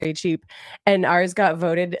very cheap, and ours got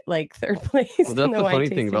voted like third place. Well, that's the funny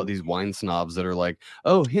thing about these wine snobs that are like,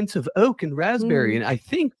 oh, hints of oak and raspberry, and I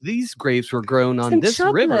think these grapes were grown on this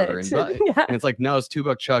river, and it's like, no, it's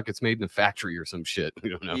 $2 Chuck. It's made in a factory or some shit. We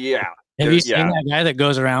don't know. Yeah. Have you seen that guy that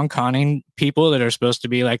goes around conning people that are supposed to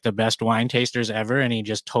be like the best wine tasters ever, and he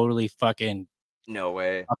just totally fucking no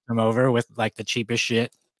way fucked them over with like the cheapest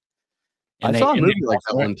shit? And I saw a movie like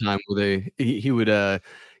that one time where he would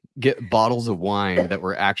get bottles of wine that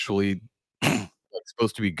were actually like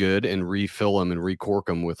supposed to be good and refill them and recork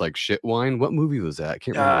them with like shit wine. What movie was that? I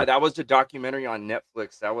can't remember. That was a documentary on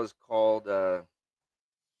Netflix. That was called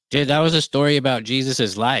Dude, that was a story about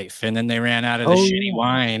Jesus's life, and then they ran out of the shitty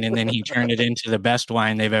wine, and then he turned it into the best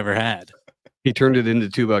wine they've ever had. He turned it into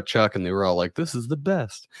 $2 Chuck, and they were all like, "This is the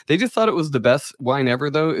best." They just thought it was the best wine ever,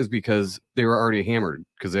 though, is because they were already hammered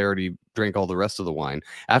because they already drank all the rest of the wine.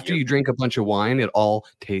 After you drink a bunch of wine, it all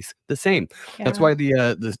tastes the same. Yeah. That's why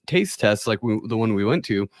the taste tests, like the one we went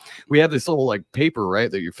to, we have this little like paper,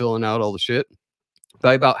 right, that you're filling out all the shit.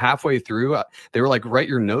 By about halfway through, they were like, "Write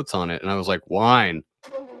your notes on it," and I was like, "Wine.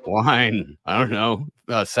 I don't know,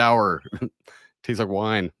 sour, tastes like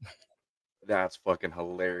wine." That's fucking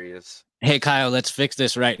hilarious. Hey Kyle, let's fix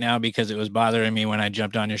this right now because it was bothering me when I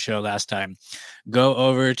jumped on your show last time. Go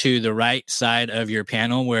over to the right side of your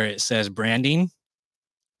panel where it says branding.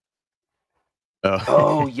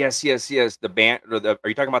 Oh yes. The are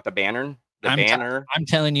you talking about the banner? Banner. I'm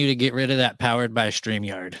telling you to get rid of that powered by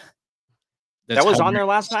StreamYard. That was on there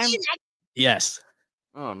last time? Yes.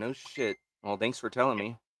 Oh no shit. Well, thanks for telling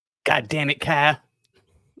me. God damn it, Kyle.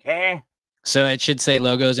 Okay. So it should say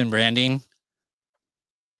logos and branding.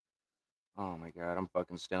 Oh my god, I'm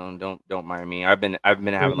fucking stoned. Don't mind me. I've been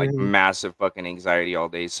having like massive fucking anxiety all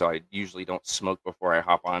day, so I usually don't smoke before I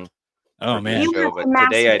hop on. Oh man. But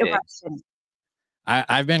today I did.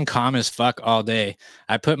 I've been calm as fuck all day.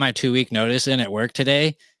 I put my 2-week notice in at work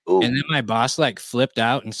today. Ooh. And then my boss like flipped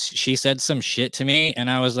out and she said some shit to me, and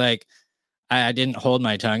I was like, I didn't hold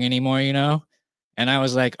my tongue anymore, you know? And I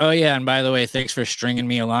was like, oh yeah, and by the way, thanks for stringing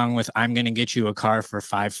me along with I'm going to get you a car for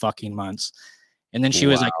 5 fucking months. And then she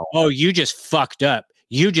was like, oh, you just fucked up.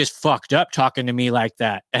 You just fucked up talking to me like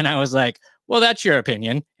that. And I was like, well, that's your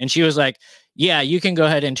opinion. And she was like, yeah, you can go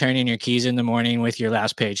ahead and turn in your keys in the morning with your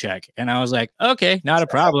last paycheck. And I was like, okay, not a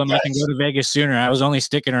problem. I can go to Vegas sooner. I was only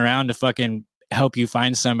sticking around to fucking help you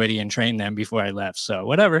find somebody and train them before I left. So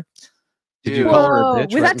whatever. Did you call her a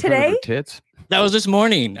bitch? Was that today? That was this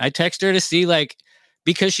morning. I texted her to see, like,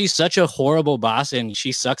 because she's such a horrible boss and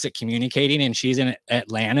she sucks at communicating and she's in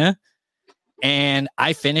Atlanta. And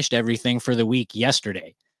I finished everything for the week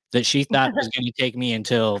yesterday that she thought was going to take me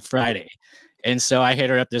until Friday. And so I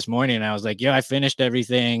hit her up this morning and I was like, yo, I finished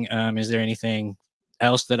everything. Is there anything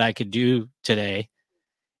else that I could do today?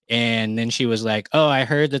 And then she was like, oh, I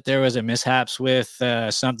heard that there was a mishaps with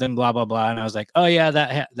something, blah, blah, blah. And I was like, oh, yeah,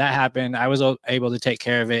 that happened. I was able to take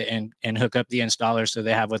care of it and hook up the installer so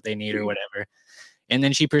they have what they need or whatever. And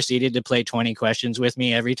then she proceeded to play 20 questions with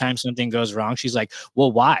me. Every time something goes wrong, she's like,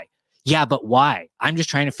 well, why? Yeah, but why? I'm just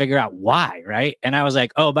trying to figure out why, right? And I was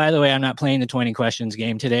like, oh, by the way, I'm not playing the 20 questions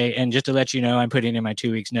game today. And just to let you know, I'm putting in my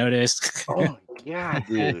 2 weeks notice. Oh, yeah,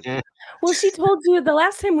 dude. Well, she told you the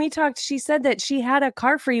last time we talked, she said that she had a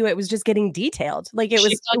car for you. It was just getting detailed. Like it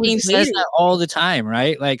was. She says that all the time,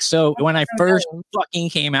 right? Like, so when I first fucking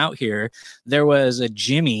came out here, there was a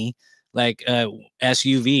Jimmy, like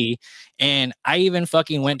SUV. And I even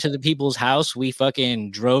fucking went to the people's house. We fucking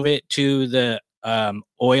drove it to the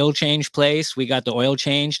oil change place. We got the oil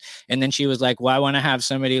changed. And then she was like, well, I want to have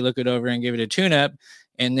somebody look it over and give it a tune up.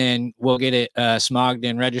 And then we'll get it smogged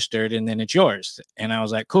and registered. And then it's yours. And I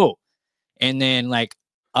was like, cool. And then like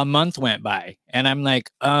a month went by and I'm like,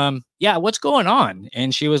 yeah, what's going on?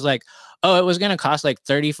 And she was like, oh, it was going to cost like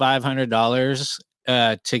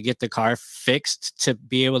 $3,500 to get the car fixed to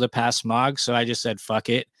be able to pass smog. So I just said, fuck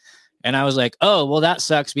it. And I was like, oh, well, that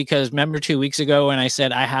sucks because remember 2 weeks ago when I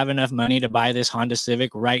said I have enough money to buy this Honda Civic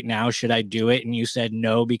right now, should I do it? And you said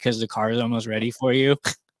no because the car is almost ready for you.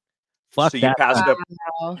 Fuck so that.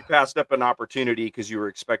 You passed up an opportunity because you were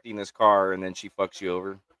expecting this car and then she fucks you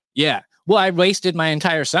over. Yeah. Well, I wasted my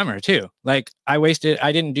entire summer too. Like I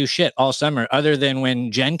didn't do shit all summer other than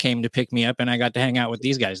when Jen came to pick me up and I got to hang out with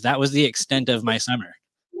these guys. That was the extent of my summer.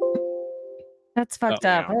 That's fucked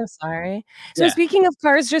up. I'm sorry. So speaking of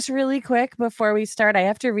cars, just really quick before we start, I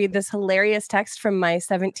have to read this hilarious text from my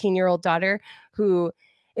 17-year-old daughter who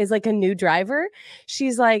is like a new driver.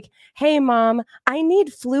 She's like, hey, Mom, I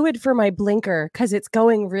need fluid for my blinker because it's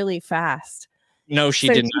going really fast. No, she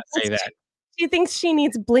did not say that. she thinks she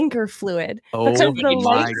needs blinker fluid because Oh the my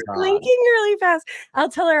light's God. blinking really fast. I'll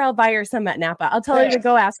tell her I'll buy her some at Napa. I'll tell her to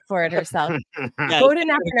go ask for it herself. Go to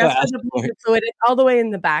Napa and ask for the blinker fluid. It's all the way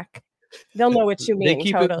in the back. They'll know what you mean.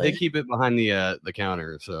 They keep it behind the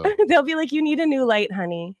counter. So they'll be like, "You need a new light,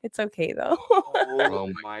 honey. It's okay though."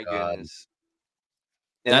 Oh my goodness.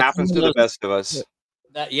 It happens to the best of us.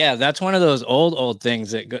 That's one of those old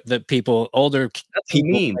things that people older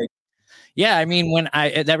people like, yeah, I mean,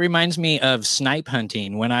 that reminds me of snipe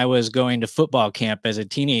hunting when I was going to football camp as a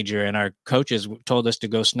teenager and our coaches told us to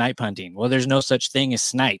go snipe hunting. Well, there's no such thing as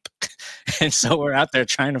snipe. And so we're out there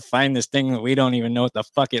trying to find this thing that we don't even know what the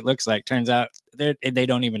fuck it looks like. Turns out they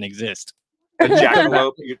don't even exist. A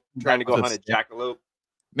jackalope. You're trying to go hunt a jackalope.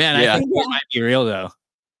 Man, I think those might be real though.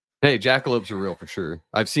 Hey, jackalopes are real for sure.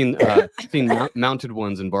 I've seen mounted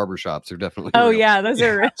ones in barbershops. They're definitely real. Yeah, those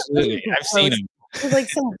are absolutely. I've seen them. It's like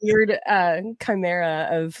some weird chimera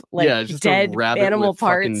of like just dead a rabbit animal with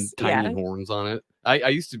parts. Tiny horns on it. I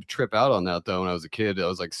used to trip out on that though when I was a kid. I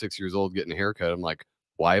was like 6 years old getting a haircut. I'm like,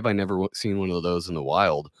 why have I never seen one of those in the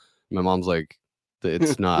wild? My mom's like,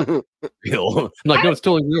 it's not real. I'm like, no, it's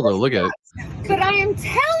totally real, bro. Look at it. But I am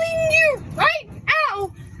telling you right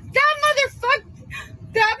now,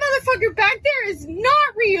 that motherfucker back there is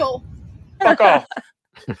not real. Fuck off.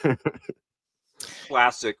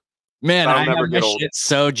 Classic. Man, I have my shit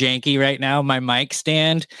so janky right now. My mic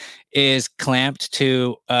stand is clamped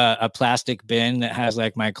to a plastic bin that has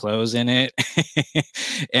like my clothes in it,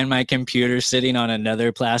 and my computer sitting on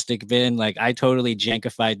another plastic bin. Like I totally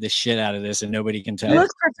jankified the shit out of this, and nobody can tell. It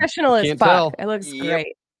looks professional as fuck. It looks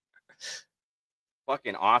great.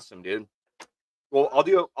 Fucking awesome, dude. Well,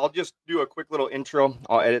 I'll just do a quick little intro.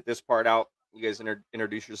 I'll edit this part out. You guys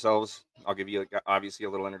introduce yourselves. I'll give you obviously a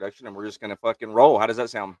little introduction, and we're just gonna fucking roll. How does that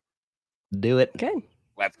sound? Do it. Good.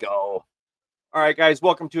 Let's go. All right, guys.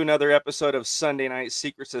 Welcome to another episode of Sunday Night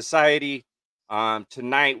Secret Society.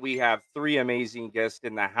 Tonight we have 3 amazing guests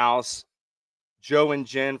in the house. Joe and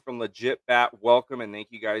Jen from Legit Bat. Welcome, and thank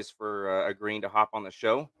you guys for agreeing to hop on the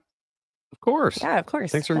show. Of course. Yeah, of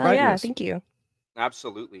course. Thanks for inviting us. Thank you.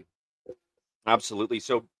 Absolutely.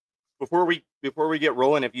 So before we get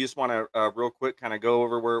rolling, if you just want to real quick kind of go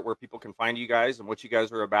over where people can find you guys and what you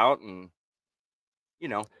guys are about, and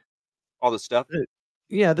all the stuff.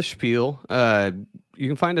 Yeah, the spiel. You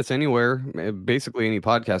can find us anywhere, basically any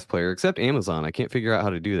podcast player except Amazon. I can't figure out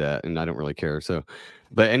how to do that, and I don't really care. So,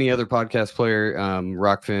 but any other podcast player,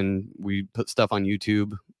 Rockfin, we put stuff on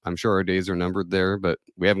YouTube. I'm sure our days are numbered there, but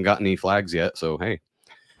we haven't gotten any flags yet. So hey,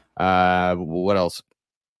 what else?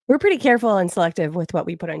 We're pretty careful and selective with what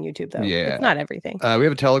we put on YouTube, though. Yeah, it's not everything. We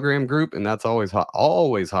have a Telegram group, and that's always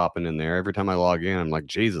hopping in there. Every time I log in, I'm like,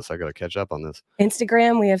 Jesus, I got to catch up on this.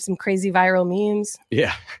 Instagram, we have some crazy viral memes.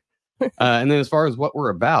 Yeah. And then as far as what we're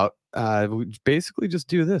about, we basically just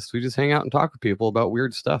do this. We just hang out and talk with people about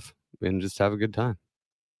weird stuff and just have a good time.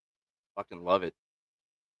 Fucking love it.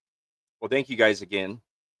 Well, thank you guys again.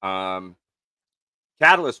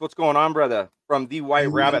 Catalyst, what's going on, brother? From the White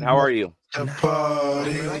Rabbit, how are you?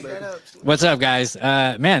 What's up, guys?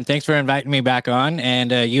 Man, thanks for inviting me back on.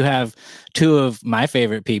 And you have 2 of my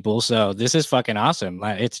favorite people, so this is fucking awesome.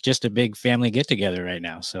 It's just a big family get together right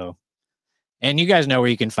now. So, and you guys know where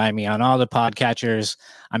you can find me on all the podcatchers.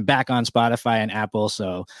 I'm back on Spotify and Apple,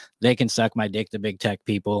 so they can suck my dick, the big tech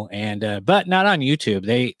people. And but not on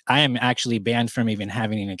YouTube. I am actually banned from even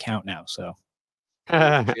having an account now. So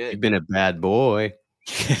you've been a bad boy.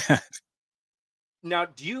 Now,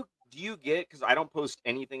 do you get, because I don't post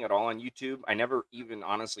anything at all on YouTube, I never even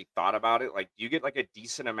honestly thought about it, like, do you get like a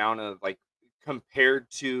decent amount of, like, compared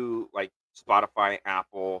to like Spotify,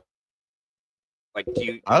 Apple, like do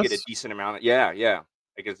you get a decent amount of, yeah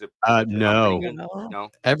like, is it no.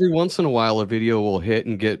 Every once in a while a video will hit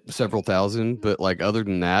and get several thousand, but like other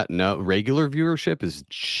than that, no. Regular viewership is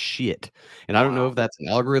shit, and I don't know if that's an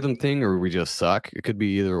algorithm thing or we just suck. It could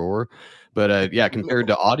be either or. But yeah, compared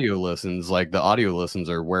to audio listens, like the audio listens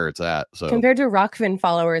are where it's at. So compared to Rockfin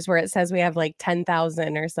followers, where it says we have like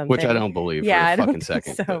 10,000 or something, which I don't believe. Yeah, I don't fucking think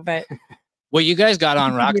second. So, but well, you guys got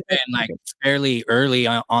on Rockfin like fairly early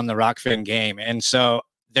on the Rockfin game, and so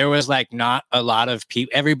there was like not a lot of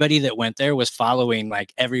people. Everybody that went there was following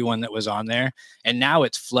like everyone that was on there, and now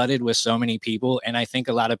it's flooded with so many people. And I think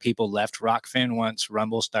a lot of people left Rockfin once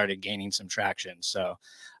Rumble started gaining some traction. So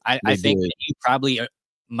I think that you probably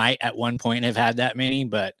might at one point have had that many,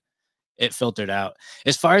 but it filtered out.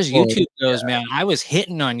 As far as YouTube goes, man, I was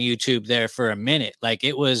hitting on YouTube there for a minute. Like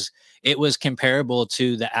it was comparable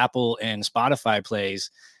to the Apple and Spotify plays.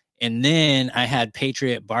 And then I had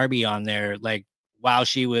Patriot Barbie on there, like while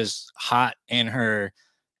she was hot in her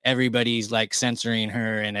everybody's like censoring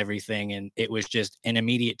her and everything, and it was just an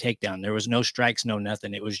immediate takedown. There was no strikes, no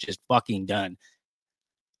nothing. It was just fucking done.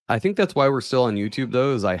 I think that's why we're still on YouTube,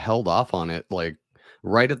 though, is I held off on it like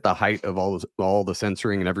right at the height of all the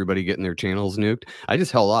censoring and everybody getting their channels nuked. I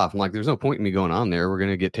just held off. I'm like, there's no point in me going on there. We're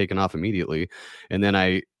gonna get taken off immediately. And then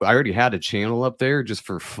I already had a channel up there just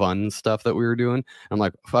for fun stuff that we were doing. I'm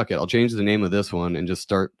like, fuck it, I'll change the name of this one and just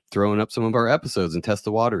start throwing up some of our episodes and test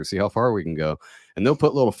the water, see how far we can go. And they'll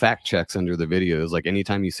put little fact checks under the videos. Like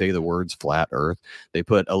anytime you say the words flat earth, they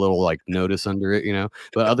put a little like notice under it, you know.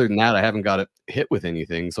 But other than that, I haven't got it hit with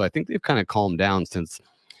anything. So I think they've kind of calmed down since,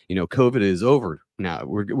 you know, COVID is over now.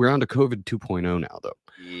 We're on to COVID 2.0 now, though.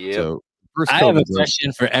 Yep. So I have a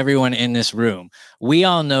question for everyone in this room. We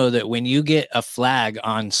all know that when you get a flag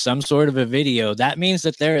on some sort of a video, that means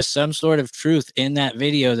that there is some sort of truth in that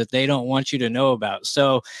video that they don't want you to know about.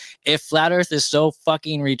 So if flat earth is so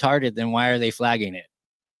fucking retarded, then why are they flagging it?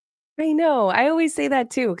 I know. I always say that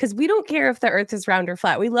too, because we don't care if the earth is round or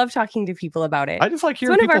flat. We love talking to people about it. I just like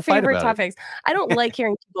hearing it's one people of our favorite fight about topics. I don't like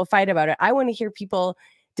hearing people fight about it. I want to hear people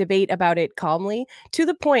debate about it calmly, to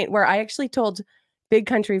the point where I actually told Big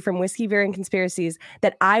Country from Whiskey Beer and Conspiracies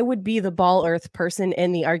that I would be the ball earth person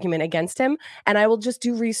in the argument against him, and I will just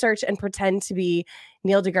do research and pretend to be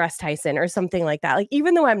Neil deGrasse Tyson or something like that. Like,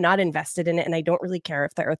 even though I'm not invested in it and I don't really care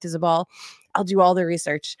if the earth is a ball, I'll do all the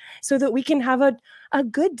research so that we can have a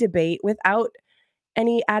good debate without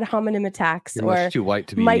any ad hominem attacks. You're or much too white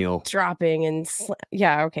to be mic Neil. dropping and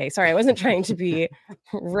yeah, okay, sorry, I wasn't trying to be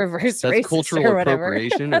reverse That's racist cultural or whatever.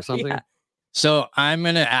 appropriation or something. Yeah. So I'm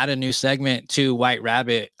going to add a new segment to White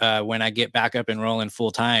Rabbit when I get back up and rolling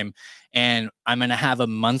full time. And I'm going to have a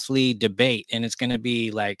monthly debate, and it's going to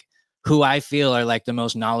be like who I feel are like the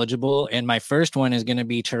most knowledgeable. And my first one is going to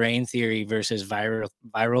be terrain theory versus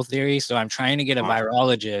viral theory. So I'm trying to get a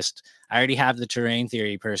virologist. I already have the terrain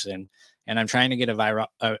theory person, and I'm trying to get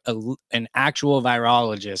an actual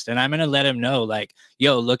virologist. And I'm going to let him know, like,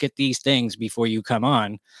 yo, look at these things before you come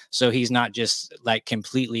on. So he's not just like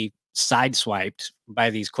completely sideswiped by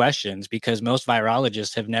these questions, because most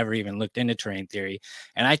virologists have never even looked into terrain theory.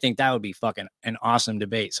 And I think that would be fucking an awesome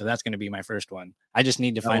debate. So that's going to be my first one. I just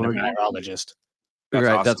need to find a virologist. That's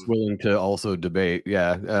right, awesome. that's willing to also debate.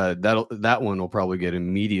 Yeah, that one will probably get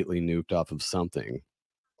immediately nuked off of something,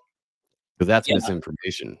 because that's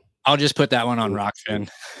misinformation. I'll just put that one on Rockfin.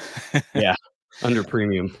 Yeah, under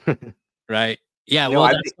premium. Right. Yeah, well,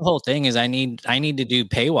 that's the whole thing, is I need to do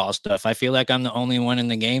paywall stuff. I feel like I'm the only one in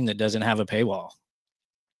the game that doesn't have a paywall.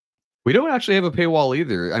 We don't actually have a paywall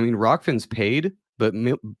either. I mean, Rockfin's paid, but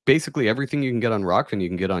basically everything you can get on Rockfin, you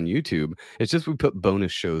can get on YouTube. It's just we put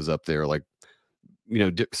bonus shows up there, like, you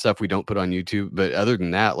know, stuff we don't put on YouTube. But other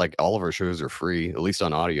than that, like, all of our shows are free, at least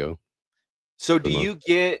on audio. So do you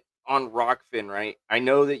get on Rockfin, right? I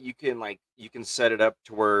know that you can set it up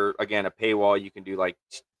to where, again, a paywall, you can do like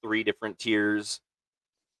 3 different tiers.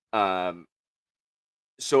 So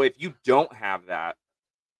if you don't have that,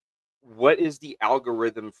 what is the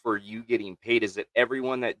algorithm for you getting paid? Is it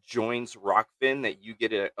everyone that joins Rockfin that you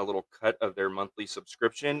get a little cut of their monthly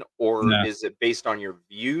subscription, or is it based on your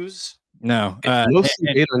views? No,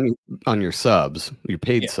 mostly paid on your subs, your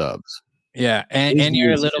paid subs. Yeah, and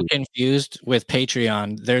you're a little confused with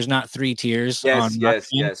Patreon. There's not 3 tiers.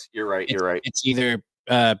 Yes, you're right. It's either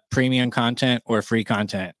premium content or free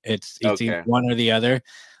content. It's either one or the other.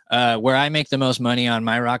 Where I make the most money on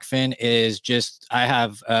my Rockfin is just I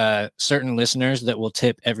have certain listeners that will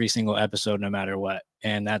tip every single episode no matter what,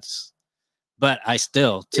 and that's. But I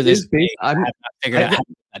still, to this day, I have not figured out how to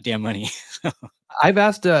get that damn money. I've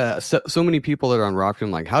asked so many people that are on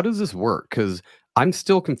Rockfin, like, how does this work? Because I'm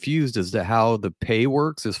still confused as to how the pay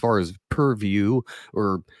works as far as per view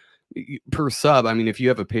or per sub. I mean, if you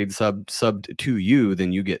have a paid subbed to you,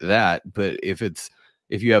 then you get that. But if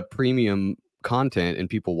you have premium content and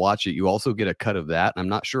people watch it, you also get a cut of that. I'm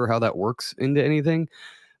not sure how that works into anything.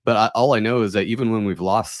 But all I know is that even when we've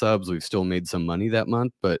lost subs, we've still made some money that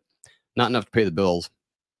month, but not enough to pay the bills.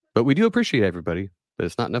 But we do appreciate everybody. But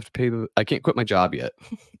it's not enough to pay. I can't quit my job yet.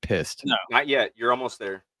 Pissed. No, not yet. You're almost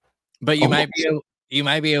there. But you might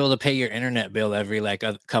be able to pay your internet bill every like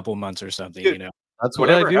a couple months or something. Dude, you know, that's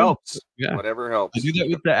whatever helps. Yeah, whatever helps. I do that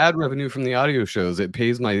with the ad revenue from the audio shows. It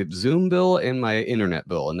pays my Zoom bill and my internet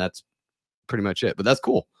bill, and that's pretty much it. But that's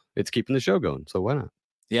cool. It's keeping the show going, so why not?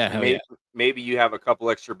 Yeah, maybe you have a couple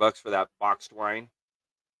extra bucks for that boxed wine.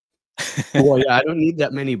 Well, yeah, I don't need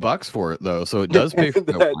that many bucks for it though, so it does pay for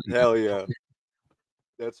that wine. Hell yeah,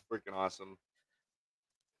 that's freaking awesome.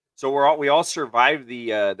 So we all survived the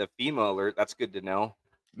FEMA alert. That's good to know.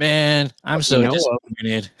 Man, I'm so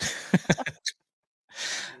disappointed.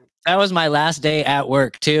 that was my last day at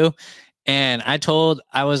work too. And I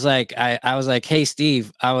was like, hey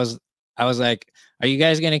Steve, I was like, are you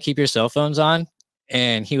guys gonna keep your cell phones on?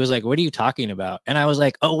 And he was like, what are you talking about? And I was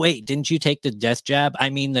like, oh wait, didn't you take the death jab? I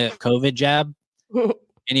mean the COVID jab.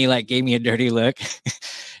 And he like gave me a dirty look.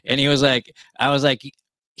 And he was like, I was like,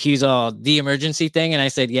 he's all the emergency thing. And I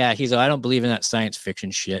said, yeah, he's all, I don't believe in that science fiction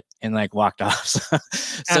shit, and like walked off.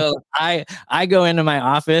 So I go into my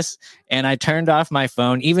office and I turned off my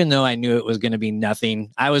phone, even though I knew it was going to be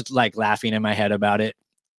nothing. I was like laughing in my head about it,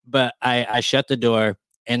 but I shut the door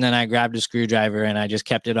and then I grabbed a screwdriver and I just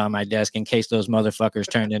kept it on my desk in case those motherfuckers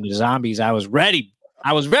turned into zombies. I was ready,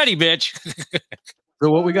 bitch. So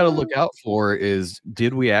what we got to look out for is,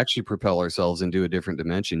 did we actually propel ourselves into a different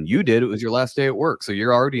dimension? You did. It was your last day at work, so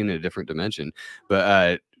you're already in a different dimension.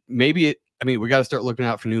 But maybe we got to start looking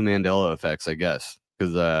out for new Mandela effects, I guess,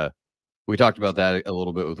 because we talked about that a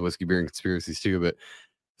little bit with Whiskey, Beer, and Conspiracies too. But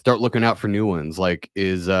start looking out for new ones. Like,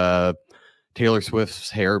 is Taylor Swift's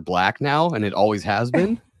hair black now, and it always has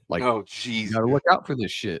been? Like, oh jeez, got to look out for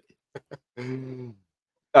this shit. I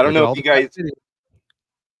don't know if you guys.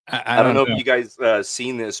 I don't know if you guys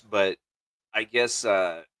seen this, but I guess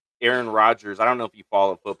Aaron Rodgers. I don't know if you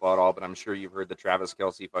follow football at all, but I'm sure you've heard the Travis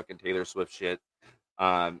Kelce fucking Taylor Swift shit.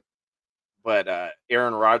 But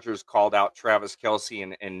Aaron Rodgers called out Travis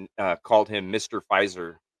Kelce and called him Mr.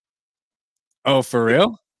 Pfizer. Oh, for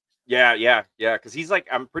real? Yeah. Because he's like,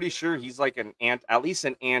 I'm pretty sure he's like at least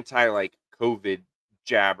an anti like COVID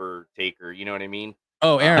jabber taker. You know what I mean?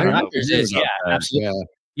 Oh, Aaron Rodgers is, yeah, absolutely.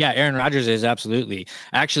 Yeah, Aaron Rodgers is absolutely.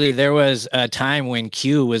 Actually, there was a time when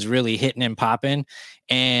Q was really hitting and popping,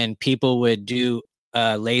 and people would do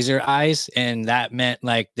laser eyes, and that meant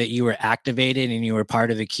like that you were activated and you were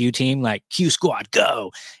part of the Q team, like Q squad go.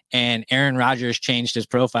 And Aaron Rodgers changed his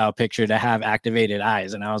profile picture to have activated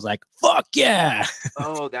eyes, and I was like, fuck yeah.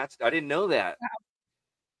 Oh, I didn't know that.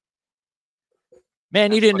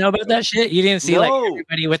 Man, you didn't know about that shit? You didn't see like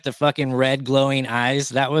everybody with the fucking red glowing eyes?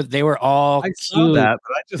 They were all I saw that,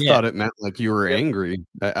 but I just thought it meant like you were angry.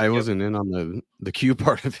 I wasn't in on the Q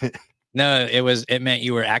part of it. No, it meant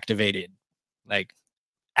you were activated. Like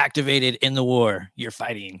activated in the war you're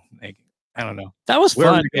fighting. Like, I don't know. That was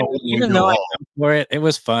fun. Even though I went for it, it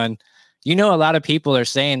was fun. You know, a lot of people are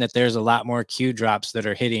saying that there's a lot more Q drops that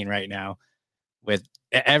are hitting right now with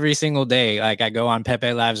every single day. Like I go on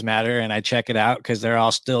Pepe Lives Matter and I check it out because they're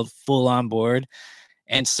all still full on board,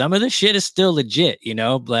 and some of the shit is still legit, you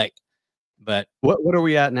know. Like, but what are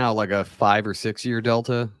we at now? Like a 5 or 6 year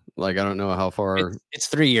delta? Like I don't know how far. It's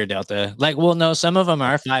 3 year delta. Like, well, no, some of them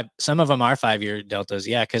are 5. Some of them are 5 year deltas.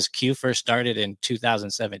 Yeah, because Q first started in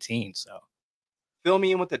 2017. So, fill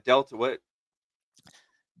me in with the delta. What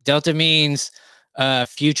delta means?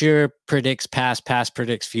 Future predicts past, past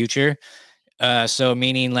predicts future. So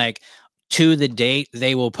meaning like to the date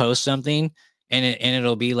they will post something and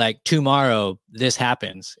it'll be like tomorrow this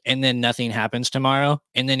happens, and then nothing happens tomorrow,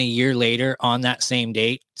 and then a year later on that same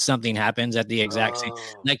date something happens at the exact same.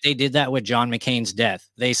 Like they did that with John McCain's death.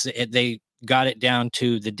 They got it down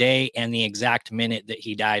to the day and the exact minute that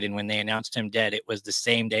he died, and when they announced him dead, it was the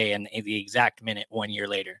same day and the exact minute 1 year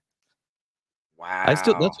later. Wow. That's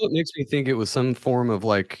what makes me think it was some form of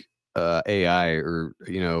like AI, or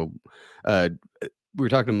we were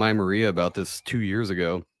talking to my Maria about this 2 years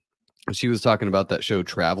ago. She was talking about that show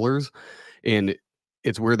Travelers, and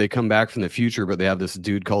it's where they come back from the future, but they have this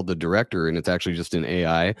dude called the director, and it's actually just an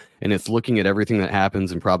AI, and it's looking at everything that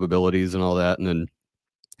happens and probabilities and all that, and then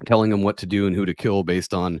telling them what to do and who to kill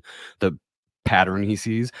based on the pattern he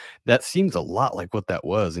sees. That seems a lot like what that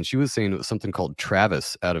was. And she was saying it was something called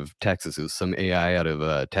Travis out of Texas. It was some AI out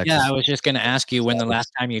of Texas. Yeah, I was just going to ask you when the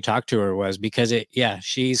last time you talked to her was, because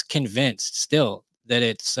she's convinced still that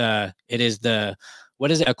it is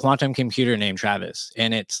a quantum computer named Travis.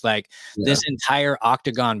 And it's like this entire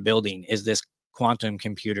octagon building is this quantum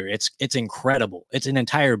computer. It's incredible. It's an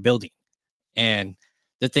entire building. And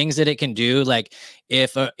the things that it can do, like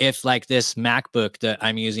if like this MacBook that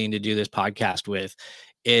I'm using to do this podcast with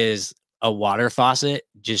is a water faucet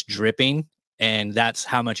just dripping, and that's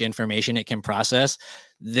how much information it can process.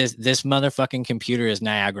 This motherfucking computer is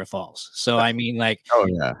Niagara Falls. So I mean, like,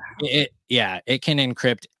 it can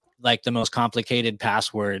encrypt like the most complicated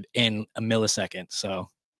password in a millisecond. So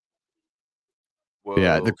whoa.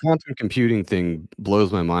 Yeah, the quantum computing thing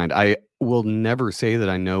blows my mind. I will never say that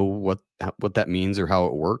I know what that means or how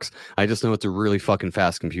it works. I just know it's a really fucking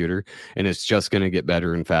fast computer, and it's just going to get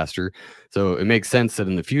better and faster. So it makes sense that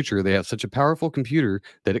in the future they have such a powerful computer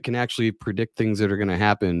that it can actually predict things that are going to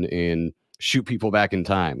happen and shoot people back in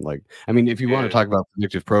time. Like, I mean, if you want to talk about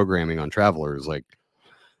predictive programming on Travelers, like,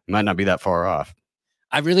 it might not be that far off.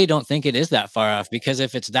 I really don't think it is that far off, because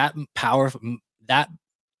if it's that powerful, that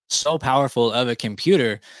so powerful of a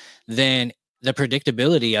computer, then the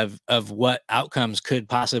predictability of what outcomes could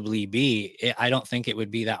possibly be, I don't think it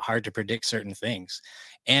would be that hard to predict certain things.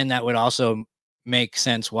 And that would also make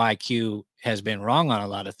sense why Q has been wrong on a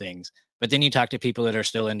lot of things. But then you talk to people that are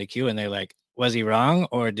still into Q and they're like, was he wrong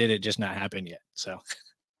or did it just not happen yet? So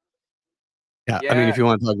yeah, I mean, if you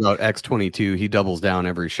want to talk about X22, he doubles down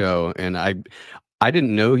every show, and I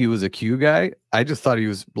didn't know he was a Q guy. I just thought he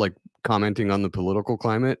was like commenting on the political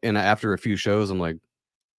climate, and after a few shows, I'm like,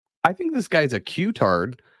 I think this guy's a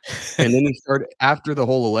Q-tard. And then he started, after the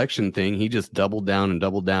whole election thing, he just doubled down and I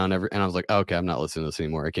was like, okay, I'm not listening to this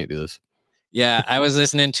anymore. I can't do this. Yeah, I was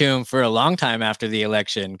listening to him for a long time after the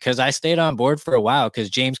election, because I stayed on board for a while, because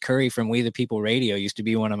James Curry from We the People Radio used to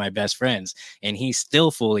be one of my best friends, and he's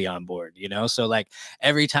still fully on board, you know? So like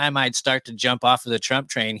every time I'd start to jump off of the Trump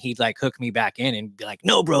train, he'd like hook me back in and be like,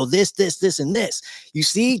 no, bro, this, and this. You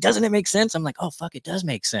see, doesn't it make sense? I'm like, oh, fuck, it does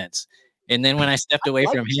make sense. And then when I stepped away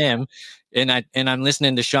from him, and I'm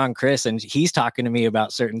listening to Sean Chris, and he's talking to me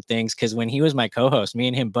about certain things, because when he was my co-host, me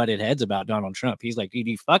and him butted heads about Donald Trump. He's like, dude,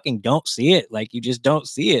 you fucking don't see it. Like, you just don't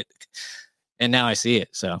see it. And now I see it.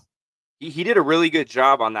 So he did a really good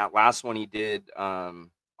job on that last one he did on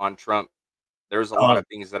Trump. There's a lot of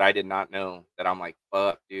things that I did not know that I'm like,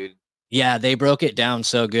 fuck, dude. Yeah, they broke it down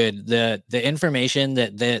so good. The information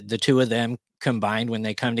that the two of them combined when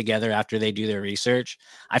they come together after they do their research,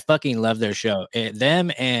 I fucking love their show.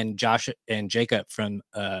 Them and Josh and Jacob from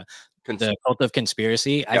the Cult of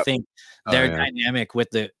Conspiracy. Yep. I think their dynamic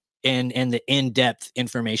with the and the in-depth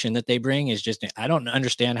information that they bring is just, I don't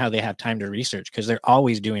understand how they have time to research, because they're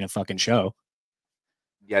always doing a fucking show.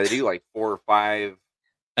 Yeah, they do like 4 or 5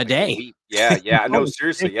 a day. Yeah. No,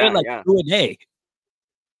 seriously, yeah, like 2 a day.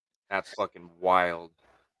 That's fucking wild.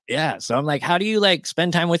 Yeah. So I'm like, how do you like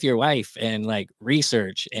spend time with your wife and like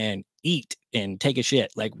research and eat and take a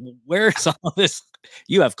shit? Like, where's all this?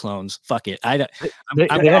 You have clones. Fuck it. You have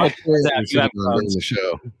clones. The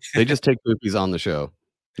show. They just take poopies on the show.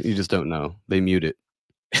 You just don't know. They mute it.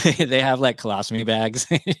 They have like colostomy bags.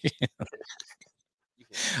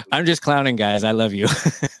 I'm just clowning, guys. I love you.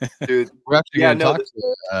 Dude, we're actually going to talk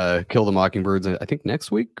to Kill the Mockingbirds, I think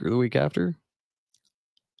next week or the week after.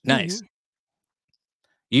 Nice. Mm-hmm.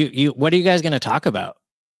 You what are you guys going to talk about?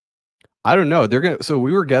 I don't know. So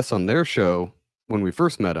we were guests on their show when we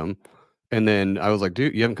first met them, and then I was like,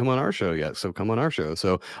 dude, you haven't come on our show yet, so come on our show.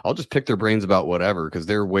 So I'll just pick their brains about whatever, because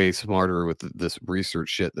they're way smarter with this research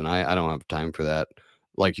shit than I don't have time for that.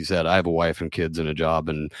 Like you said, I have a wife and kids and a job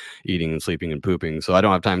and eating and sleeping and pooping, so I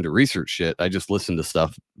don't have time to research shit. I just listen to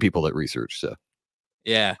stuff, people that research. So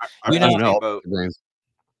yeah, I don't know.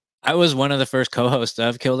 I was one of the first co-hosts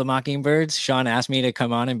of Kill the Mockingbirds. Sean asked me to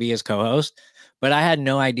come on and be his co-host, but I had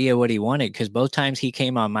no idea what he wanted, because both times he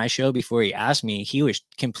came on my show before he asked me, he was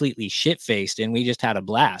completely shit-faced and we just had a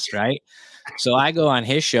blast, right? So I go on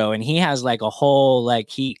his show and he has like a whole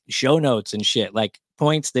like show notes and shit, like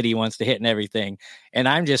points that he wants to hit and everything. And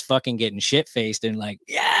I'm just fucking getting shit-faced and like,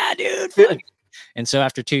 yeah, dude. Fuck. And so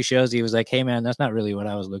after 2 shows, he was like, hey man, that's not really what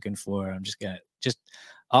I was looking for. I'm just gonna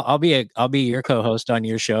I'll be your co-host on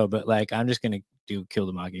your show, but like I'm just gonna do Kill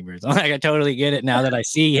the Mockingbirds. I'm like, I totally get it now that I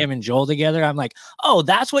see him and Joel together. I'm like, oh,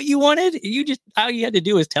 that's what you wanted? All you had to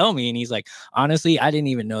do is tell me. And he's like, honestly, I didn't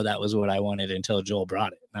even know that was what I wanted until Joel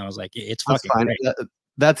brought it. And I was like, it's fucking great.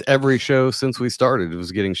 That's every show since we started. It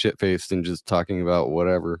was getting shit-faced and just talking about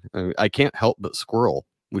whatever. I can't help but squirrel.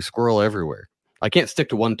 We squirrel everywhere. I can't stick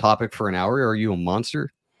to one topic for an hour. Are you a monster?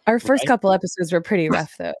 Our first couple episodes were pretty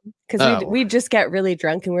rough, though, because we'd just get really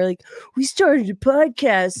drunk and we're like, we started a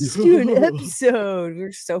podcast, let's do an episode. We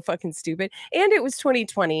were so fucking stupid. And it was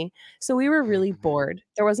 2020, so we were really bored.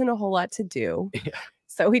 There wasn't a whole lot to do. Yeah.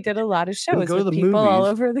 So we did a lot of shows with people all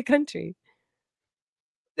over the country.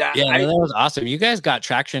 Yeah, that was awesome. You guys got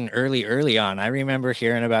traction early on. I remember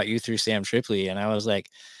hearing about you through Sam Tripley, and I was like,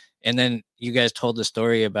 and then you guys told the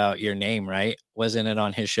story about your name, right? Wasn't it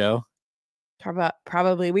on his show?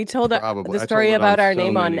 Probably. We told the story about our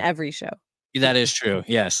name on every show. That is true.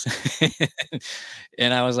 Yes.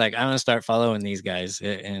 And I was like, I'm going to start following these guys.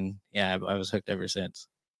 And yeah, I was hooked ever since.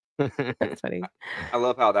 That's funny. I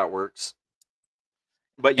love how that works.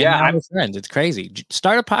 But yeah, I'm friends. It's crazy.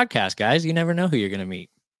 Start a podcast, guys. You never know who you're going to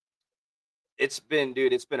meet. It's been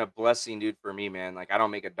a blessing, dude, for me, man. Like, I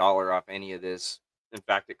don't make $1 off any of this. In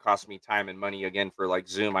fact, it costs me time and money again for like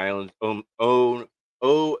Zoom. I own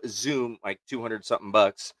Zoom like 200 something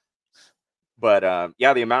bucks. But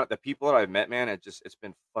the people that I've met, man, it's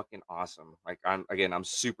been fucking awesome. Like I'm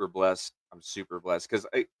super blessed. I'm super blessed because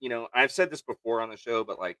I've said this before on the show,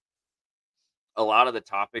 but like a lot of the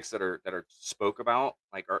topics that are spoke about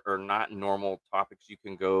like are not normal topics you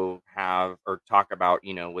can go have or talk about,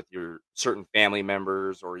 with your certain family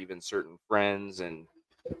members or even certain friends. And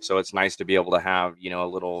so it's nice to be able to have, a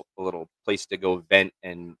little place to go vent,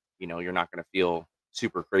 and you're not going to feel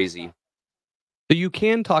super crazy. So you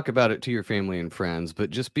can talk about it to your family and friends, but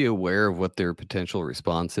just be aware of what their potential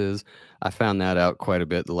response is. I found that out quite a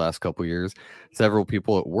bit the last couple years. Several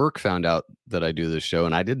people at work found out that I do this show,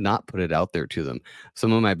 and I did not put it out there to them.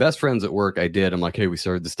 Some of my best friends at work, I did. I'm like, hey, we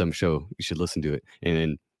started this dumb show. You should listen to it.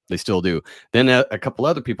 And they still do. Then a couple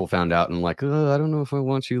other people found out, and I'm like, I don't know if I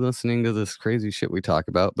want you listening to this crazy shit we talk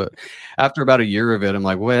about. But after about a year of it, I'm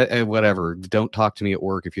like, whatever. Don't talk to me at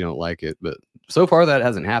work if you don't like it. But so far that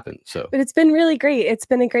hasn't happened. So, but it's been really great. It's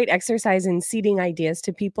been a great exercise in seeding ideas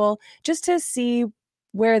to people just to see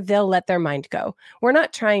where they'll let their mind go. We're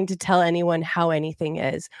not trying to tell anyone how anything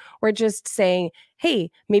is. We're just saying,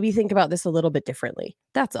 hey, maybe think about this a little bit differently.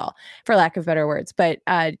 That's all, for lack of better words. But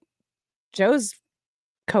Joe's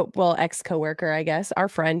ex-coworker, I guess, our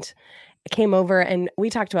friend, came over, and we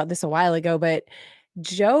talked about this a while ago, but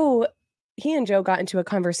he and Joe got into a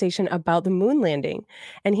conversation about the moon landing.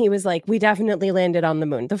 And he was like, we definitely landed on the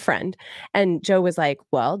moon, the friend. And Joe was like,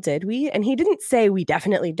 well, did we? And he didn't say we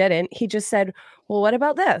definitely didn't. He just said, well, what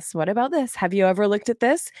about this? What about this? Have you ever looked at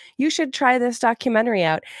this? You should try this documentary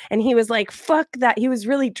out. And he was like, fuck that. He was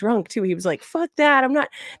really drunk too. He was like, fuck that.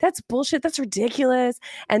 That's bullshit. That's ridiculous.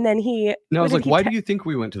 And then I was like, why do you think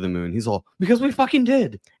we went to the moon? He's all, because we fucking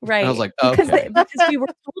did. Right. And I was like, because we were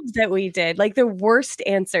okay. told that we did, like the worst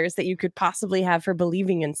answers that you could possibly have for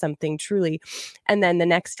believing in something truly. And then the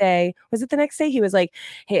next day, was it the next day? He was like,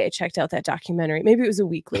 hey, I checked out that documentary. Maybe it was a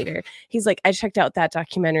week later. He's like, I checked out that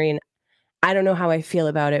documentary and I don't know how I feel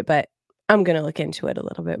about it, but I'm going to look into it a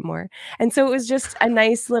little bit more. And so it was just a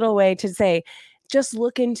nice little way to say, just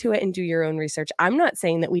look into it and do your own research. I'm not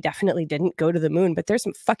saying that we definitely didn't go to the moon, but there's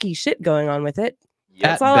some fucky shit going on with it.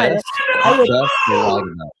 Yeah, that's all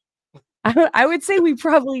I would say we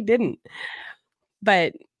probably didn't.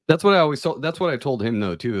 But that's what I always told. That's what I told him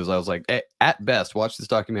though too. Is I was like, at best, watch this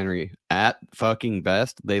documentary. At fucking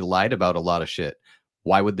best, they lied about a lot of shit.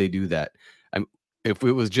 Why would they do that? If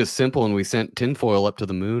it was just simple and we sent tinfoil up to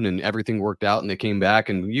the moon and everything worked out and they came back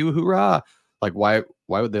and you hoorah, like why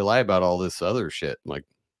would they lie about all this other shit? Like,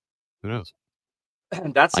 who knows?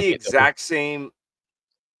 That's the exact same.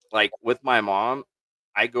 Like with my mom,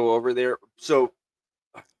 I go over there. So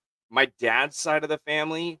my dad's side of the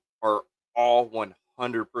family are all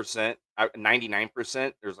 100%,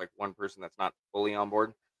 99%. There's like one person that's not fully on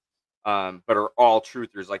board, but are all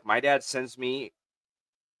truthers. Like my dad sends me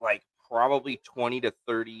like probably 20 to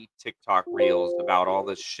 30 TikTok reels about all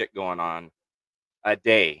this shit going on a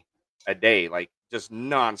day, like just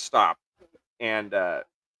nonstop. And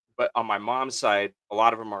but on my mom's side, a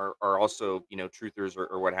lot of them are also, truthers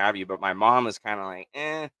or what have you. But my mom is kind of like,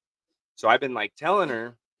 eh. So I've been like telling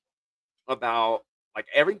her about like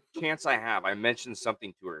every chance I have, I mention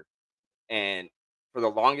something to her. And for the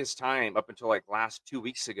longest time, up until like last 2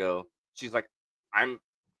 weeks ago, she's like,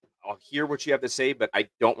 I'll hear what you have to say, but I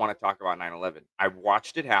don't want to talk about 9/11. I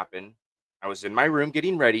watched it happen. I was in my room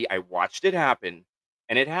getting ready. I watched it happen,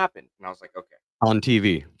 and it happened. And I was like, okay. On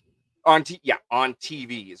TV. On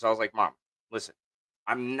TV. So I was like, Mom, listen,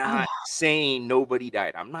 I'm not saying nobody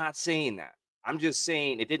died. I'm not saying that. I'm just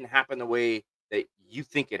saying it didn't happen the way that you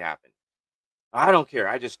think it happened. I don't care.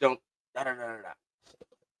 I just don't. Da, da, da, da, da.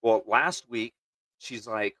 Well, last week, she's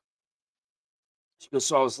like, she goes,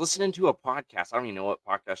 so I was listening to a podcast. I don't even know what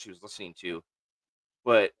podcast she was listening to,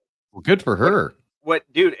 but well, good for her. What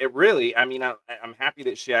dude? It really. I mean, I'm happy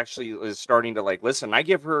that she actually is starting to like listen. I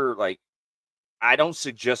give her like, I don't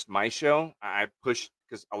suggest my show. I push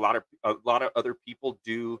because a lot of other people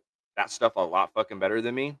do that stuff a lot fucking better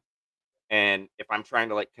than me. And if I'm trying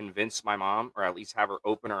to like convince my mom or at least have her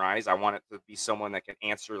open her eyes, I want it to be someone that can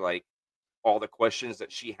answer like all the questions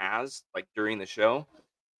that she has like during the show.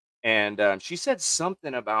 And she said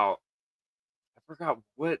something about, I forgot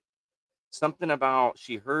what, something about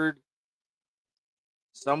she heard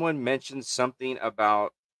someone mention something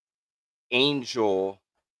about Angel,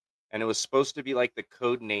 and it was supposed to be like the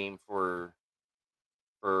code name for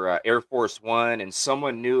Air Force One, and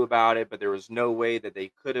someone knew about it, but there was no way that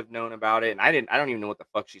they could have known about it. And I don't even know what the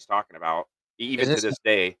fuck she's talking about, even to this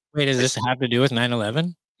day. Wait, does this have to do with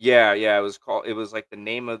 9/11? Yeah, it was like the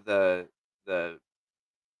name of the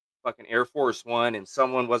fucking Air Force One, and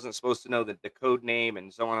someone wasn't supposed to know the code name,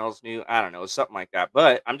 and someone else knew. I don't know, something like that.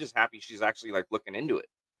 But I'm just happy she's actually like looking into it.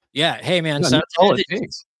 Yeah. Hey, man.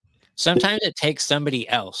 sometimes it takes somebody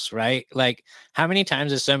else, right? Like, how many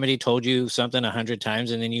times has somebody told you something 100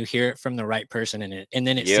 times and then you hear it from the right person and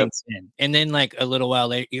then it sinks in, and then like a little while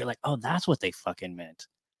later you're like, oh, that's what they fucking meant,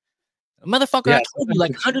 motherfucker. Yeah, I told you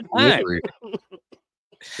like 100 times. delivery.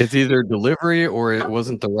 It's either delivery or it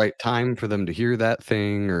wasn't the right time for them to hear that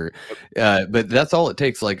thing, or but that's all it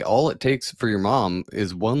takes. Like, all it takes for your mom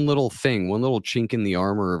is one little thing, one little chink in the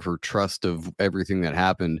armor of her trust of everything that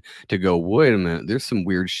happened to go, wait a minute, there's some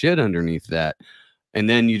weird shit underneath that. And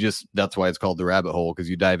then that's why it's called the rabbit hole, because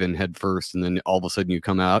you dive in head first and then all of a sudden you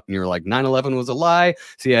come out and you're like, 9/11 was a lie.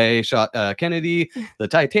 CIA shot Kennedy. The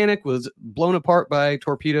Titanic was blown apart by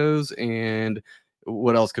torpedoes. And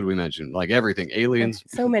what else could we mention? Like everything, aliens.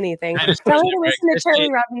 So many things. Tell her to listen to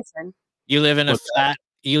Charlie Robinson. You live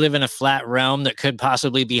in a flat realm that could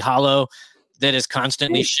possibly be hollow, that is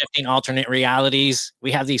constantly shifting alternate realities.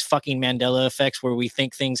 We have these fucking Mandela effects where we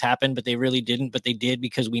think things happen, but they really didn't, but they did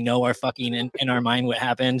because we know our fucking in our mind what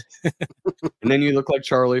happened. And then you look like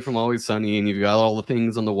Charlie from Always Sunny, and you've got all the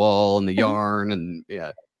things on the wall and the yarn, and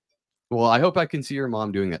yeah. Well, I hope I can see your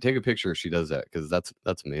mom doing that. Take a picture if she does that, because that's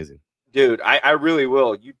amazing. Dude, I really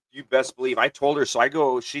will. You best believe. I told her,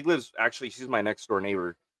 so she's my next door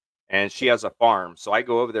neighbor, and she has a farm. So I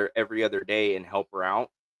go over there every other day and help her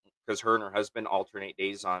out, because her and her husband alternate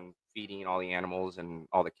days on feeding all the animals and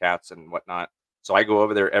all the cats and whatnot. So I go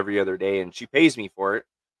over there every other day, and she pays me for it.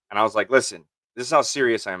 And I was like, listen, this is how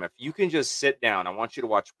serious I am. If you can just sit down, I want you to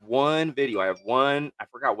watch one video. I have one, I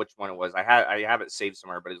forgot which one it was. I have it saved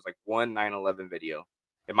somewhere, but it was like one 9/11 video.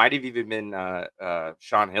 It might have even been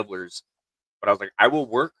Sean Hibbler's. But I was like, I will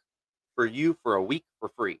work for you for a week for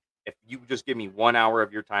free if you just give me 1 hour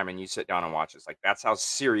of your time and you sit down and watch this. Like, that's how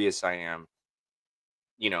serious I am,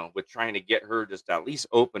 with trying to get her just to at least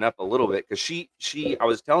open up a little bit. Because I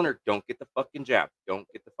was telling her, don't get the fucking jab. Don't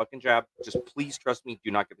get the fucking jab. Just please trust me.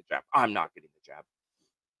 Do not get the jab. I'm not getting the jab.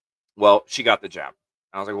 Well, she got the jab.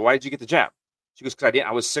 I was like, well, why did you get the jab? She goes, because I didn't.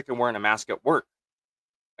 I was sick of wearing a mask at work.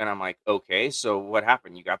 And I'm like, okay, so what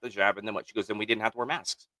happened? You got the jab, and then what? She goes, then we didn't have to wear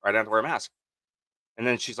masks. Or I didn't have to wear a mask. And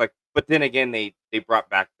then she's like, but then again, they brought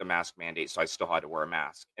back the mask mandate, so I still had to wear a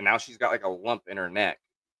mask. And now she's got like a lump in her neck.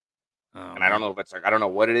 And I don't know if it's like, I don't know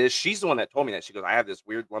what it is. She's the one that told me that. She goes, I have this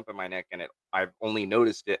weird lump in my neck, and I've only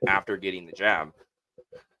noticed it after getting the jab.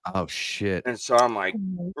 Oh, shit. And so I'm like,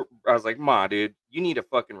 I was like, Ma, dude, you need to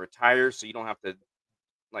fucking retire so you don't have to,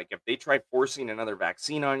 like, if they try forcing another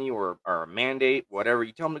vaccine on you or a mandate, whatever,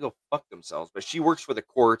 you tell them to go fuck themselves. But she works for the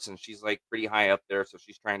courts, and she's like pretty high up there, so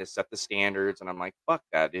she's trying to set the standards. And I'm like, fuck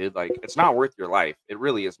that, dude. Like, it's not worth your life. It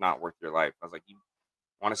really is not worth your life. I was like, you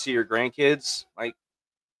want to see your grandkids, like,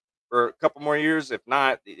 for a couple more years? If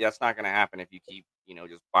not, that's not going to happen if you keep,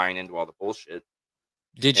 just buying into all the bullshit.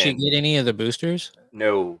 Did she get any of the boosters?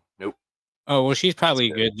 Nope. Oh, well, she's probably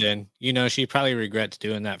good then. She probably regrets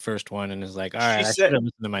doing that first one and is like, all right, I should have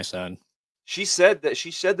listened to my son. She said that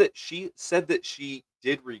she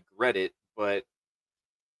did regret it, but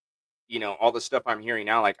all the stuff I'm hearing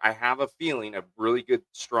now, like, I have a really good,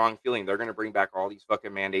 strong feeling they're going to bring back all these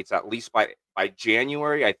fucking mandates at least by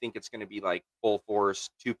January. I think it's going to be like full force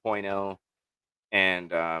 2.0.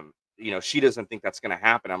 And, she doesn't think that's going to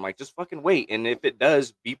happen. I'm like, just fucking wait. And if it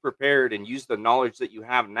does, be prepared and use the knowledge that you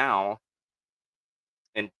have now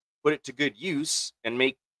and put it to good use and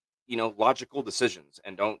make, logical decisions.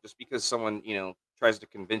 And don't, just because someone, tries to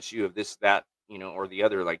convince you of this, that, or the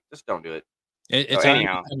other, like, just don't do it. It's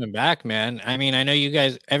anyhow coming back, man. I mean, I know you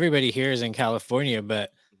guys, everybody here is in California,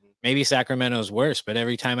 but maybe Sacramento's worse. But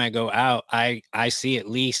every time I go out, I see at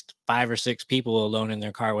least 5 or 6 people alone in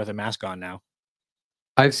their car with a mask on now.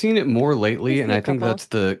 I've seen it more lately, and I think that's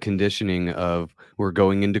the conditioning of we're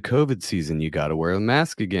going into COVID season. You got to wear a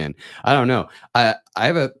mask again. I don't know. I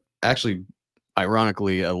have actually,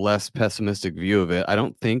 ironically, a less pessimistic view of it. I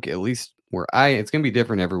don't think, at least it's going to be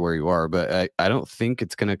different everywhere you are, but I don't think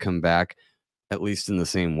it's going to come back, at least in the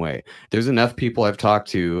same way. There's enough people I've talked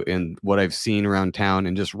to and what I've seen around town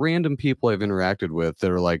and just random people I've interacted with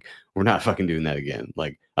that are like, we're not fucking doing that again.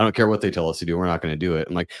 Like, I don't care what they tell us to do. We're not going to do it.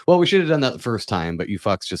 I'm like, well, we should have done that the first time, but you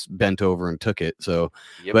fucks just bent over and took it. So,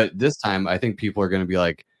 But this time I think people are going to be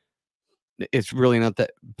like, it's really not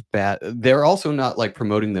that bad. They're also not like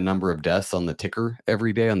promoting the number of deaths on the ticker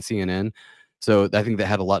every day on CNN. So I think that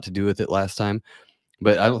had a lot to do with it last time,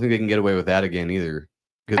 but I don't think they can get away with that again either.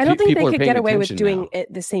 I don't think they people are could paying get away with attention doing now.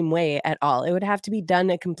 it the same way at all. It would have to be done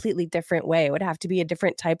a completely different way. It would have to be a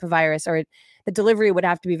different type of virus, or the delivery would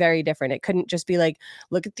have to be very different. It couldn't just be like,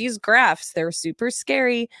 look at these graphs. They're super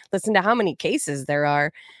scary. Listen to how many cases there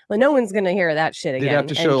are. Well, no one's going to hear that shit They'd again. have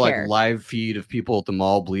to show like care. live feed of people at the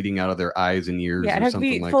mall bleeding out of their eyes and ears Yeah, it'd or have to be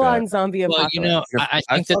something like full that. on zombie Well, apocalypse. you know, If I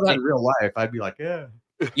I think saw that that in real life, I'd be like, yeah.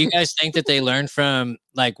 you guys think that they learned from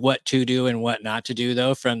like what to do and what not to do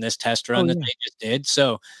though from this test run that they just did.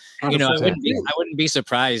 So, you know, I 100%, wouldn't be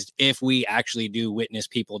surprised if we actually do witness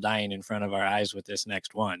people dying in front of our eyes with this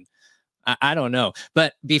next one. I don't know.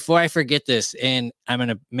 But before I forget this, and I'm going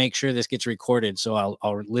to make sure this gets recorded so I'll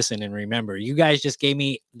listen and remember. You guys just gave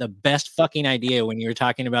me the best fucking idea when you were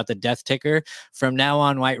talking about the death ticker. From now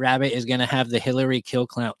on, White Rabbit is going to have the Hillary kill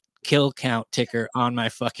count ticker on my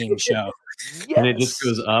fucking show. Yes. And it just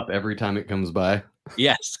goes up every time it comes by.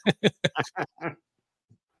 Yes.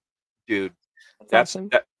 Dude, that's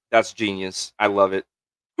awesome. That's genius. I love it.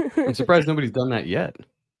 I'm surprised nobody's done that yet.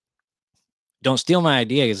 Don't steal my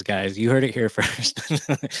ideas, guys. You heard it here first.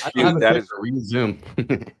 Dude, that is Zoom.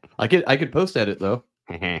 I could post edit though.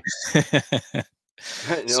 No,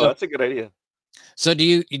 that's a good idea. So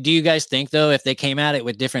do you guys think though, if they came at it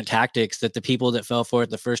with different tactics, that the people that fell for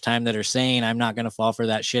it the first time that are saying I'm not going to fall for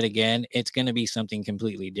that shit again, it's going to be something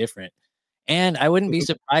completely different? And I wouldn't be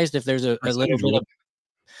surprised if there's a little bit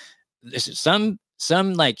of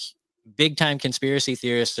some like big time conspiracy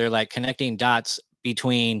theorists are like connecting dots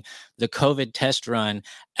between the COVID test run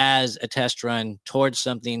as a test run towards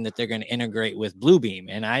something that they're going to integrate with Bluebeam.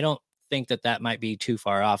 And I don't think that might be too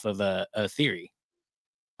far off of a theory.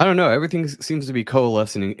 I don't know. Everything seems to be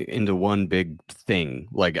coalescing into one big thing.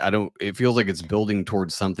 Like it feels like it's building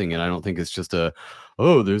towards something, and I don't think it's just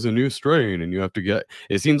there's a new strain and you have to get.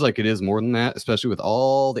 It seems like it is more than that, especially with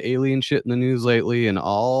all the alien shit in the news lately and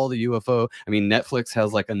all the UFO. I mean, Netflix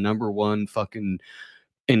has like a #1 fucking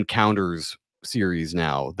encounters series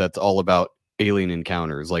now that's all about alien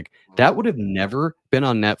encounters. Like that would have never been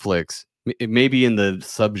on Netflix. It may be in the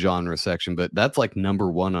subgenre section, but that's like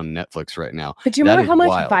 #1 on Netflix right now. But do you remember how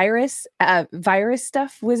much virus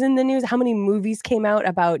stuff was in the news? How many movies came out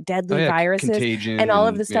about deadly viruses Contagion and all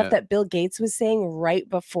of the stuff that Bill Gates was saying right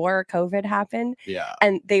before COVID happened? Yeah.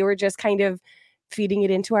 And they were just kind of feeding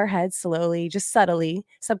it into our heads slowly, just subtly,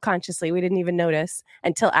 subconsciously. We didn't even notice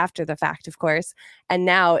until after the fact, of course. And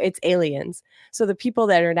now it's aliens. So the people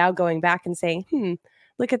that are now going back and saying,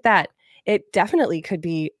 look at that. It definitely could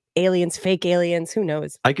be aliens, fake aliens, who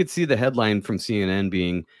knows? I could see the headline from CNN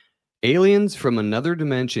being aliens from another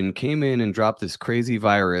dimension came in and dropped this crazy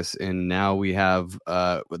virus, and now we have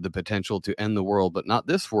the potential to end the world, but not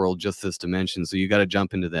this world, just this dimension. So you got to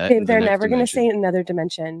jump into that. They're never going to say another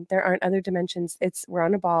dimension. There aren't other dimensions. We're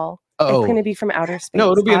on a ball. Oh. It's going to be from outer space.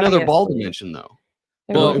 No, it'll be another ball dimension though.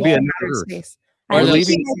 Well, it'll be another space. We're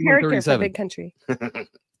leaving character for Big Country.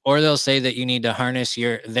 Or they'll say that they need to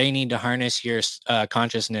harness your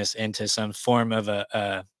consciousness into some form of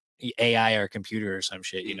a AI or computer or some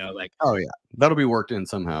shit, like. Oh yeah, that'll be worked in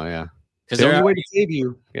somehow. Yeah, because there's a way to save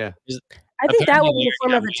you. Yeah, I think that will be a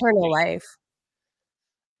form of eternal life.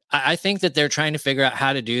 I think that they're trying to figure out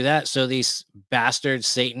how to do that. So these bastard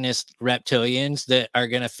Satanist reptilians that are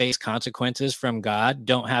going to face consequences from God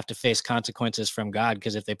don't have to face consequences from God,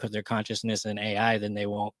 because if they put their consciousness in AI, then they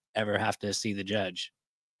won't ever have to see the judge.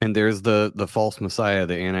 And there's the false messiah,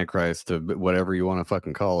 the antichrist, whatever you want to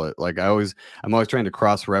fucking call it. Like I'm always trying to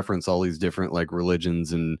cross-reference all these different like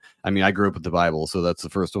religions. And I mean, I grew up with the Bible, so that's the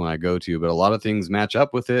first one I go to, but a lot of things match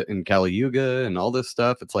up with it, and Kali Yuga and all this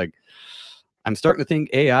stuff. It's like, I'm starting to think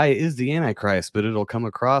AI is the antichrist, but it'll come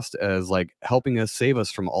across as like helping us save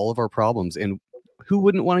us from all of our problems. And who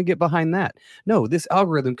wouldn't want to get behind that? No, this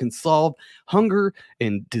algorithm can solve hunger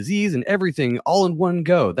and disease and everything all in one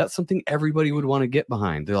go. That's something everybody would want to get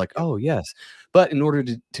behind. They're like, oh, yes. But in order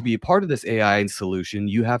to be a part of this AI solution,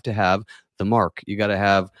 you have to have the mark. You got to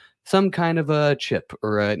have some kind of a chip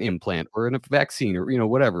or an implant or a vaccine or,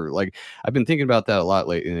 whatever. Like I've been thinking about that a lot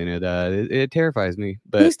lately, and it terrifies me.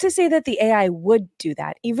 But who's to say that the AI would do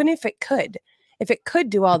that, even if it could? If it could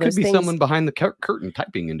do all those things, could be someone behind the curtain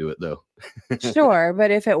typing into it, though. Sure, but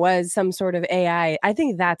if it was some sort of AI, I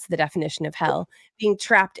think that's the definition of hell: being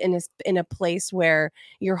trapped in a place where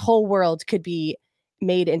your whole world could be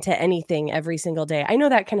made into anything every single day. I know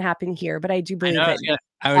that can happen here, but I do believe I was just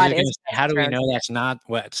going to say, how do we know that's not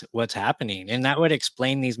what's happening? And that would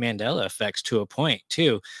explain these Mandela effects to a point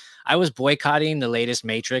too. I was boycotting the latest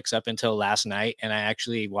Matrix up until last night, and I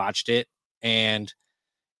actually watched it, and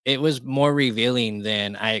it was more revealing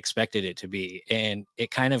than I expected it to be. And it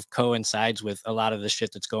kind of coincides with a lot of the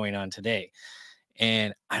shit that's going on today.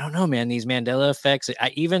 And I don't know, man, these Mandela effects,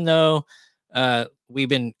 even though we've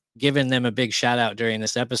been giving them a big shout out during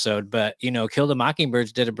this episode, but you know, Kill the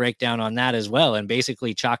Mockingbirds did a breakdown on that as well and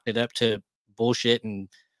basically chalked it up to bullshit and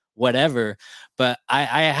whatever. But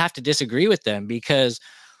I have to disagree with them because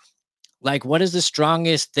like, what is the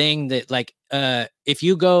strongest thing that like if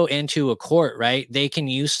you go into a court, right, they can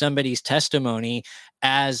use somebody's testimony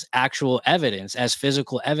as actual evidence, as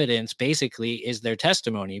physical evidence, basically is their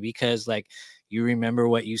testimony, because like you remember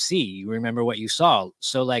what you see, you remember what you saw.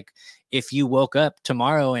 So like if you woke up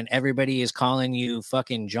tomorrow and everybody is calling you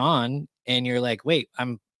fucking John and you're like, wait,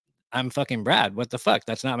 I'm fucking Brad, what the fuck,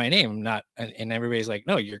 that's not my name, I'm not. And everybody's like,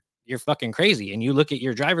 no, you're fucking crazy. And you look at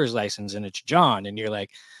your driver's license and it's John and you're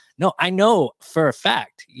like, no, I know for a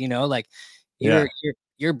fact, you know, like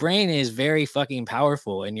your brain is very fucking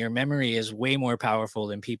powerful and your memory is way more powerful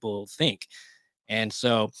than people think. And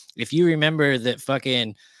so if you remember that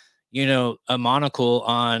fucking, you know, a monocle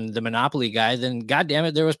on the Monopoly guy, then goddamn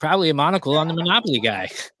it, there was probably a monocle on the Monopoly guy.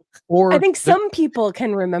 Or I think some people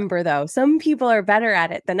can remember, though. Some people are better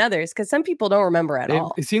at it than others because some people don't remember at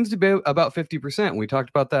all. It seems to be about 50%. We talked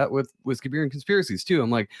about that with Whiskey, Beer, and Conspiracies, too. I'm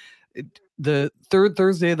like, the third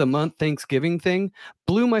Thursday of the month Thanksgiving thing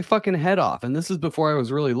blew my fucking head off. And this is before I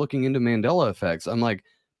was really looking into Mandela effects. I'm like,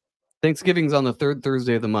 Thanksgiving's on the third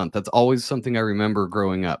Thursday of the month. That's always something I remember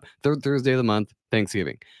growing up. Third Thursday of the month,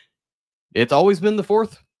 Thanksgiving. It's always been the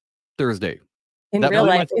fourth Thursday. In real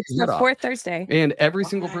life, it's the fourth Thursday. And every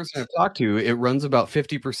single person I've talked to, it runs about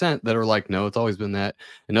 50% that are like, no, it's always been that.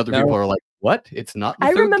 And other people are like, what? It's not the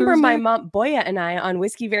I third remember Thursday? my mom, Boya, and I on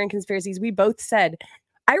Whiskey, Beer, and Conspiracies, we both said,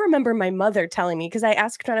 I remember my mother telling me, because I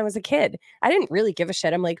asked when I was a kid. I didn't really give a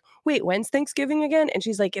shit. I'm like, wait, when's Thanksgiving again? And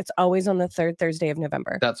she's like, it's always on the third Thursday of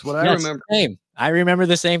November. That's what I remember. Same. I remember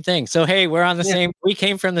the same thing. So, hey, we're on the same, we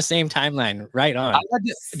came from the same timeline. Right on. I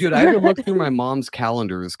had to look through my mom's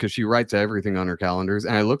calendars because she writes everything on her calendars.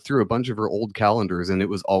 And I looked through a bunch of her old calendars and it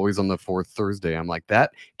was always on the fourth Thursday. I'm like,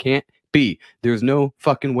 that can't be. There's no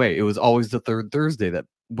fucking way. It was always the third Thursday.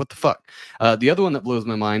 What the fuck? The other one that blows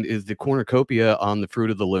my mind is the cornucopia on the Fruit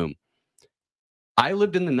of the Loom. I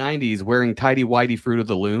lived in the 90s wearing tidy whitey Fruit of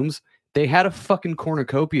the Looms. They had a fucking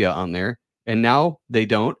cornucopia on there, and now they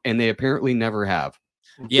don't, and they apparently never have.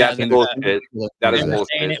 Yeah, that's bullshit. That is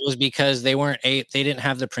bullshit. And it was because they didn't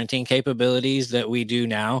have the printing capabilities that we do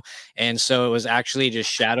now, and so it was actually just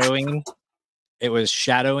shadowing. It was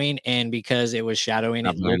shadowing, and because it was shadowing,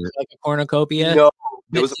 it looked like a cornucopia. No,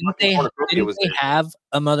 didn't they have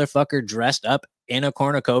a motherfucker dressed up in a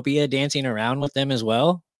cornucopia dancing around with them as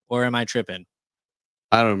well? Or am I tripping?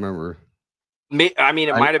 I don't remember. I mean,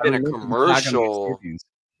 it might have been a commercial,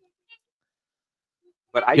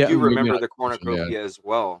 but I do remember the cornucopia as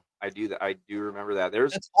well. I do remember that.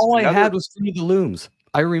 That's all I had was Fruit of the Looms.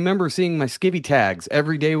 I remember seeing my skivvy tags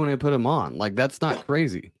every day when I put them on. Like, that's not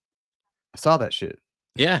crazy. I saw that shit.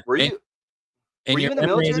 Yeah. Were you in the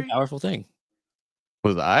military? Is a powerful thing.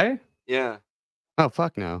 Was I? Yeah. Oh,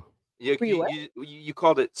 fuck no. You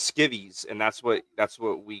called it skivvies, and that's what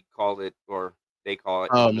we called it, or they call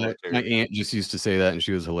it. Oh, my aunt just used to say that, and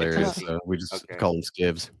she was hilarious. So we just call them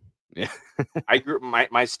skivs. Yeah. I grew. My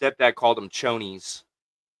stepdad called them chonies.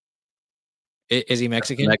 Is he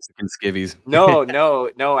Mexican? Mexican skivvies.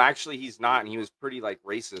 No. Actually, he's not, and he was pretty like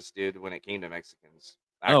racist, dude, when it came to Mexicans.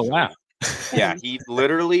 Actually. Oh wow. Yeah, he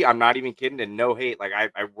literally. I'm not even kidding. And no hate. Like I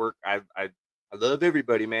love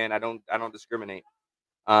everybody, man. I don't discriminate.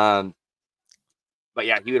 But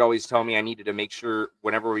yeah, he would always tell me I needed to make sure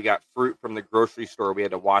whenever we got fruit from the grocery store, we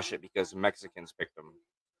had to wash it because Mexicans picked them.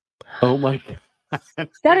 Oh my God.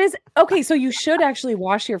 That is okay. So you should actually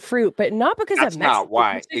wash your fruit, but not because That's of Mexico. not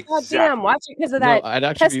why. Exactly. Damn, watch it because of that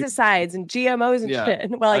pesticides and GMOs and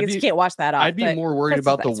shit. Well, I guess you can't wash that off. I'd be more worried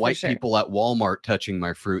about the white people at Walmart touching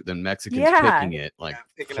my fruit than Mexicans picking it. Like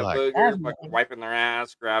picking a booger, fucking wiping their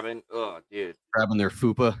ass, grabbing. Oh, dude. Grabbing their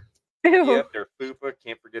fupa. Yep, their fupa.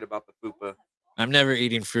 Can't forget about the fupa. I'm never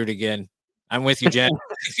eating fruit again. I'm with you, Jen.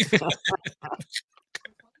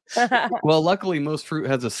 Well, luckily, most fruit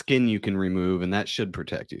has a skin you can remove, and that should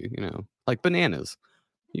protect you. You know, like bananas.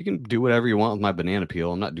 You can do whatever you want with my banana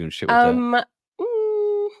peel. I'm not doing shit with that.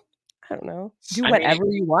 I don't know. Do whatever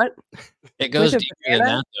you want. It goes deeper than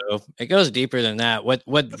that, though. It goes deeper than that. What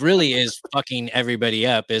really is fucking everybody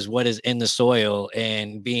up is what is in the soil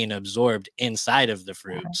and being absorbed inside of the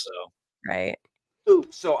fruit. So right.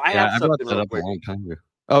 So I have something real quick. A long time ago.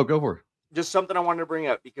 Oh, go for it. Just something I wanted to bring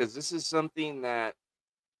up because this is something that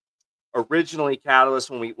originally Catalyst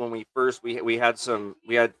when we first we had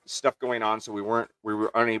stuff going on, so we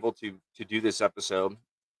were unable to do this episode.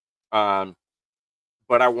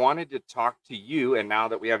 But I wanted to talk to you, and now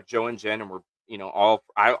that we have Joe and Jen, and we're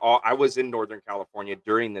I was in Northern California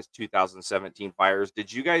during this 2017 fires.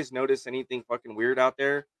 Did you guys notice anything fucking weird out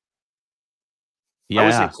there? I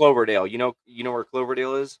was in Cloverdale. You know where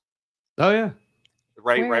Cloverdale is? Oh yeah.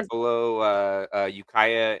 Right below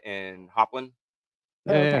Ukiah and Hopland.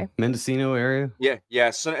 Yeah. Mendocino area.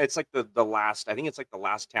 Yeah. So it's like the last. I think it's like the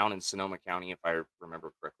last town in Sonoma County, if I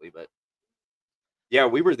remember correctly. But yeah,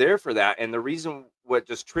 we were there for that, and the reason what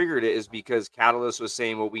just triggered it is because Catalyst was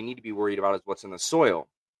saying what we need to be worried about is what's in the soil.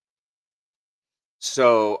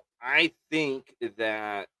 So I think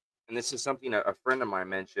that, and this is something a friend of mine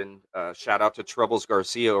mentioned. Shout out to Troubles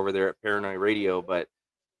Garcia over there at Paranoid Radio, but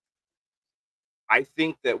I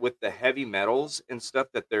think that with the heavy metals and stuff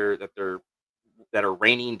that are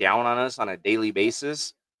raining down on us on a daily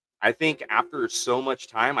basis, I think after so much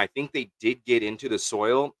time, I think they did get into the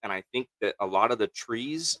soil, and I think that a lot of the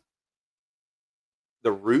trees,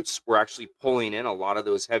 the roots were actually pulling in a lot of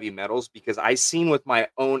those heavy metals, because I seen with my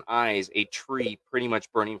own eyes a tree pretty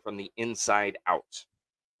much burning from the inside out.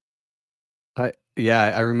 I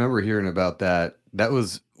remember hearing about that. That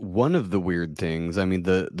was one of the weird things. I mean,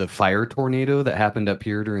 the fire tornado that happened up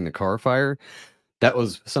here during the car fire, that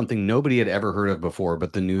was something nobody had ever heard of before,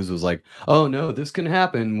 but the news was like, oh no, this can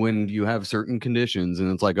happen when you have certain conditions.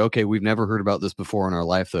 And it's like, okay, we've never heard about this before in our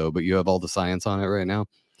life though, but you have all the science on it right now.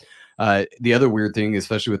 The other weird thing,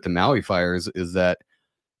 especially with the Maui fires, is that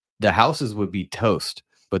the houses would be toast,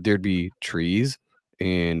 but there'd be trees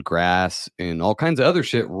and grass and all kinds of other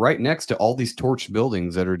shit right next to all these torched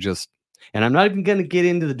buildings that are just, and I'm not even going to get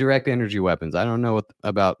into the direct energy weapons. I don't know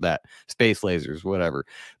about that, space lasers, whatever.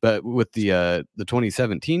 But with the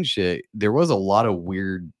 2017 shit, there was a lot of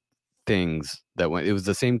weird things that went. It was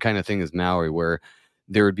the same kind of thing as Maui, where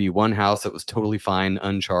there would be one house that was totally fine,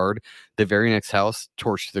 uncharred. The very next house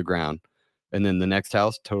torched to the ground. And then the next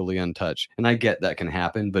house totally untouched. And I get that can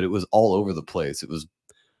happen, but it was all over the place. It was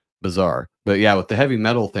bizarre. But yeah, with the heavy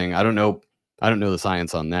metal thing, I don't know the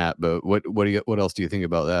science on that, but what else do you think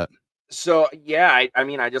about that? So yeah, I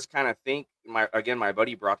mean, I just kind of think my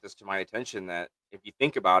buddy brought this to my attention that if you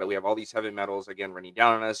think about it, we have all these heavy metals again running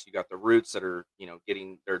down on us. You got the roots that are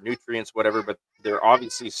getting their nutrients, whatever, but they're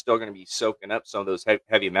obviously still going to be soaking up some of those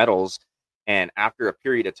heavy metals. And after a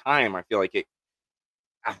period of time, I feel like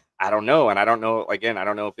I don't know, and I don't know. Again, I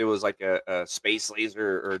don't know if it was like a space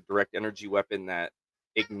laser or direct energy weapon that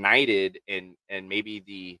ignited, and maybe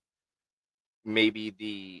the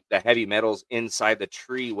heavy metals inside the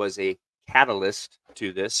tree was a catalyst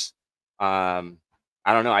to this.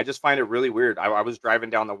 I don't know. I just find it really weird. I was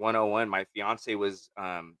driving down the 101. My fiance was.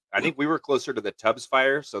 I think we were closer to the Tubbs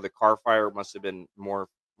fire, so the car fire must have been more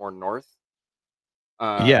north.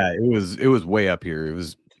 Yeah, it was way up here. It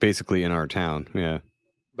was basically in our town. Yeah.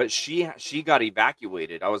 But she got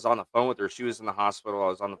evacuated. I was on the phone with her. She was in the hospital. I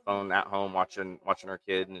was on the phone at home watching her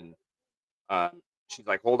kid, and she's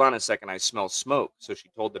like, "Hold on a second, I smell smoke." So she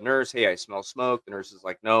told the nurse, "Hey, I smell smoke." The nurse is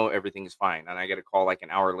like, "No, everything's fine." And I get a call like an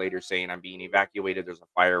hour later saying I'm being evacuated. There's a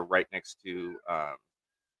fire right next to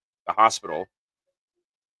the hospital.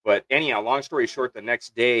 But anyhow, long story short, the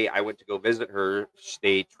next day I went to go visit her.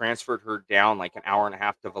 They transferred her down like an hour and a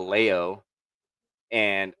half to Vallejo,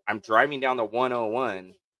 and I'm driving down the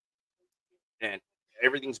 101. And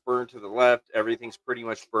everything's burned to the left, everything's pretty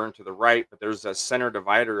much burned to the right, but there's a center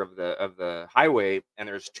divider of the highway, and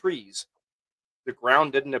there's trees. The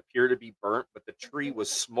ground didn't appear to be burnt, but the tree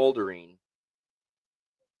was smoldering.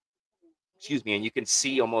 Excuse me, and you can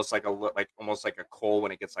see almost like a coal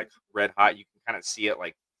when it gets like red hot. You can kind of see it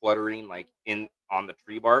like fluttering like in on the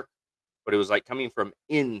tree bark, but it was like coming from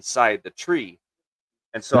inside the tree.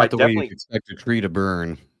 And so Not the way you expect a tree to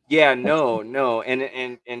burn. Yeah, no.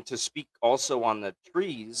 And to speak also on the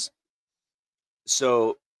trees,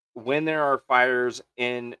 so when there are fires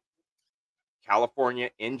in California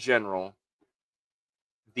in general,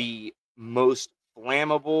 the most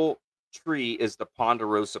flammable tree is the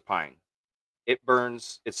ponderosa pine. It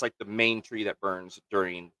burns. It's like the main tree that burns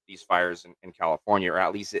during these fires in California, or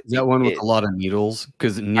at least is that one with a lot of needles?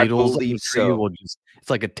 Because needles on the tree will just,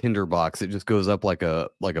 it's like a tinderbox. It just goes up like a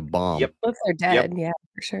bomb. Yep. If they're dead, yeah,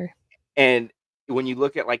 for sure. And when you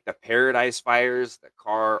look at like the Paradise fires,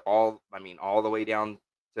 all the way down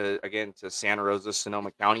to Santa Rosa,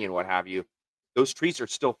 Sonoma County, and what have you, those trees are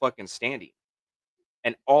still fucking standing.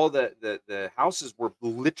 And all the houses were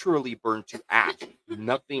literally burned to ash.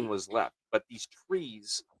 Nothing was left. But these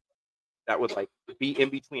trees that would like be in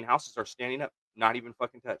between houses are standing up, not even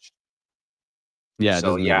fucking touched. Yeah.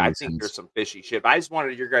 So yeah, I think there's some fishy shit. But I just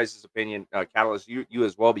wanted your guys' opinion, Catalyst, you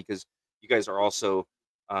as well, because you guys are also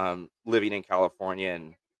living in California,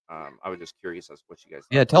 and I was just curious as to what you guys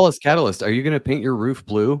thought. Yeah, tell us, Catalyst, are you going to paint your roof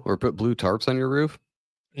blue or put blue tarps on your roof?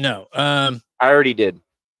 No. I already did.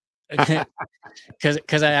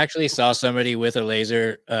 Because I actually saw somebody with a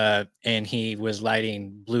laser and he was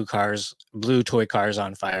lighting blue toy cars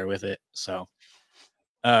on fire with it. So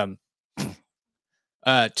to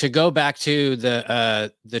go back to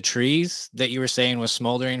the trees that you were saying was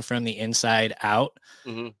smoldering from the inside out.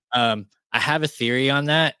 I have a theory on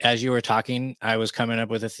that. As you were talking, I was coming up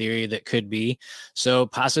with a theory that could be. So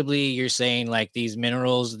possibly you're saying like these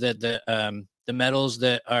minerals that the metals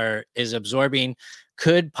that is absorbing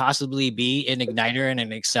could possibly be an igniter and an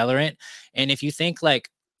accelerant. And if you think like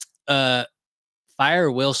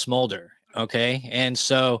fire will smolder, okay? And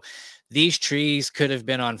so these trees could have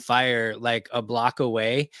been on fire like a block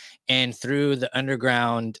away, and through the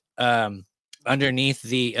underground underneath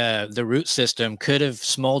the root system could have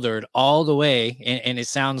smoldered all the way. And it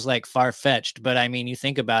sounds like far-fetched, but I mean, you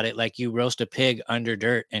think about it, like you roast a pig under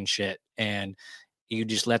dirt and shit, and you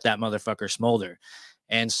just let that motherfucker smolder.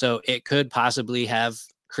 And so it could possibly have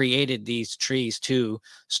created these trees to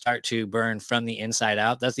start to burn from the inside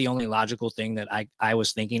out. That's the only logical thing that I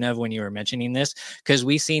was thinking of when you were mentioning this, because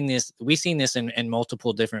we've seen this in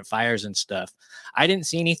multiple different fires and stuff. I didn't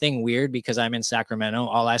see anything weird because I'm in Sacramento.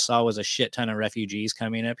 All I saw was a shit ton of refugees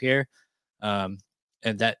coming up here. And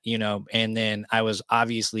that, and then I was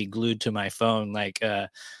obviously glued to my phone like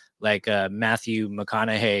Matthew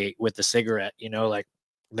McConaughey with the cigarette, like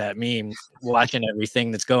that meme, watching everything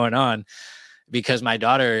that's going on, because my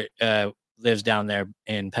daughter lives down there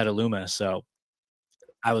in Petaluma. So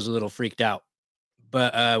I was a little freaked out.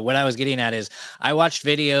 But what I was getting at is I watched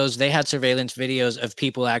videos. They had surveillance videos of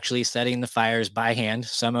people actually setting the fires by hand,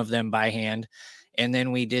 some of them by hand. And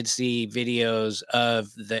then we did see videos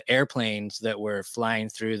of the airplanes that were flying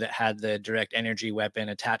through that had the direct energy weapon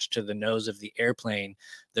attached to the nose of the airplane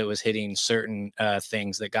that was hitting certain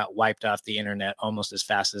things that got wiped off the internet almost as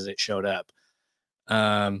fast as it showed up.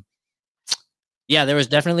 Yeah, there was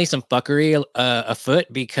definitely some fuckery afoot,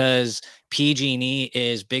 because PG&E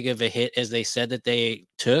is big of a hit as they said that they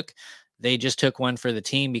took. They just took one for the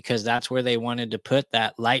team because that's where they wanted to put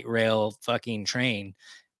that light rail fucking train.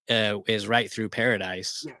 Is right through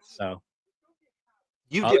Paradise. Yes. So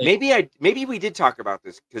you did, maybe we did talk about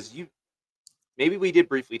this because maybe we did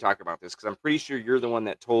briefly talk about this because I'm pretty sure you're the one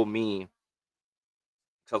that told me.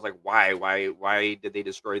 So I was like, why did they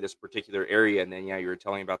destroy this particular area? And then you were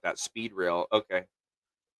telling about that speed rail. Okay,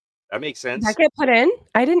 that makes sense. Did that get put in?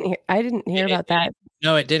 I didn't hear about that.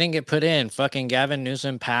 No, it didn't get put in. Fucking Gavin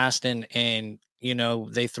Newsom passed, and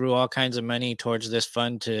they threw all kinds of money towards this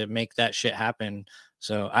fund to make that shit happen.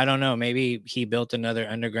 So I don't know. Maybe he built another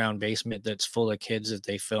underground basement that's full of kids that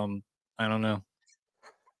they filmed. I don't know.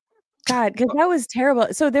 God, because that was terrible.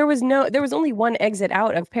 So there was only one exit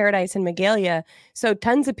out of Paradise and Magalia. So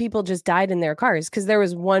tons of people just died in their cars because there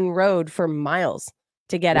was one road for miles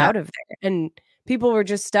to get out of there. And people were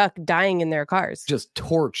just stuck dying in their cars. Just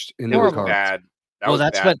torched in their cars. Bad.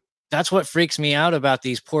 That's what freaks me out about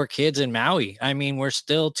these poor kids in Maui. I mean, we're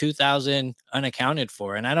still 2,000 unaccounted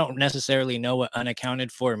for, and I don't necessarily know what unaccounted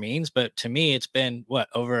for means, but to me, it's been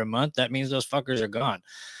over a month. That means those fuckers are gone.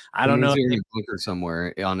 I don't know. They're in a bunker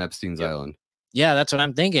somewhere on Epstein's Island. Yeah, that's what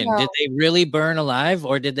I'm thinking. Well, did they really burn alive,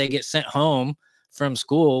 or did they get sent home from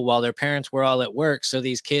school while their parents were all at work, so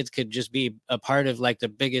these kids could just be a part of like the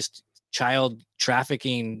biggest child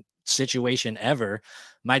trafficking situation ever?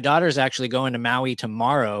 My daughter's actually going to Maui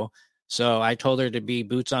tomorrow, so I told her to be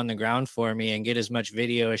boots on the ground for me and get as much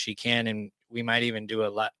video as she can, and we might even do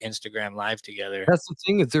a Instagram live together. That's the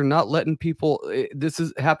thing, is they're not letting people.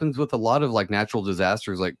 Happens with a lot of like natural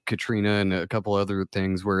disasters like Katrina and a couple other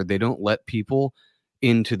things where they don't let people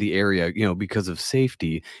into the area, because of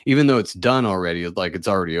safety, even though it's done already, like it's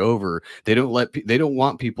already over. They don't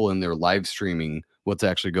want people in there live streaming what's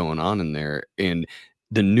actually going on in there. And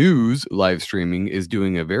the news live streaming is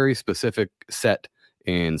doing a very specific set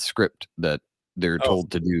and script that they're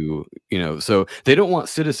told to do, so they don't want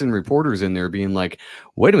citizen reporters in there being like,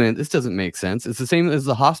 wait a minute, this doesn't make sense. It's the same as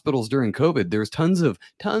the hospitals during COVID. There's tons of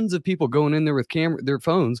people going in there with their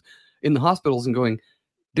phones in the hospitals and going,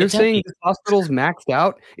 they're saying the hospital's maxed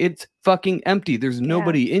out. It's fucking empty. There's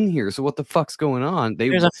nobody in here. So what the fuck's going on?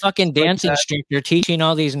 There's a fucking dance instructor teaching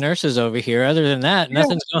all these nurses over here. Other than that,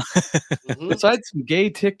 nothing's going. Besides some gay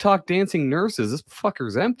TikTok dancing nurses, this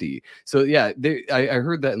fucker's empty. So yeah, I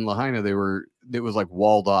heard that in Lahaina it was like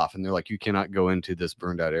walled off, and they're like, you cannot go into this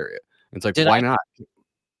burned out area. It's like, why not?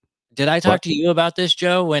 Did I talk to you about this,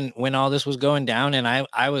 Joe, when all this was going down? And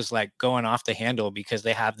I was like going off the handle because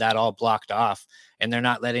they have that all blocked off and they're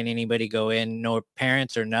not letting anybody go in, no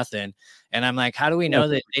parents or nothing. And I'm like, how do we know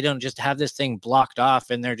that they don't just have this thing blocked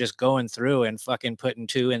off and they're just going through and fucking putting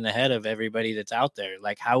 2 in the head of everybody that's out there?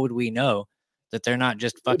 Like, how would we know that they're not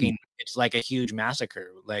just fucking, it's like a huge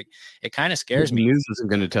massacre? Like, it kind of scares me. The news isn't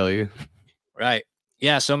going to tell you. Right.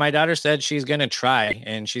 Yeah. So my daughter said she's going to try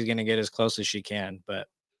and she's going to get as close as she can, but.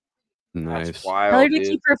 Nice. That's wild. Tell her to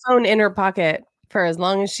keep her phone in her pocket for as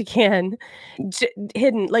long as she can,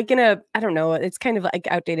 hidden, like in a, I don't know, it's kind of like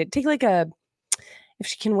outdated. Take like if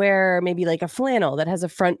she can wear maybe like a flannel that has a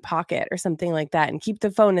front pocket or something like that, and keep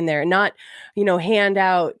the phone in there and not, hand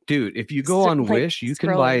out. Dude, if you go on Wish, you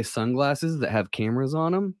can buy sunglasses that have cameras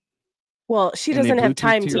on them. Well, she doesn't have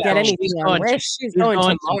time to get anything on Wish. She's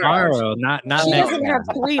going tomorrow. Not she doesn't have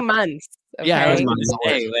 3 months. Okay? Yeah, I was going to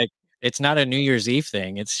say, like, it's not a New Year's Eve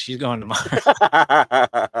thing. She's going tomorrow.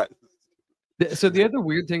 So the other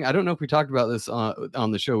weird thing, I don't know if we talked about this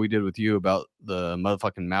on the show we did with you about the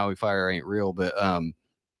motherfucking Maui fire ain't real, but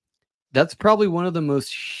that's probably one of the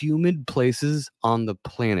most humid places on the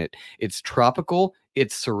planet. It's tropical.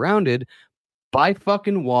 It's surrounded by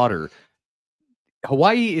fucking water.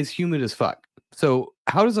 Hawaii is humid as fuck. So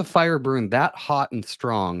how does a fire burn that hot and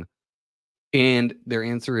strong? And their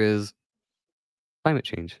answer is climate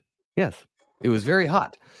change. Yes, it was very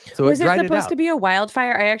hot. So was it supposed to be a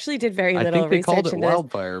wildfire? I actually did very little research. I think they called it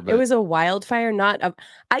wildfire. But it was a wildfire, not a.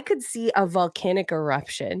 I could see a volcanic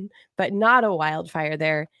eruption, but not a wildfire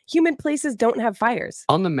there. Humid places don't have fires.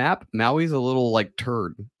 On the map, Maui's a little like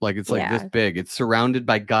turd. Like it's like this big. It's surrounded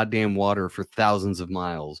by goddamn water for thousands of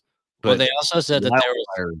miles. But well, they also said that there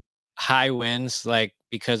was high winds, like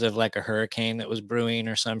because of like a hurricane that was brewing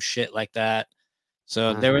or some shit like that.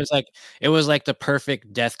 So there was it was like the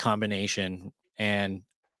perfect death combination. And,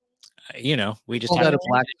 we just had a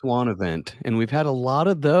black swan event. And we've had a lot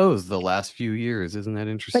of those the last few years. Isn't that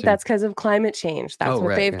interesting? But that's because of climate change. That's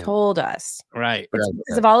what they've told us. Right. It's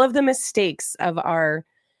because of all of the mistakes of our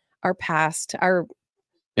past, our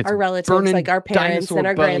relatives, like our parents and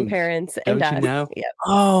our grandparents and us. Yeah.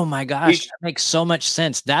 Oh my gosh, that makes so much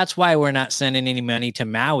sense. That's why we're not sending any money to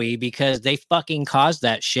Maui, because they fucking caused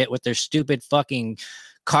that shit with their stupid fucking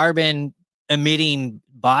carbon emitting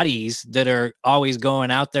bodies that are always going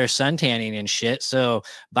out there suntanning and shit. So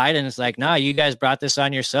Biden's like, nah, you guys brought this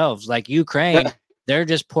on yourselves. Like Ukraine, they're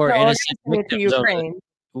just poor innocent victims.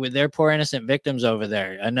 They're poor innocent victims over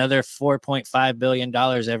there. Another $4.5 billion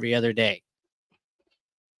every other day.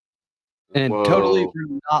 And totally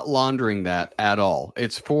not laundering that at all.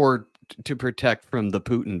 It's to protect from the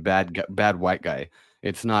Putin bad white guy.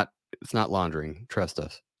 It's not laundering. Trust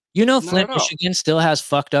us. Flint, Michigan still has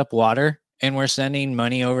fucked up water, and we're sending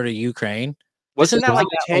money over to Ukraine. Wasn't that like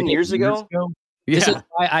 10 years ago? This is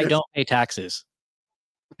why I don't pay taxes.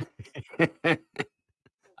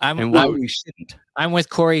 Why we shouldn't. I'm with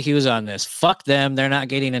Corey Hughes on this. Fuck them. They're not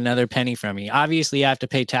getting another penny from me. Obviously, I have to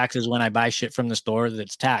pay taxes when I buy shit from the store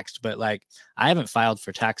that's taxed, but like I haven't filed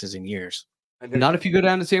for taxes in years. Not if you go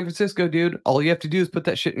down to San Francisco, dude. All you have to do is put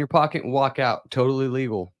that shit in your pocket and walk out. Totally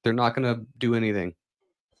legal. They're not going to do anything.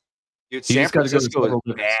 Dude, San Francisco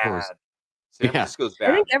is bad. San Francisco's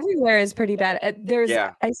bad. I think everywhere is pretty bad.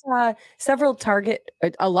 I saw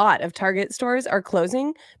a lot of Target stores are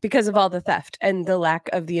closing because of all the theft and the lack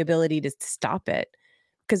of the ability to stop it,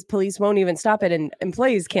 because police won't even stop it and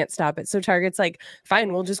employees can't stop it. So Target's like,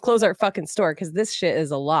 fine, we'll just close our fucking store because this shit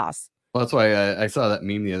is a loss. Well, that's why I saw that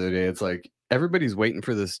meme the other day. It's like everybody's waiting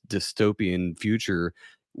for this dystopian future.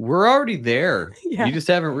 We're already there. Yeah. You just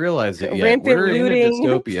haven't realized it yet. Rampant We're looting, in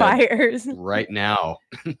a dystopia fires right now.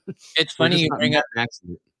 It's funny you bring up.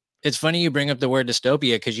 It's funny you bring up the word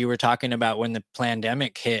dystopia, because you were talking about when the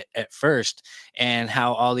pandemic hit at first and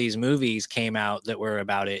how all these movies came out that were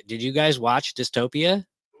about it. Did you guys watch Dystopia?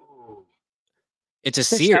 It's a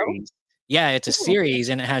series. Yeah, it's a series,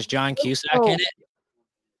 and it has John Cusack in it.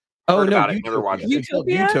 Oh no, never watched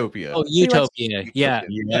Utopia. Oh, Utopia. Yeah.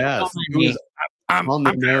 Yes. I'm on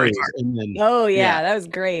the nose, and then that was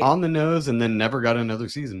great. On the nose, and then never got another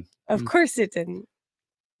season. Of course it didn't.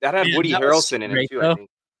 That had Woody Harrelson in it too. I think.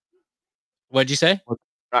 What'd you say?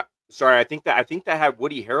 Sorry, I think that had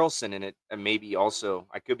Woody Harrelson in it, and maybe also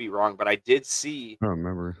I could be wrong, but I did see. I don't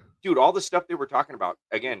remember. Dude, all the stuff they were talking about,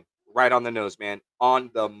 again, right on the nose, man,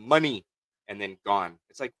 on the money, and then gone.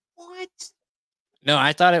 It's like, what? No,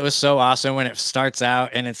 I thought it was so awesome when it starts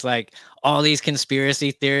out and it's like all these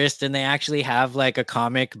conspiracy theorists and they actually have like a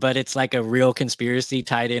comic, but it's like a real conspiracy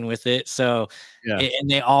tied in with it. So, and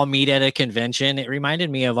they all meet at a convention. It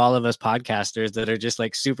reminded me of all of us podcasters that are just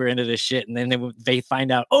like super into this shit. And then they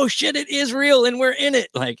find out, oh shit, it is real and we're in it.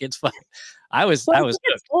 Like it's fun. I was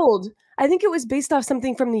it's old. I think it was based off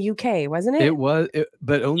something from the UK, wasn't it? It was,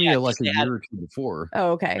 but only like a year or two before.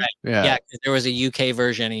 Oh, okay. Right. Yeah, there was a UK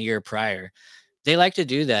version a year prior. They like to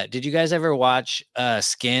do that. Did you guys ever watch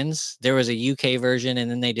Skins? There was a UK version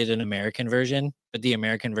and then they did an American version, but the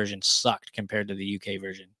American version sucked compared to the UK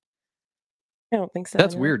version. I don't think so.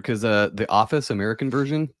 That's weird because the Office American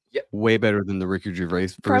version, way better than the Ricky Gervais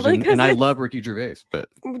version. And I love Ricky Gervais, but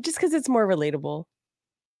just because it's more relatable.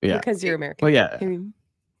 Yeah. Because you're American. Well, yeah.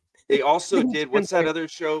 They also did, what's that other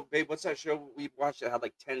show, babe? What's that show we watched that had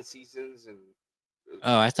like 10 seasons? And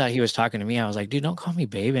oh, I thought he was talking to me. I was like, dude, don't call me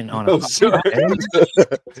babe. And on a save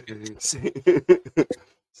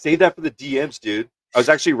that for the DMs, dude. I was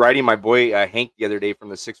actually writing my boy Hank the other day from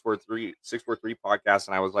the 643 podcast,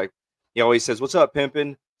 and I was like, he always says, "What's up,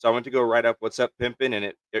 pimpin'?" So I went to go write up "What's up, pimpin'," and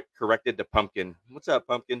it corrected to pumpkin. What's up,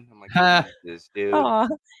 pumpkin? I'm like, this dude. Aw,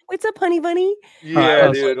 what's up, honey bunny? Yeah,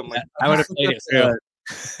 dude. I'm like, I would have played it too.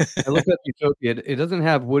 I looked at Utopia. It doesn't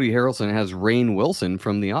have Woody Harrelson. It has Rainn Wilson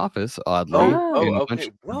from The Office, oddly. And a bunch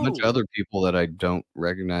of other people that I don't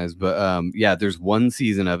recognize. But yeah, there's one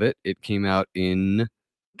season of it. It came out in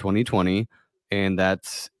 2020, and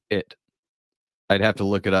that's it. I'd have to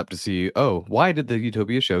look it up to see, why did the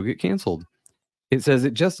Utopia show get canceled? It says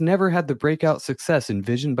it just never had the breakout success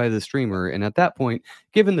envisioned by the streamer, and at that point,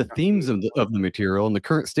 given the themes of the material and the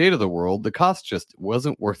current state of the world, the cost just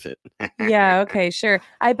wasn't worth it. Yeah, okay, sure.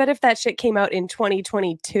 I bet if that shit came out in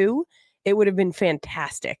 2022, it would have been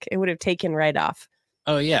fantastic. It would have taken right off.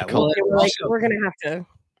 Oh yeah, well, we're gonna have to.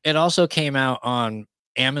 It also came out on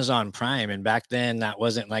Amazon Prime, and back then that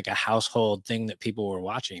wasn't like a household thing that people were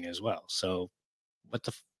watching as well. So,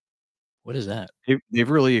 what is that?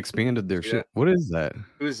 They've really expanded their shit. What is that?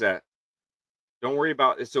 Who's that? Don't worry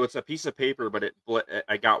about it. So it's a piece of paper, but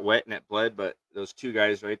I got wet and it bled. But those two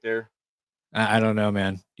guys right there. I don't know,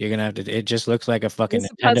 man. You're gonna have to. It just looks like a fucking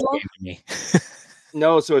Nintendo game to me.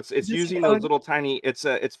 No, so it's using those little tiny. It's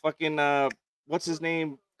fucking what's his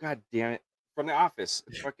name? God damn it! From The Office.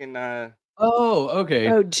 It's fucking Oh, okay.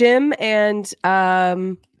 Oh, Jim and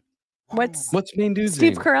what's main dude's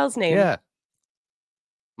Steve name? Carell's name? Yeah,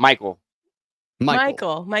 Michael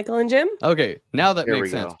and Jim. Okay, now that makes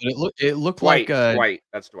sense. But it looked Dwight, like Dwight.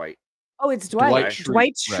 That's Dwight. Oh, it's Dwight.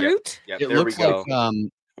 Dwight Schrute. Yeah, it looks like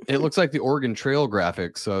it looks like the Oregon Trail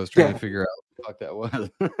graphics. So I was trying to figure out what the fuck that was.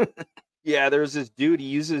 Yeah, there's this dude. He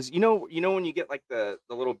uses you know when you get like the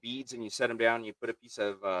little beads and you set them down, and you put a piece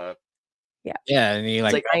of yeah, and you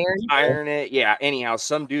like iron it. Yeah. Anyhow,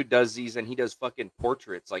 some dude does these, and he does fucking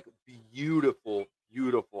portraits, like beautiful.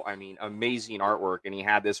 I mean, amazing artwork. And he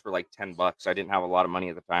had this for like $10. I didn't have a lot of money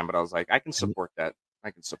at the time, but I was like, I can support that.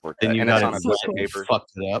 And it's on a piece of paper.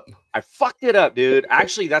 Fucked it up. I fucked it up, dude.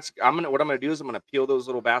 Actually, what I'm gonna do is I'm gonna peel those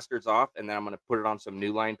little bastards off, and then I'm gonna put it on some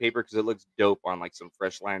new line paper because it looks dope on like some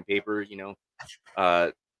fresh line paper. You know,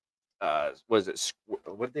 was it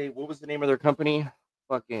what was the name of their company?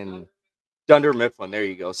 Fucking Dunder Mifflin. There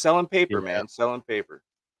you go. Selling paper, man. Selling paper.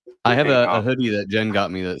 I have a hoodie that Jen got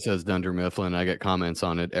me that says Dunder Mifflin. I get comments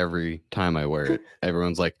on it every time I wear it.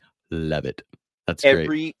 Everyone's like, love it. That's great.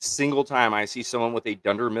 Every single time I see someone with a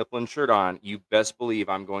Dunder Mifflin shirt on, you best believe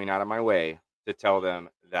I'm going out of my way to tell them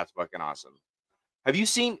that's fucking awesome. Have you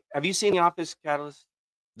seen The Office, Catalyst?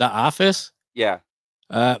 The Office? Yeah.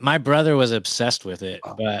 My brother was obsessed with it,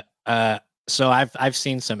 but so I've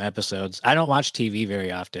seen some episodes. I don't watch TV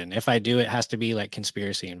very often. If I do, it has to be like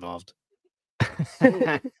conspiracy involved.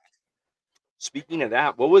 Speaking of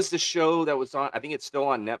that, what was the show that was on? I think it's still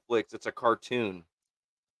on Netflix. It's a cartoon.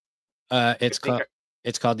 It's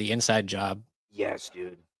called The Inside Job. Yes,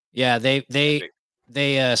 dude. Yeah,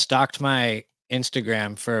 they stalked my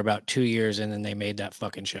Instagram for about 2 years, and then they made that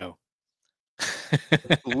fucking show.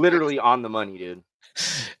 Literally on the money, dude.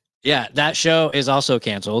 Yeah, that show is also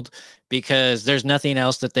canceled because there's nothing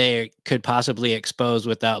else that they could possibly expose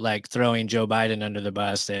without like throwing Joe Biden under the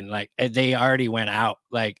bus, and like they already went out.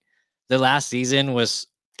 Like the last season was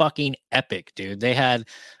fucking epic, dude. They had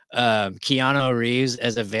Keanu Reeves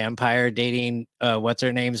as a vampire dating what's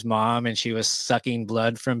her name's mom, and she was sucking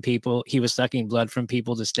blood from people. He was sucking blood from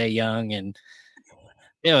people to stay young, and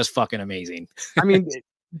it was fucking amazing. I mean,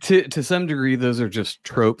 To some degree, those are just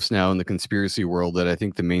tropes now in the conspiracy world that I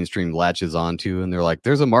think the mainstream latches onto, and they're like,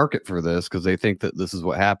 "There's a market for this," because they think that this is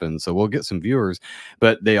what happens. So we'll get some viewers,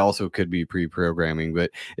 but they also could be pre-programming.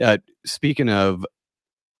 But speaking of,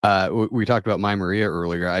 we talked about My Maria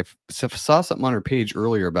earlier. I saw something on her page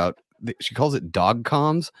earlier about she calls it dog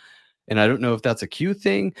comms. And I don't know if that's a Q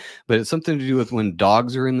thing, but it's something to do with when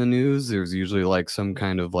dogs are in the news. There's usually like some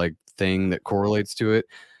kind of like thing that correlates to it.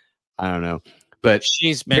 I don't know. But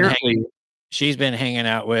she's been hanging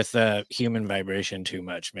out with human vibration too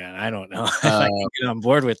much, man. I don't know if I can get on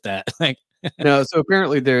board with that. Like, no. So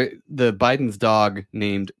apparently, the Biden's dog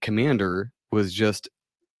named Commander was just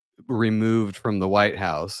removed from the White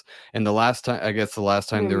House, and the last time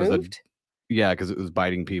there was because it was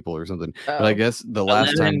biting people or something. Oh. But I guess the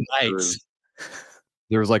last time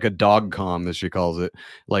there was like a dog comm, as she calls it,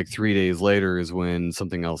 like 3 days later is when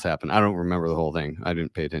something else happened. I don't remember the whole thing. I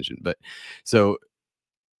didn't pay attention. But so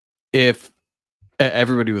if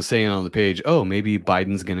everybody was saying on the page, oh, maybe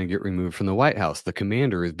Biden's going to get removed from the White House. The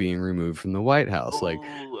commander is being removed from the White House.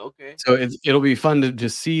 Okay. So it'll be fun to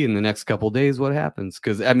just see in the next couple of days what happens.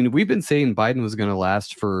 Because, I mean, we've been saying Biden was going to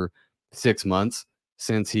last for 6 months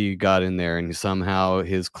since he got in there, and somehow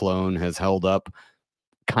his clone has held up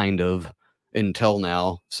kind of until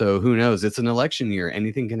now. So who knows? It's an election year.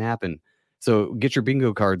 Anything can happen. So get your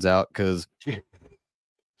bingo cards out, because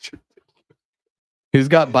who's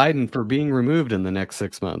got Biden for being removed in the next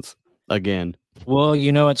 6 months again? Well,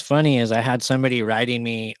 you know what's funny is I had somebody writing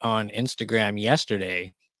me on Instagram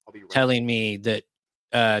yesterday telling me that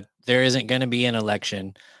there isn't going to be an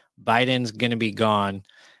election. Biden's going to be gone.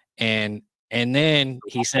 And then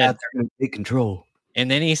he said they're going to take control.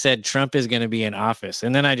 And then he said Trump is going to be in office.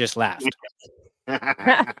 And then I just laughed.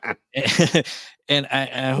 And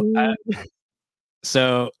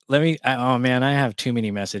so let me, oh man, I have too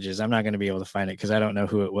many messages. I'm not going to be able to find it because I don't know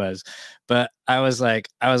who it was. But I was like,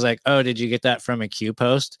 oh, did you get that from a Q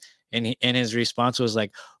post? And his response was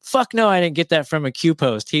like, fuck no, I didn't get that from a Q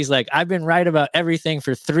post. He's like, I've been right about everything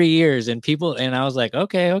for 3 years. And I was like,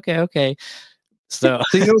 okay. So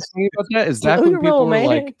you know what's funny about that is back when people were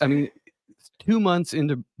like, I mean, 2 months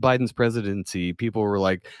into Biden's presidency, people were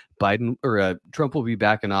like, Biden or Trump will be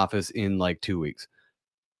back in office in like 2 weeks.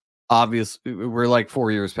 Obviously, we're like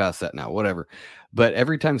 4 years past that now, whatever. But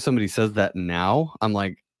every time somebody says that now, I'm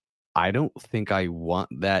like, I don't think I want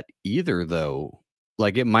that either, though.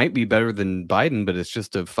 Like, it might be better than Biden, but it's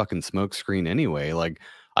just a fucking smokescreen anyway. Like,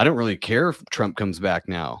 I don't really care if Trump comes back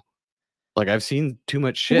now. Like, I've seen too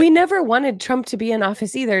much shit. We never wanted Trump to be in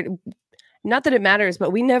office either. Not that it matters,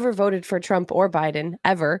 but we never voted for Trump or Biden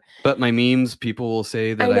ever. But my memes, people will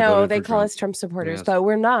say that I know they call us Trump supporters, but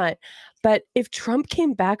we're not. But if Trump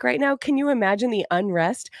came back right now, can you imagine the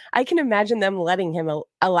unrest? I can imagine them allowing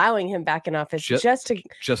him back in office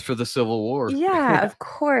just for the Civil War. Yeah, of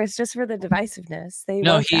course, just for the divisiveness.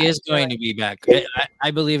 He is going to be back.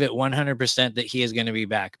 I believe it 100% that he is going to be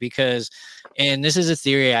back because, and this is a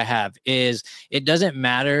theory I have, is it doesn't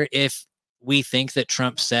matter if we think that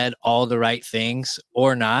Trump said all the right things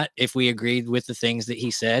or not, if we agreed with the things that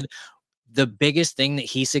he said. The biggest thing that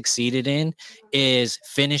he succeeded in is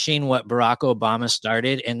finishing what Barack Obama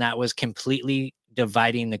started, and that was completely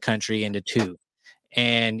dividing the country into two.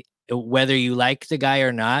 And whether you like the guy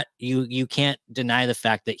or not, you can't deny the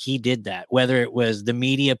fact that he did that, whether it was the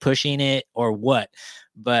media pushing it or what.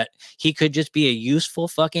 But he could just be a useful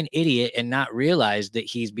fucking idiot and not realize that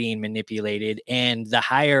he's being manipulated. And the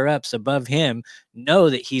higher ups above him know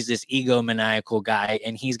that he's this egomaniacal guy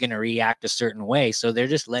and he's going to react a certain way. So they're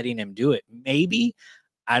just letting him do it. Maybe,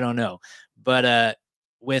 I don't know. But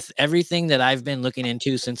with everything that I've been looking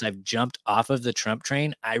into since I've jumped off of the Trump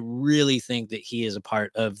train, I really think that he is a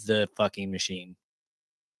part of the fucking machine.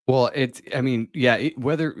 Well,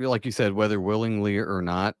 whether, like you said, whether willingly or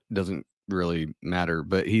not, doesn't really matter.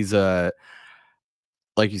 But he's like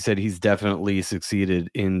you said, he's definitely succeeded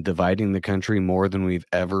in dividing the country more than we've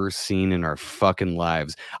ever seen in our fucking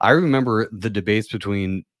lives. I remember the debates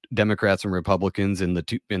between Democrats and Republicans in the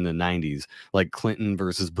 90s, like Clinton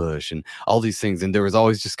versus Bush and all these things, and there was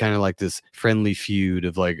always just kind of like this friendly feud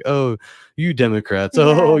of like, oh, you Democrats,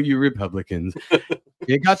 oh, you Republicans.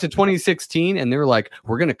 It got to 2016 and they were like,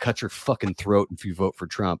 we're gonna cut your fucking throat if you vote for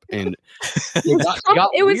Trump. And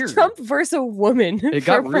it was Trump versus a woman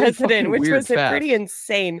for president, which was pretty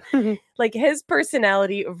insane. Like his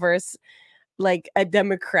personality versus like a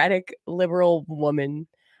Democratic liberal woman.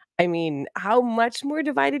 I mean, how much more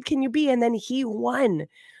divided can you be? And then he won,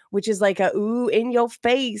 which is like ooh, in your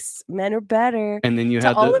face, men are better. And then you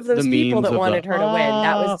had all of those people that wanted her to win.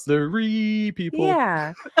 That was the people.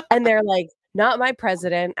 Yeah. And they're like, not my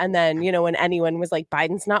president. And then, you know, when anyone was like,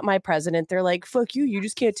 Biden's not my president, they're like, fuck you, you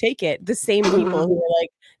just can't take it. The same people who were like,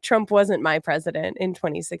 Trump wasn't my president in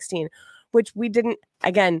 2016, which we didn't.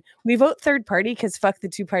 Again, we vote third party because fuck the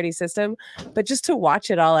two-party system. But just to watch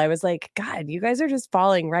it all, I was like, God, you guys are just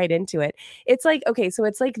falling right into it. It's like, okay, so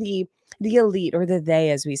it's like the elite, or the they,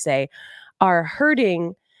 as we say, are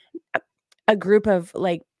hurting a group of,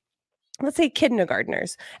 like, let's say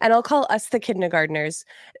kindergartners, and I'll call us the kindergartners,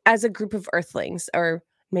 as a group of earthlings, or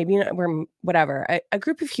maybe we're whatever, a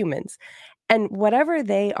group of humans. And whatever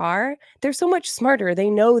they are, they're so much smarter. They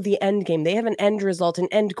know the end game. They have an end result, an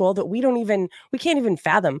end goal that we can't even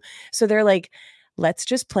fathom. So they're like, let's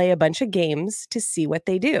just play a bunch of games to see what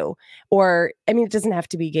they do. Or, I mean, it doesn't have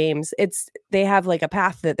to be games. They have like a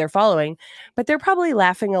path that they're following, but they're probably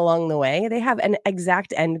laughing along the way. They have an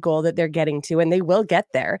exact end goal that they're getting to, and they will get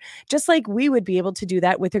there. Just like we would be able to do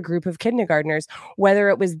that with a group of kindergartners, whether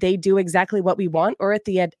it was they do exactly what we want, or at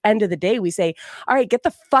the end of the day, we say, all right, get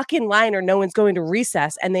the fuck in line or no one's going to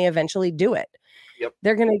recess, and they eventually do it. Yep.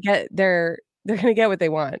 They're going to get what they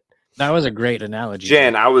want. That was a great analogy,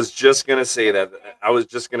 Jen. I was just gonna say that. I was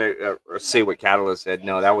just gonna say what Catalyst said.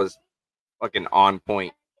 No, that was fucking on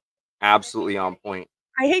point. Absolutely on point.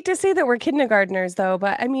 I hate to say that we're kindergartners, though,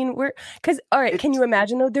 but I mean, because all right, can you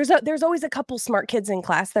imagine though? There's always a couple smart kids in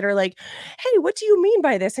class that are like, "Hey, what do you mean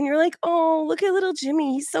by this?" And you're like, "Oh, look at little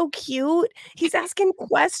Jimmy. He's so cute. He's asking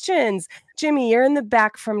questions." Jimmy, you're in the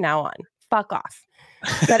back from now on. Fuck off.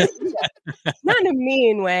 But, not in a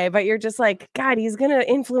mean way, but you're just like, God, he's gonna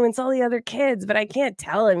influence all the other kids, but I can't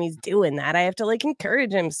tell him he's doing that. I have to like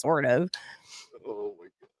encourage him, sort of. Oh my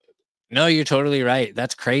God. No, you're totally right.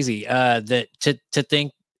 That's crazy. That to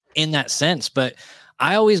think in that sense, but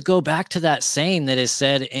I always go back to that saying that is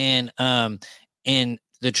said in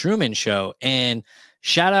the Truman Show. And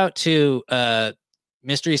shout out to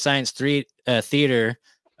Mystery Science Theater,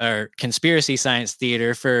 or Conspiracy Science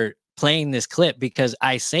Theater, for playing this clip, because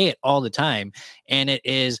I say it all the time, and it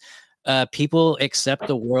is people accept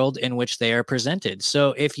the world in which they are presented.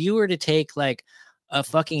 So if you were to take like a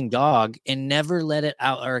fucking dog and never let it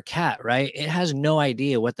out, or a cat, right? It has no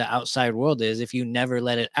idea what the outside world is if you never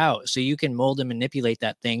let it out. So you can mold and manipulate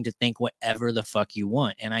that thing to think whatever the fuck you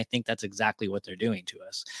want. And I think that's exactly what they're doing to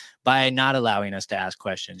us by not allowing us to ask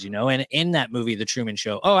questions, you know? And in that movie, The Truman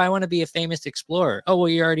Show, oh, I want to be a famous explorer. Oh, well,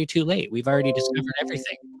 you're already too late. We've already discovered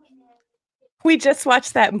everything. We just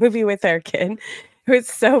watched that movie with our kid. It was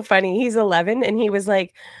so funny. He's 11, and he was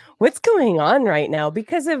like, what's going on right now?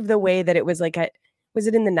 Because of the way that it was like, was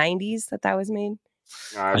it in the 90s that was made?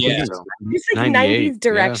 Yeah. This like 90s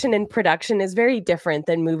direction and production is very different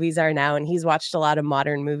than movies are now. And he's watched a lot of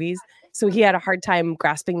modern movies. So he had a hard time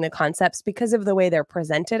grasping the concepts because of the way they're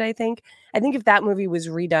presented, I think. I think if that movie was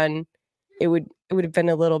redone, it would have been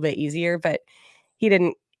a little bit easier, but he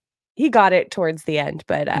didn't. He got it towards the end,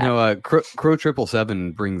 but Crow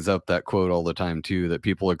 777 brings up that quote all the time too, that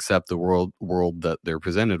people accept the world that they're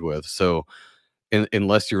presented with. So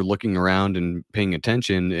unless you're looking around and paying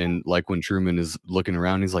attention, and like when Truman is looking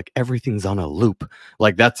around, he's like, everything's on a loop.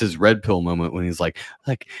 Like that's his red pill moment, when he's like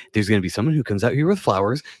there's going to be someone who comes out here with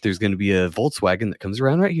flowers. There's going to be a Volkswagen that comes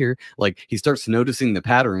around right here. Like he starts noticing the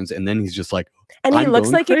patterns, and then he's just like, and he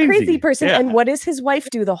looks like a crazy person. Yeah. And what does his wife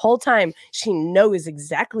do the whole time? She knows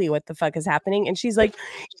exactly what the fuck is happening. And she's like,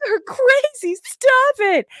 you're crazy. Stop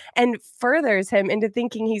it. And furthers him into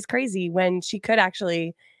thinking he's crazy when she could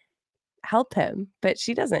actually help him. But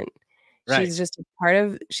she doesn't. Right. She's just a part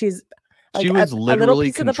of, like she was literally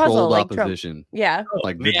a controlled puzzle, opposition. Like yeah.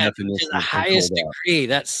 Like the definition to the highest degree.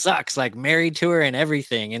 That sucks. Like married to her and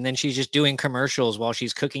everything. And then she's just doing commercials while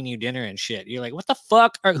she's cooking you dinner and shit. You're like, what the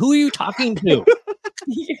fuck? Who are you talking to?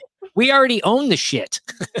 We already own the shit.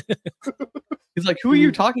 He's like, who are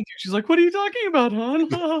you talking to? She's like, what are you talking about, hon?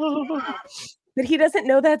 But he doesn't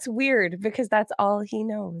know that's weird, because that's all he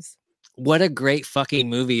knows. What a great fucking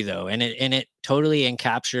movie, though. And it totally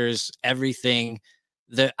encaptures everything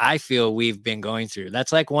that I feel we've been going through.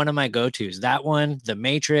 That's like one of my go-tos. That one, The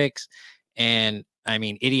Matrix, and I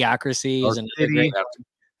mean, Idiocracy is another great.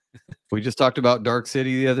 We just talked about Dark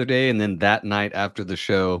City the other day, and then that night after the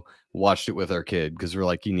show, watched it with our kid, because we're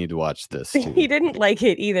like, you need to watch this too. He didn't like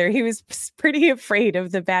it either. He was pretty afraid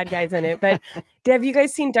of the bad guys in it. But have you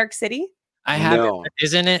guys seen Dark City? I haven't. No.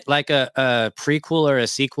 Isn't it like a prequel or a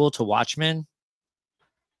sequel to Watchmen?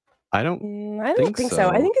 I don't think so.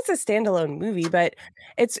 I think it's a standalone movie, but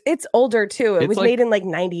it's older too. It was like, made in like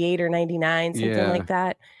 98 or 99, something like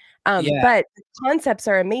that. But the concepts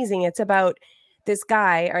are amazing. It's about this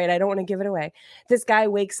guy. All right, I don't want to give it away. This guy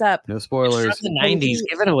wakes up. No spoilers. It's from the 90s.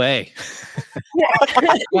 Give it away.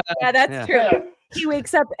 Yeah, that's true. he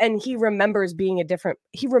wakes up and he remembers being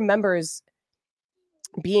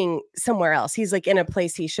being somewhere else. He's like in a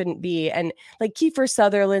place he shouldn't be. And like Kiefer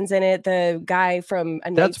Sutherland's in it, the guy from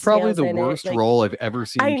That's probably the worst role I've ever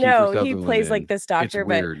seen. I know he plays like this doctor,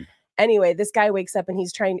 but weird. Anyway, this guy wakes up and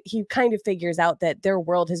he kind of figures out that their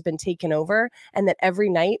world has been taken over and that every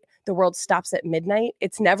night the world stops at midnight.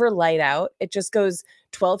 It's never light out. It just goes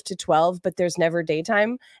 12 to 12, but there's never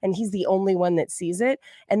daytime. And he's the only one that sees it.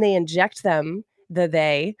 And they inject them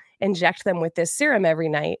with this serum every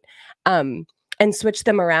night. And switch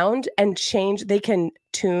them around and change. They can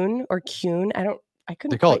tune or tune. I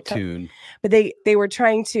couldn't. They call it tune, but they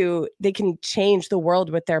can change the world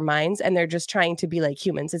with their minds, and they're just trying to be like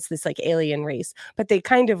humans. It's this like alien race, but they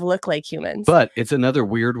kind of look like humans. But it's another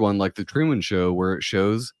weird one, like the Truman Show, where it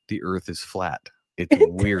shows the Earth is flat. It's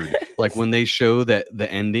weird. Like when they show that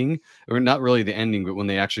the ending, or not really the ending, but when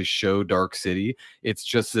they actually show Dark City, it's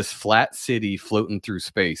just this flat city floating through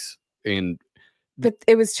space. But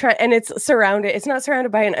it was and it's surrounded. It's not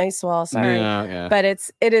surrounded by an ice wall, sorry. Yeah. But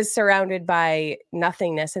it is surrounded by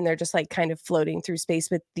nothingness, and they're just like kind of floating through space.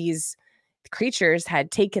 But these creatures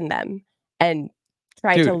had taken them and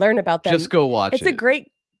tried to learn about them. Just go watch it. It's a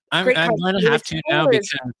great. I'm going to have to now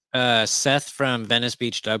because Seth from Venice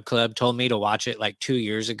Beach Dub Club told me to watch it like 2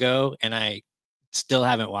 years ago, and I still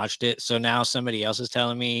haven't watched it. So now somebody else is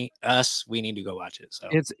telling me we need to go watch it. So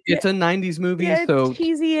it's a 90s movie. Yeah, so it's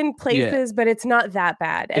cheesy in places, but it's not that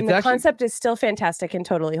bad. And the concept is still fantastic and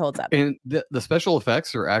totally holds up. And the special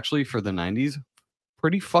effects are actually for the 90s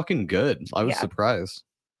pretty fucking good. I was surprised.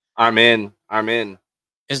 I'm in.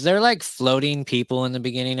 Is there like floating people in the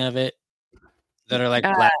beginning of it that are like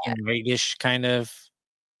black and whitish kind of?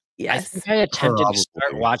 Yes. I think I attempted to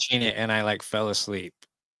start watching it and I like fell asleep.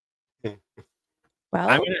 Well,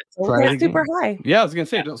 I'm gonna super high. Yeah, I was gonna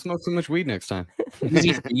say, don't smoke so much weed next time.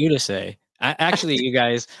 Easy for you to say. Actually, you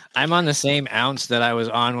guys, I'm on the same ounce that I was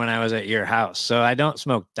on when I was at your house, so I don't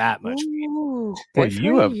smoke that much weed. Well,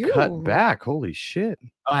 you have cut back. Holy shit!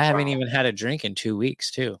 Oh, I haven't even had a drink in 2 weeks,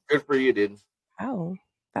 too. Good for you, dude. Oh,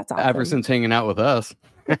 that's awesome. Ever since hanging out with us.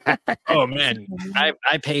 Oh man,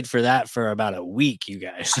 I paid for that for about a week, you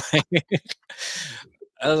guys.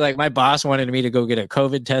 I was like, my boss wanted me to go get a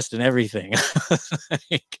COVID test and everything.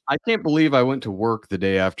 I can't believe I went to work the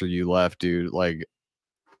day after you left, dude. Like,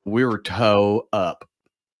 we were toe up.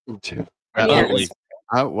 Absolutely.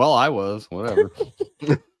 I was. Whatever.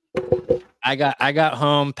 I got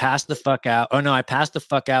home, passed the fuck out. Oh no, I passed the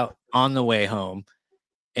fuck out on the way home.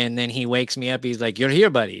 And then he wakes me up. He's like, "You're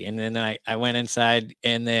here, buddy." And then I went inside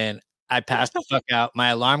and then I passed the fuck out. My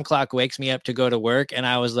alarm clock wakes me up to go to work. And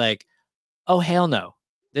I was like, "Oh, hell no.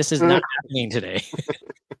 This is not happening today."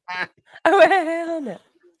 Oh, hell no.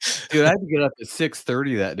 Dude, I had to get up at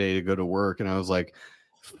 6:30 that day to go to work. And I was like,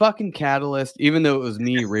 fucking Catalyst. Even though it was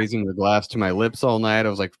me raising the glass to my lips all night, I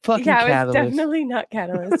was like, fucking Catalyst. Yeah, it was definitely not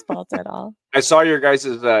Catalyst's fault at all. I saw your guys'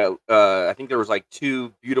 I think there was like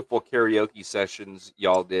 2 beautiful karaoke sessions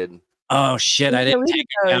y'all did. Oh shit, I didn't take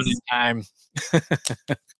it down in time.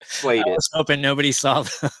 Played I was hoping nobody saw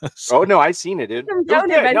those. Oh no, I seen it, dude. No,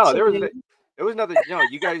 there was nothing. No,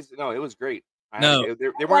 you guys. No, it was great. No, they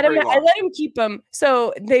weren't very long. I let him keep them,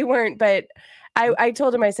 so they weren't. But I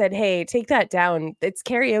told him, I said, "Hey, take that down. It's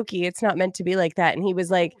karaoke. It's not meant to be like that." And he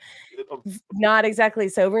was like, not exactly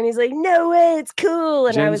sober, and he's like, "No way, it's cool."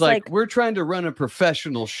 And Jen's I was like, "We're trying to run a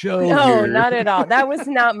professional show." No, here. not at all. That was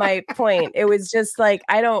not my point. It was just like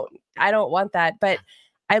I don't want that, but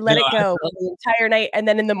I let it go the entire night. And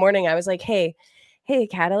then in the morning, I was like, hey,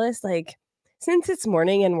 Catalyst, like, since it's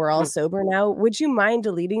morning and we're all sober now, would you mind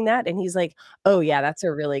deleting that? And he's like, oh yeah, that's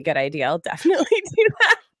a really good idea. I'll definitely do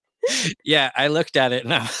that. Yeah, I looked at it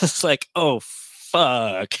and I was like, oh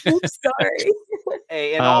fuck. I'm sorry.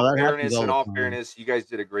 Hey, in all fairness, you guys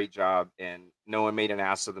did a great job and no one made an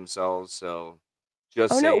ass of themselves. So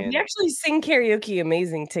just saying. No, we actually sing karaoke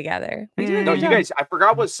amazing together. No, you guys, I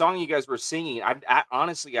forgot what song you guys were singing. I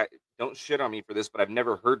honestly, don't shit on me for this, but I've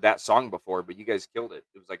never heard that song before, but you guys killed it.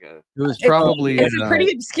 It was like it's a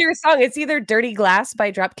pretty obscure song. It's either Dirty Glass by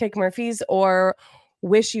Dropkick Murphys or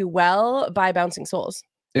Wish You Well by Bouncing Souls.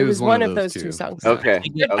 It was one of those 2 songs. Okay. I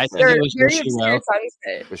think it was Wish You Well.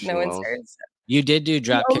 No one's heard. You did do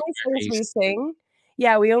Dropkick Murphys. We sing.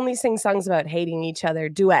 Yeah, we only sing songs about hating each other,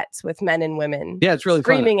 duets with men and women. Yeah, it's really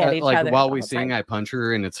screaming fun. At each other. While we sing, I punch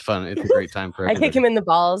her, and it's fun. It's a great time for everybody. I kick him in the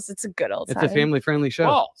balls. It's a good old time. It's a family-friendly show.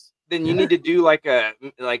 Balls. Then you need to do you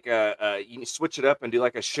switch it up and do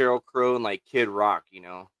like a Sheryl Crow and like Kid Rock,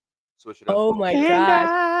 switch it up. Oh my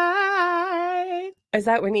god! Is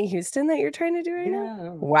that Whitney Houston that you're trying to do right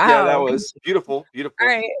now? Wow. Yeah, that was beautiful. All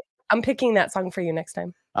right, I'm picking that song for you next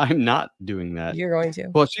time. I'm not doing that. You're going to.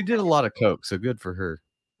 Well, she did a lot of coke, so good for her.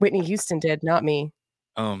 Whitney Houston did, not me.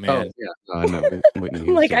 Oh man. Oh yeah, I know. Whitney I'm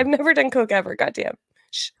like, Houston. I've never done coke ever. Goddamn.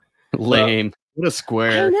 Lame. What a I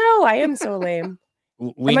square. know. I am so lame.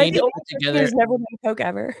 We Am I need the to only put person together. who's never done coke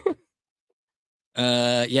ever?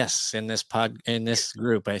 Yes, in this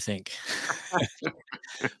group, I think.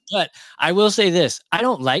 But I will say this: I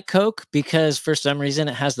don't like Coke because for some reason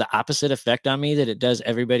it has the opposite effect on me that it does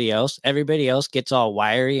everybody else. Everybody else gets all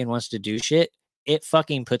wiry and wants to do shit. It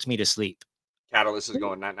fucking puts me to sleep. Catalyst is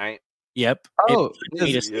going night night. Yep. Oh, It puts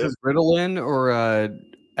me to sleep. does Ritalin or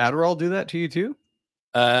Adderall do that to you too?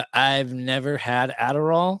 I've never had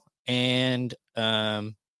Adderall, and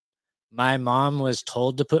my mom was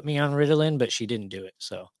told to put me on Ritalin, but she didn't do it.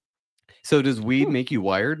 So does weed make you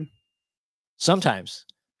wired? sometimes.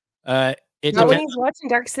 Not when he's watching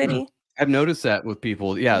Dark City. I've noticed that with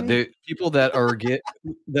people. Yeah, the people that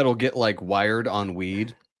that'll get like wired on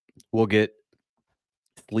weed will get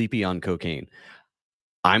sleepy on cocaine.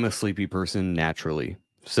 I'm a sleepy person naturally,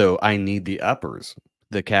 so I need the uppers,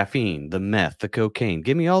 the caffeine, the meth, the cocaine.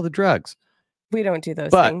 Give me all the drugs. We don't do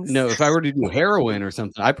those But things. no, if I were to do heroin or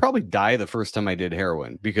something, I'd probably die the first time I did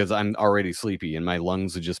heroin because I'm already sleepy and my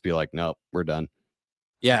lungs would just be like, nope, we're done.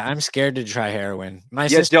 Yeah, I'm scared to try heroin. My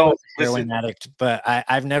sister was a heroin addict, but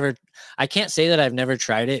I can't say that I've never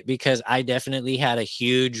tried it because I definitely had a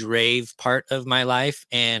huge rave part of my life,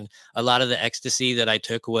 and a lot of the ecstasy that I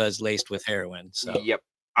took was laced with heroin. So Yep.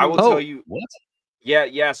 I will tell you what?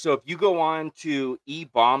 Yeah. So if you go on to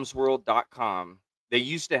ebombsworld.com, they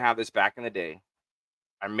used to have this back in the day.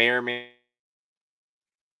 I may or may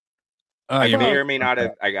not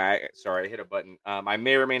have. Sorry, I hit a button. I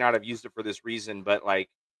may or may not have used it for this reason, but like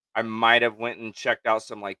I might have went and checked out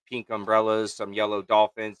some like pink umbrellas, some yellow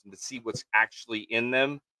dolphins, and to see what's actually in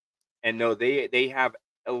them. And no, they have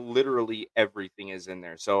literally everything is in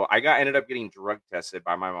there. So ended up getting drug tested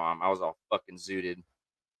by my mom. I was all fucking zooted.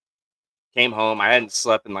 Came home. I hadn't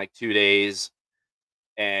slept in like 2 days,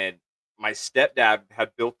 and my stepdad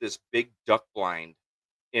had built this big duck blind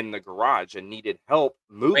in the garage and needed help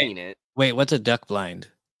moving it. Wait, what's a duck blind?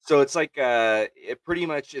 So it's like pretty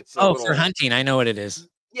much it's a for hunting. I know what it is.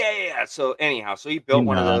 Yeah. So anyhow, so he built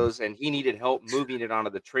one of those and he needed help moving it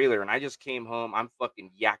onto the trailer. And I just came home. I'm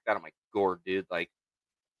fucking yacked out of my gourd, dude. Like,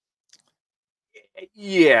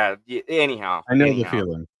 yeah. Anyhow, I know the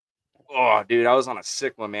feeling. Oh, dude, I was on a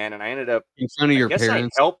sick one, man, and I ended up in front of your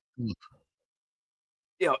parents. I helped.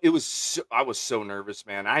 It was. I was so nervous,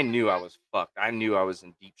 man. I knew I was fucked. I knew I was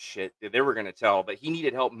in deep shit. They were gonna tell, but he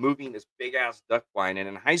needed help moving this big ass duck blind. And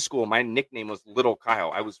in high school, my nickname was Little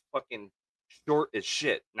Kyle. I was fucking short as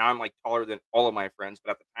shit. Now I'm like taller than all of my friends,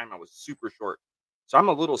 but at the time I was super short. So I'm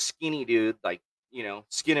a little skinny dude, like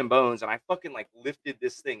skin and bones, and I fucking like lifted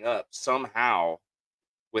this thing up somehow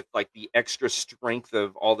with like the extra strength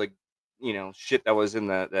of all the shit that was in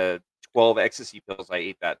the 12 ecstasy pills I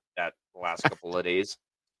ate that last couple of days.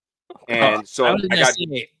 And so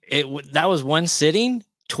that was one sitting.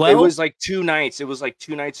 12. It was like 2 nights. It was like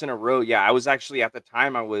 2 nights in a row. Yeah, I was actually at the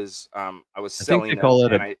time I was selling. I think they call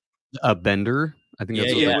it a bender. I think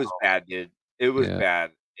that's what it was bad, dude. It was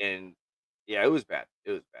bad, and yeah, it was bad.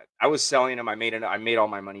 It was bad. I was selling them. I made all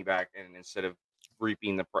my money back, and instead of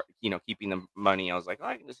reaping keeping the money, I was like, oh,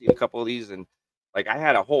 I can just eat a couple of these, and like I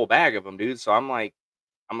had a whole bag of them, dude. So I'm like,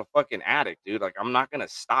 I'm a fucking addict, dude. Like I'm not gonna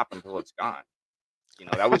stop until it's gone.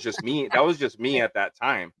 That was just me. That was just me at that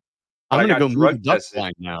time. But I'm gonna go move duck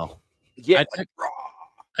blind now. Yeah,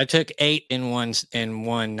 I took 8 in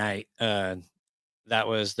one night. That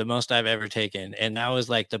was the most I've ever taken, and that was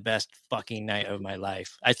like the best fucking night of my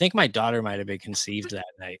life. I think my daughter might have been conceived that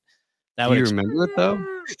night. Do you remember it though?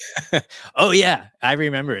 Oh yeah, I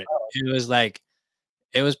remember it.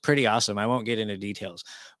 It was pretty awesome. I won't get into details,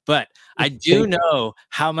 but I do know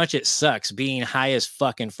how much it sucks being high as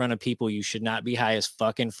fuck in front of people you should not be high as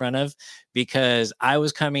fuck in front of, because I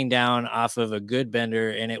was coming down off of a good bender,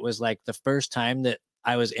 and it was like the first time that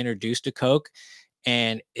I was introduced to Coke,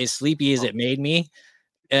 and as sleepy as it made me,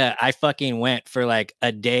 I fucking went for like a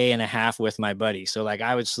day and a half with my buddy. So like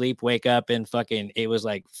I would sleep, wake up, and fucking it was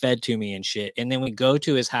like fed to me and shit. And then we go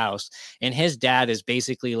to his house, and his dad is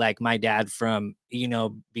basically like my dad from,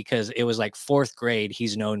 because it was like 4th grade.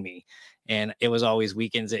 He's known me, and it was always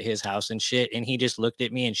weekends at his house and shit. And he just looked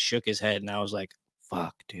at me and shook his head. And I was like,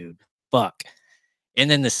 fuck, dude, fuck. And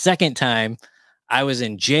then the second time I was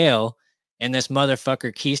in jail, and this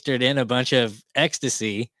motherfucker keistered in a bunch of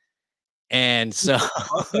ecstasy. And so,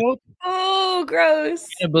 oh, gross!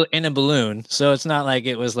 In a balloon. So it's not like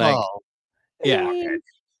it was like, yeah.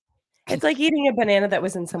 It's like eating a banana that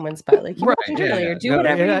was in someone's butt. Like you mentioned earlier, do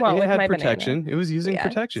whatever you want with my protection. banana. It was using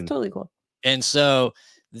protection. It's totally cool. And so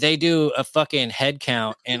they do a fucking head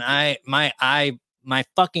count, and my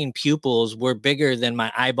fucking pupils were bigger than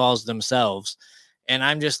my eyeballs themselves. And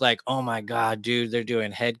I'm just like, oh my God, dude, they're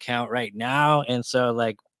doing head count right now. And so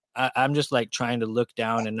like, I'm just like trying to look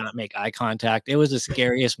down and not make eye contact. It was the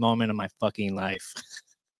scariest moment of my fucking life.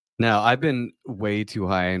 Now, I've been way too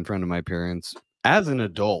high in front of my parents as an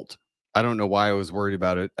adult. I don't know why I was worried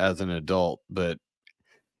about it as an adult, but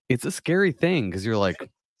it's a scary thing because you're like,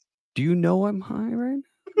 do you know I'm high right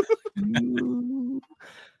now?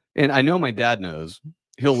 And I know my dad knows.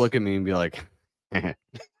 He'll look at me and be like,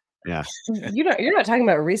 yeah. You're not talking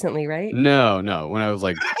about recently, right? No. When I was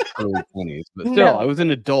like early 20s, but still, I was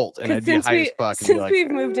an adult and I'd be high as fuck. Since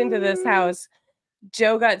we've moved into this house,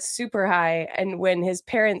 Joe got super high, and when his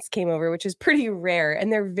parents came over, which is pretty rare,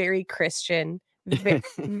 and they're very Christian,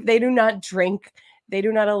 they do not drink. They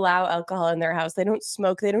do not allow alcohol in their house. They don't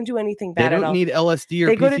smoke. They don't do anything bad at all. They don't need LSD or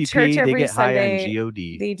they PCP. Go to church every they get Sunday. high on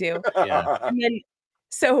GOD. They do. Yeah. And then,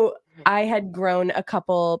 so I had grown a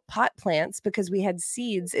couple pot plants because we had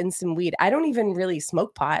seeds in some weed. I don't even really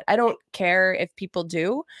smoke pot. I don't care if people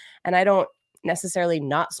do, and I don't necessarily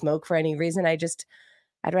not smoke for any reason. I'd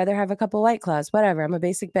rather have a couple White Claws, whatever. I'm a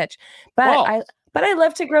basic bitch. But I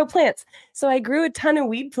love to grow plants. So I grew a ton of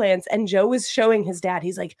weed plants, and Joe was showing his dad.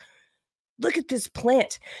 He's like, look at this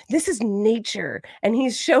plant. This is nature. And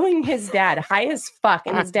he's showing his dad high as fuck.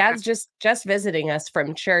 And his dad's just visiting us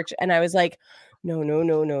from church. And I was like, no.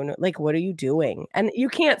 Like, what are you doing? And you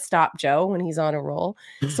can't stop Joe when he's on a roll.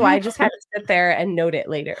 So I just had to sit there and note it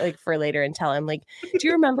later, like for later, and tell him, like, do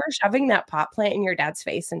you remember shoving that pot plant in your dad's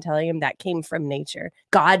face and telling him that came from nature?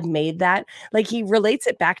 God made that. Like, he relates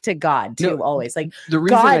it back to God too, always. Like, the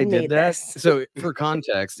reason God I made did that, this. so for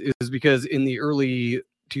context, is because in the early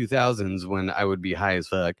 2000s when I would be high as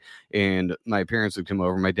fuck and my parents would come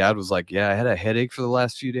over, my dad was like, yeah, I had a headache for the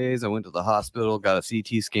last few days. I went to the hospital, got a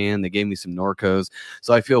CT scan. They gave me some Norcos.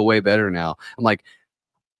 So I feel way better now. I'm like,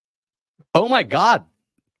 oh my God,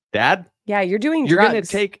 Dad. Yeah, you're doing You're drugs. going to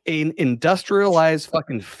take an industrialized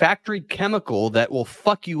fucking factory chemical that will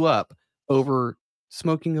fuck you up over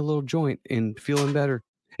smoking a little joint and feeling better.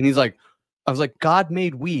 And he's like, I was like, God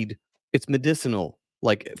made weed. It's medicinal.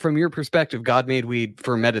 Like, from your perspective, God made weed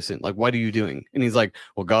for medicine. Like, what are you doing? And he's like,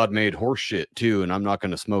 well, God made horse shit too, and I'm not going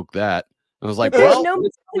to smoke that. I was like, well, no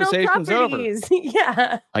conversation's over.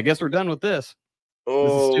 Yeah. I guess we're done with this.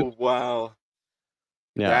 Oh, wow.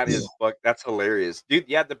 Yeah. That's hilarious. Dude,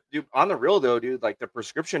 yeah, dude, on the real though, dude, like the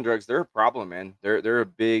prescription drugs, they're a problem, man. They're a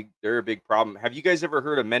big problem. Have you guys ever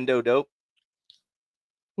heard of Mendo Dope?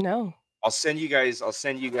 No. I'll send you guys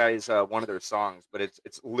one of their songs, but it's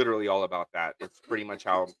literally all about that. It's pretty much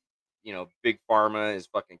how, big pharma is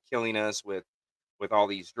fucking killing us with all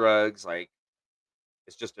these drugs. Like,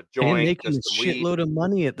 it's just a joint, and making a weed. shitload of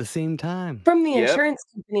money at the same time. From the insurance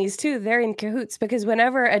companies too, they're in cahoots, because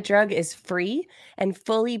whenever a drug is free and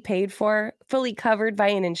fully paid for, fully covered by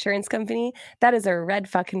an insurance company, that is a red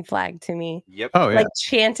fucking flag to me. Yep. Oh yeah. Like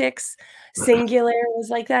Chantix, Singular was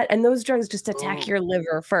like that, and those drugs just attack your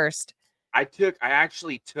liver first. I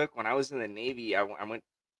actually took when I was in the Navy. I went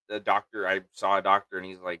to the doctor. I saw a doctor, and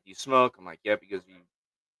he's like, "You smoke?" I'm like, "Yeah," because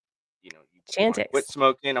you Chantix. quit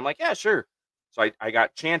smoking. I'm like, "Yeah, sure." So I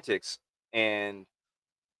got Chantix, and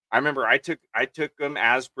I remember I took them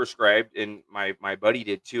as prescribed, and my buddy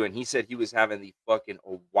did too, and he said he was having the fucking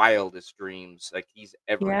wildest dreams like he's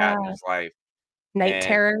ever had in his life. Night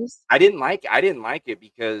terrors. I didn't like it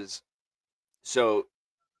because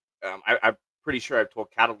I'm pretty sure I've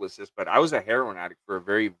told Catalyst this, but I was a heroin addict for a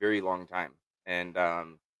very, very long time. And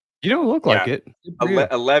you don't look like it.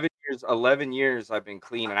 11 years I've been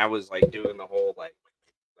clean, and I was like doing the whole like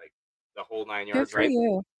the whole 9 yards, right?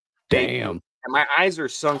 You. Damn. And my eyes are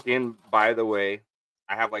sunk in, by the way.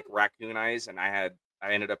 I have like raccoon eyes, and I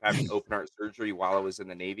ended up having open heart surgery while I was in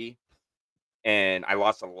the Navy, and I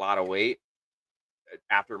lost a lot of weight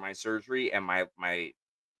after my surgery, and my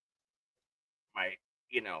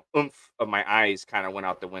oomph of my eyes kind of went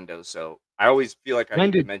out the window. So I always feel like I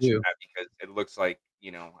need to mention that because it looks like,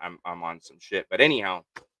 I'm on some shit. But anyhow,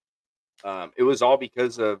 it was all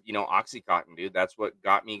because of, Oxycontin, dude. That's what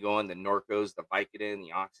got me going. The Norcos, the Vicodin,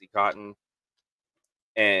 the Oxycontin.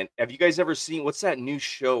 And have you guys ever seen, what's that new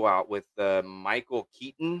show out with Michael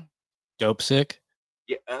Keaton? Dope Sick?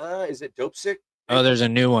 Yeah, is it Dope Sick? Oh, there's a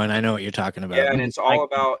new one. I know what you're talking about. Yeah, and it's all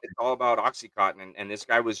about Oxycontin, and this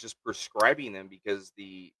guy was just prescribing them because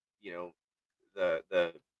the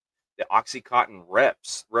Oxycontin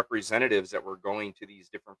representatives that were going to these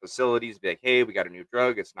different facilities be like, hey, we got a new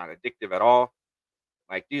drug, it's not addictive at all.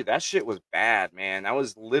 Like, dude, that shit was bad, man. That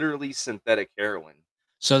was literally synthetic heroin.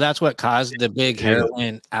 So that's what caused the big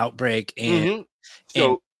heroin outbreak in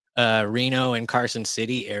So Reno and Carson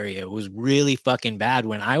City area. It was really fucking bad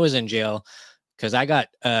when I was in jail, because I got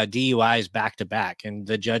DUIs back to back, and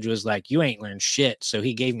the judge was like, "You ain't learned shit," so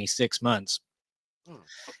he gave me 6 months.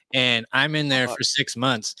 And I'm in there for 6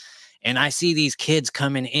 months, and I see these kids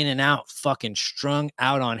coming in and out, fucking strung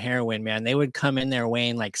out on heroin, man. They would come in there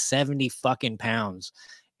weighing like 70 fucking pounds.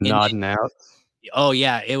 Nodding out. Oh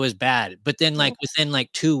yeah, it was bad. But then like within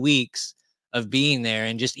like 2 weeks of being there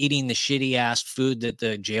and just eating the shitty ass food that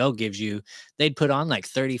the jail gives you, they'd put on like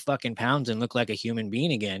 30 fucking pounds and look like a human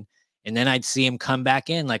being again. And then I'd see him come back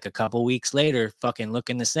in like a couple weeks later, fucking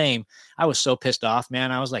looking the same. I was so pissed off,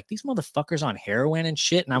 man. I was like, these motherfuckers on heroin and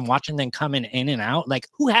shit. And I'm watching them coming in and out. Like,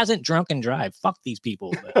 who hasn't drunk and drive? Fuck these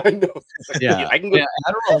people. I know. Yeah, I can go. Yeah,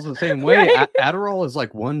 Adderall's the same way. Adderall is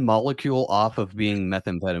like one molecule off of being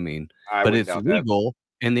methamphetamine, but it's legal,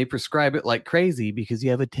 and they prescribe it like crazy because you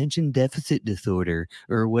have attention deficit disorder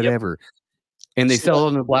or whatever. And they sell it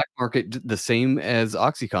on the black market the same as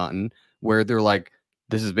OxyContin, where they're like,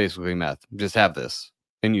 this is basically meth. Just have this.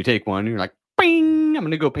 And you take one, and you're like, bing, I'm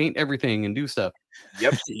going to go paint everything and do stuff.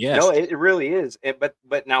 Yep. Yes. No, it really is.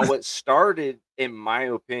 But now what started, in my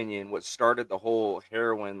opinion, what started the whole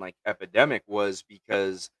heroin like epidemic was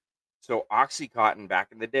because so OxyContin back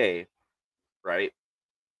in the day, right,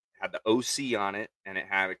 had the OC on it, and it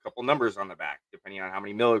had a couple numbers on the back depending on how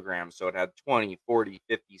many milligrams. So it had 20, 40,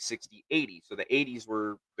 50, 60, 80. So the 80s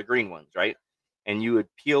were the green ones, right? And you would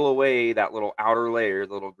peel away that little outer layer,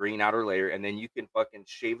 the little green outer layer, and then you can fucking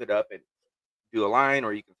shave it up and do a line,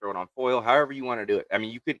 or you can throw it on foil, however you want to do it. I mean,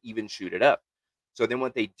 you could even shoot it up. So then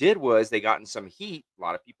what they did was they got in some heat. A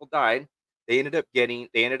lot of people died. They ended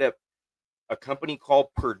up a company called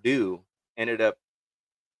Purdue ended up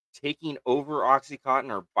taking over OxyContin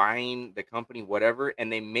or buying the company, whatever,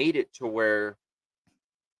 and they made it to where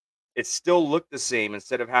it still looked the same.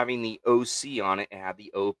 Instead of having the OC on it, it had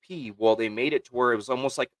the OP. Well, they made it to where it was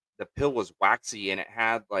almost like the pill was waxy, and it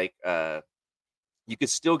had like you could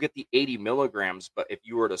still get the 80 milligrams, but if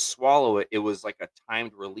you were to swallow it, it was like a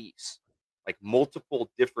timed release, like multiple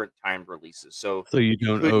different timed releases. So you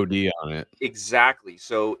don't OD on it. Exactly.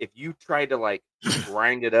 So if you tried to like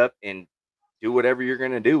grind it up and do whatever you're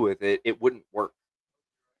going to do with it, it wouldn't work.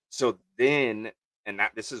 So then, and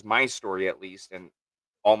this is my story at least, and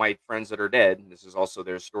all my friends that are dead, this is also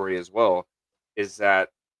their story as well, is that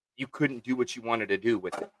you couldn't do what you wanted to do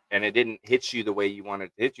with it, and it didn't hit you the way you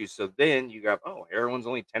wanted to hit you. So then you got, oh, heroin's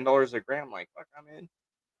only $10 a gram. Like, fuck, I'm in.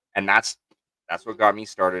 And that's what got me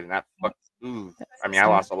started. And that fuck, I mean, I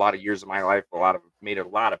lost a lot of years of my life, made a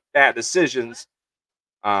lot of bad decisions.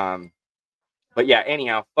 But yeah,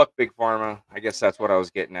 anyhow, fuck Big Pharma. I guess that's what I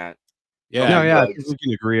was getting at. Yeah. No, yeah, I think we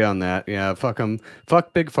can agree on that. Yeah, fuck them.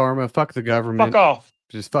 Fuck Big Pharma. Fuck the government. Fuck off.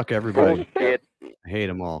 Just fuck everybody. I hate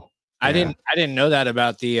them all. I didn't know that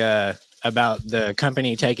about the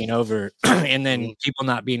company taking over and then people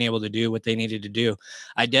not being able to do what they needed to do.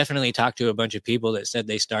 I definitely talked to a bunch of people that said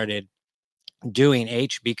they started doing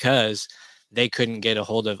H because they couldn't get a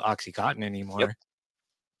hold of OxyContin anymore.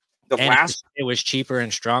 Yep. It was cheaper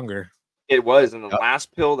and stronger. It was, and the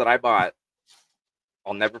last pill that I bought,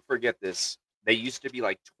 I'll never forget this. They used to be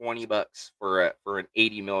like $20 for an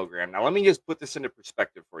 80 milligram. Now let me just put this into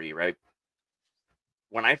perspective for you, right?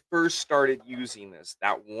 When I first started using this,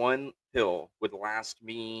 that one pill would last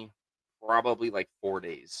me probably like 4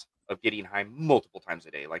 days of getting high multiple times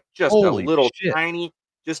a day, like just Holy a little shit. tiny,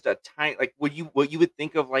 like what you would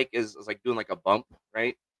think of like is like doing like a bump,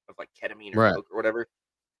 right? Of like ketamine or coke or whatever.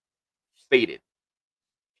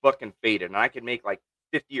 Fucking faded. And I could make like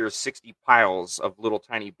 50 or 60 piles of little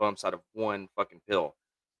tiny bumps out of one fucking pill.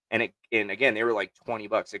 And again, they were like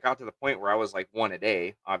 $20. It got to the point where I was like one a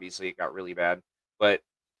day. Obviously, it got really bad. But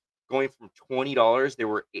going from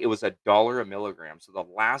 $20, it was $1 a milligram. So the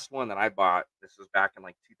last one that I bought, this was back in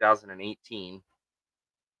like 2018,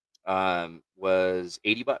 was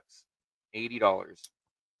 $80. $80.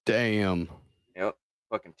 Damn. Yep.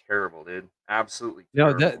 Fucking terrible, dude. Absolutely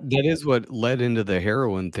No, terrible. that is what led into the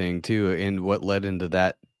heroin thing too, and what led into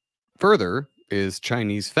that further is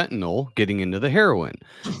Chinese fentanyl getting into the heroin.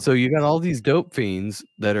 So you got all these dope fiends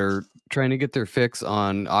that are trying to get their fix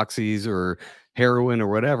on oxys or heroin or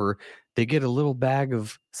whatever. They get a little bag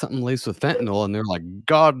of something laced with fentanyl, and they're like,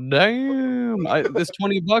 "God damn, this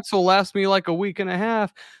 $20 will last me like a week and a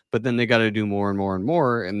half." But then they got to do more and more and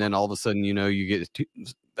more, and then all of a sudden, you get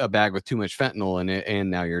a bag with too much fentanyl in it, and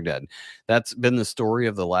now you're dead. That's been the story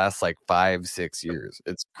of the last like 5-6 years.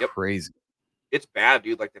 It's crazy. It's bad,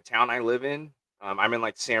 dude. Like the town I live in, I'm in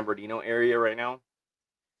like San Bernardino area right now.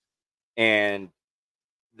 And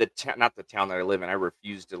not the town that I live in. I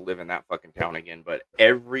refuse to live in that fucking town again. But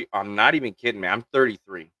I'm not even kidding, man. I'm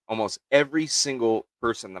 33. Almost every single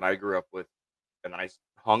person that I grew up with and that I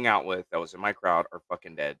hung out with that was in my crowd are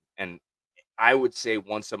fucking dead. And I would say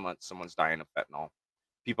once a month someone's dying of fentanyl.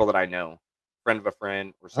 People that I know, friend of a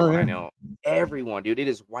friend or someone I know. Everyone, dude, it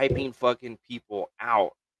is wiping fucking people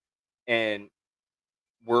out. And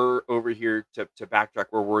we're over here to backtrack.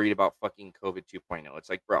 We're worried about fucking COVID 2.0. It's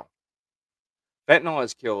like, bro, fentanyl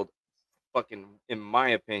has killed fucking, in my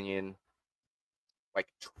opinion, like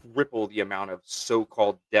triple the amount of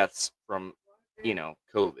so-called deaths from,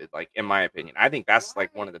 COVID. Like, in my opinion, I think that's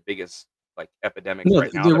like one of the biggest like epidemics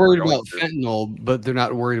right now. They're worried about fentanyl, but they're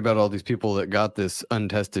not worried about all these people that got this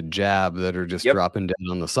untested jab that are just dropping dead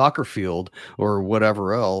on the soccer field or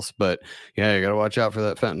whatever else. But yeah, you got to watch out for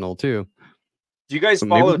that fentanyl too. Do you guys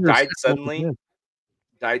follow Died Suddenly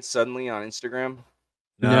on Instagram?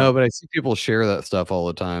 No, but I see people share that stuff all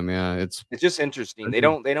the time. Yeah, it's just interesting. They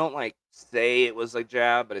don't like say it was like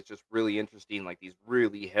jab, but it's just really interesting. Like these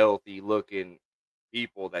really healthy looking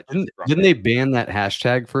people that just didn't they ban that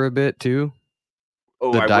hashtag for a bit too?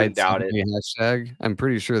 Oh, I wouldn't doubt it. Hashtag. I'm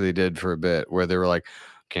pretty sure they did for a bit where they were like,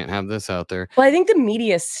 can't have this out there. Well, I think the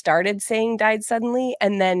media started saying died suddenly,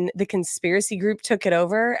 and then the conspiracy group took it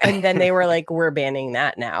over, and then they were like, we're banning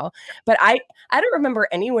that now. But I don't remember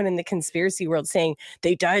anyone in the conspiracy world saying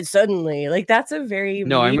they died suddenly. Like that's a very I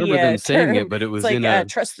remember them saying it, but it was like, in a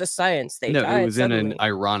trust the science. They died it was suddenly. in an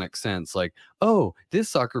ironic sense, like, oh, this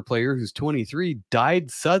soccer player who's 23 died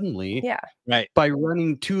suddenly. Yeah, right. By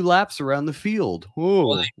running 2 laps around the field. Oh,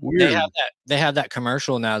 well, weird. They have that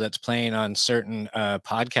commercial now that's playing on certain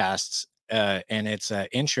podcasts, and it's a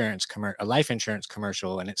life insurance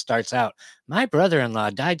commercial, and it starts out, "My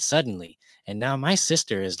brother-in-law died suddenly, and now my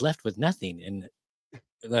sister is left with nothing."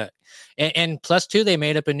 And plus two, they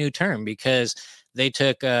made up a new term because they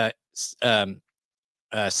took SIDS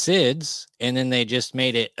and then they just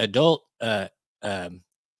made it adult.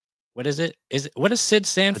 What is it? What does SID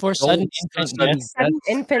stand for? Sudden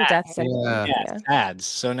infant death syndrome. Yeah, SADS.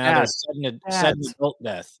 So now there's sudden adult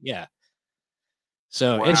death. Yeah.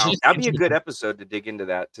 So wow. it's just, that'd be a good episode to dig into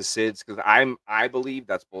that, to SIDS, because I believe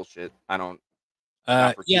that's bullshit. I don't.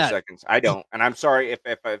 Not for 2 seconds. I don't, and I'm sorry if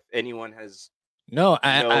anyone has. No,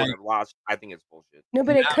 I lost. I think it's bullshit. No,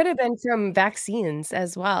 but it could have been from vaccines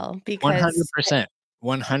as well. Because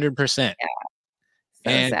 100%. Yeah.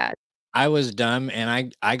 So sad. I was dumb,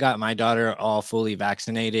 and I got my daughter all fully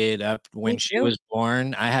vaccinated up when she was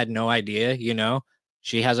born. I had no idea,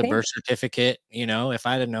 she has a birth certificate. If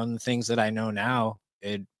I'd have known the things that I know now,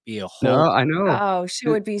 it'd be a whole. No, I know. Oh, she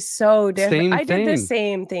would be so different. I did the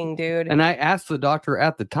same thing, dude. And I asked the doctor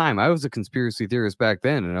at the time. I was a conspiracy theorist back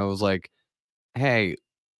then, and I was like, "Hey,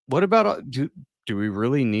 what about do we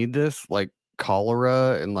really need this? Like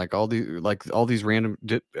cholera and like all these random.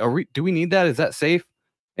 Do we need that? Is that safe?"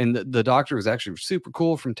 And the doctor was actually super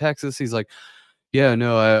cool from Texas. He's like, "Yeah,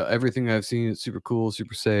 no, everything I've seen is super cool,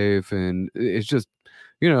 super safe, and it's just,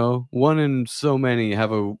 one in so many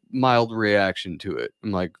have a mild reaction to it."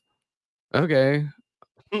 I'm like, okay,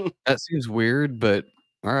 that seems weird, but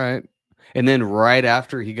all right. And then right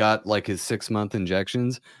after he got like his 6-month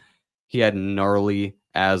injections, he had gnarly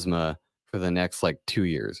asthma for the next like 2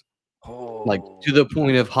 years. Oh. Like to the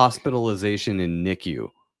point of hospitalization in NICU.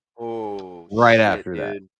 Oh, right after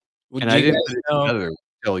that. Well, and I didn't put it together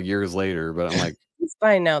until years later, but I'm like, he's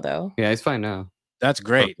fine now though. Yeah, he's fine now. That's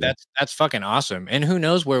great. Okay. That's fucking awesome. And who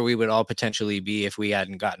knows where we would all potentially be if we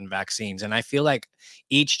hadn't gotten vaccines. And I feel like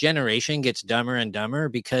each generation gets dumber and dumber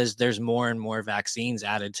because there's more and more vaccines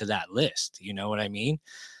added to that list. You know what I mean?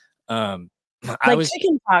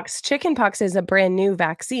 Chickenpox. Chickenpox is a brand new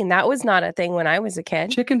vaccine. That was not a thing when I was a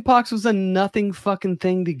kid. Chickenpox was a nothing fucking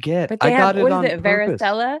thing to get. But they got it on purpose.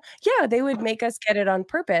 Varicella? Yeah, they would make us get it on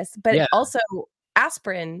purpose. But also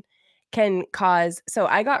aspirin can cause. So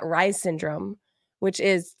I got Reye syndrome, which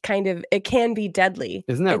is it can be deadly.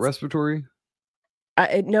 Isn't that respiratory?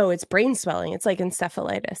 No, it's brain swelling. It's like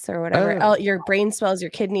encephalitis or whatever. Your brain swells, your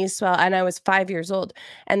kidneys swell. And I was 5 years old.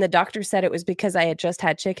 And the doctor said it was because I had just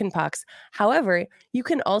had chickenpox. However, you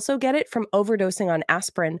can also get it from overdosing on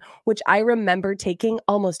aspirin, which I remember taking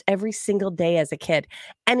almost every single day as a kid.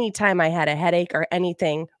 Anytime I had a headache or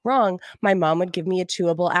anything wrong, my mom would give me a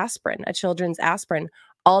chewable aspirin, a children's aspirin,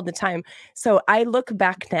 all the time. So I look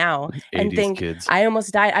back now and think I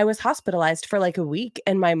almost died. I was hospitalized for like a week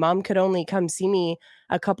and my mom could only come see me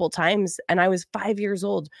a couple times. And I was 5 years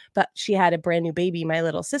old, but she had a brand new baby, my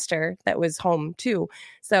little sister, that was home too.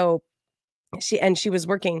 So she was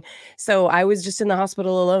working. So I was just in the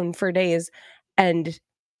hospital alone for days. And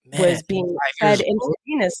was being 5 fed years old?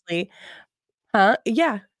 intravenously. Huh?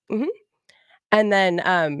 Yeah. Mhm. And then,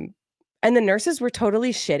 and the nurses were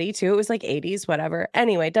totally shitty too. It was like 80s, whatever.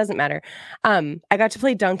 Anyway, it doesn't matter. I got to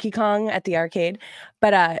play Donkey Kong at the arcade,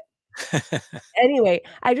 but anyway,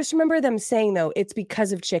 I just remember them saying though, it's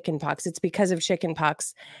because of chickenpox. It's because of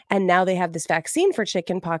chickenpox. And now they have this vaccine for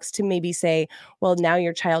chickenpox to maybe say, well, now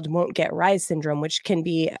your child won't get Rye's syndrome, which can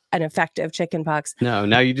be an effect of chickenpox. No,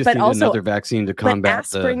 now you just But need also, another vaccine to but combat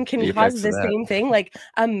aspirin can the cause effects the of that. same thing. Like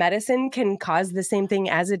a medicine can cause the same thing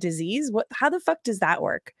as a disease. How the fuck does that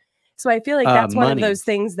work? So I feel like that's one of Money. those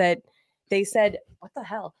things that they said, what the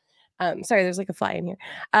hell? Sorry, there's like a fly in here.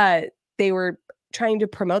 They were trying to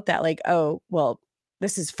promote that, like, oh, well,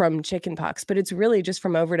 this is from chickenpox, but it's really just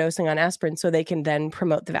from overdosing on aspirin, so they can then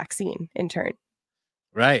promote the vaccine in turn.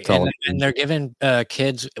 Right. That's all it And means. they're giving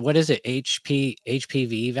kids, what is it,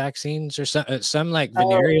 HPV vaccines or some like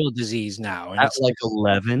venereal disease now. And At it's like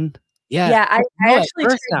 11. Yeah, I no, at actually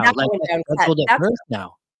birth turned now. that Like one down. scheduled at That's birth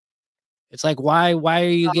now. It's like, why are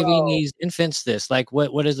you giving oh, these infants this? Like,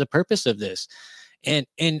 what is the purpose of this? And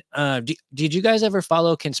did you guys ever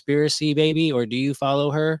follow Conspiracy Baby, or do you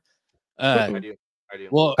follow her? I mm-mm. do. I do.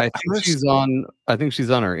 Well, I think she's on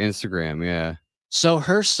our Instagram, yeah. so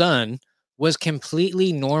her son was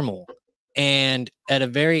completely normal, and at a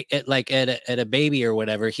baby or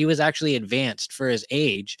whatever, he was actually advanced for his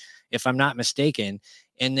age, if I'm not mistaken.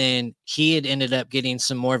 And then he had ended up getting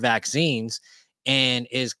some more vaccines and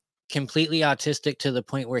is completely autistic to the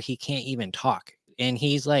point where he can't even talk. And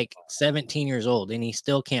he's like 17 years old and he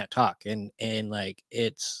still can't talk. And like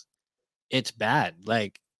it's bad.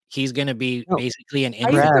 Like he's gonna be No, basically an I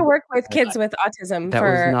used infant. to work with kids with autism that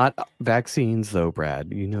was for not vaccines though,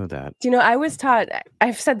 Brad. You know that. you know, I was taught,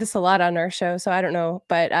 I've said this a lot on our show, so I don't know,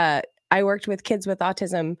 but I worked with kids with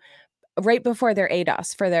autism right before their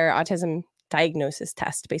ADOS for their autism diagnosis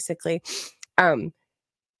test, basically.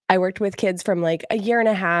 I worked with kids from like a year and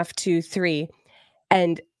a half to 3,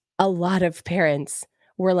 and a lot of parents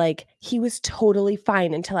were like, he was totally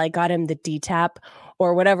fine until I got him the DTaP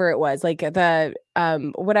or whatever it was, like the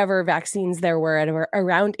whatever vaccines there were at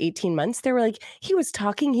around 18 months. They were like, he was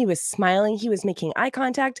talking, he was smiling, he was making eye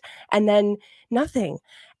contact, and then nothing.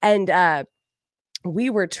 And we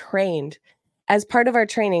were trained as part of our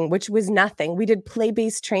training, which was nothing. We did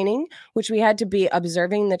play-based training, which we had to be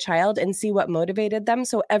observing the child and see what motivated them.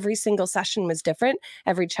 So every single session was different.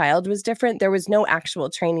 Every child was different. There was no actual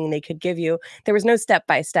training they could give you. There was no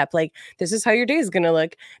step-by-step, like, this is how your day is going to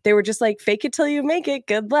look. They were just like, fake it till you make it.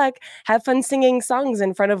 Good luck. Have fun singing songs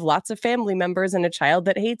in front of lots of family members and a child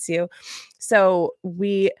that hates you. So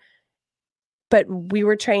we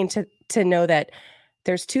were trained to know that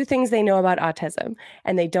there's 2 things they know about autism,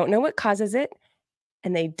 and they don't know what causes it,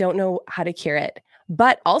 and they don't know how to cure it.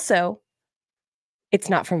 But also, it's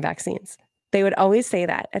not from vaccines. They would always say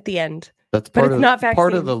that at the end. That's But part it's of not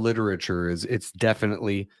part of vaccine. the literature is it's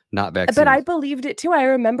definitely not vaccines. But I believed it too. I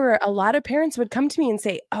remember a lot of parents would come to me and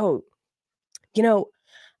say, "Oh, you know,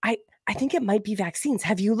 I think it might be vaccines.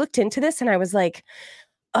 Have you looked into this?" And I was like,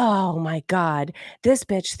 "Oh my God, this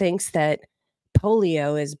bitch thinks that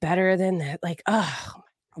polio is better than that." Like, oh,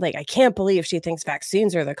 like, I can't believe she thinks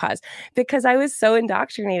vaccines are the cause, because I was so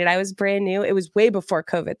indoctrinated. I was brand new. It was way before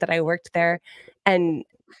COVID that I worked there. And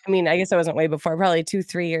I mean, I guess I wasn't way before, probably 2,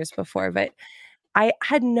 3 years before, but I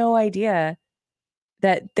had no idea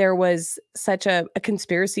that there was such a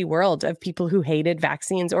conspiracy world of people who hated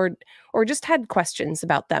vaccines or just had questions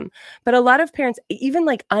about them. But a lot of parents, even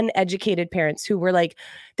like uneducated parents who were like,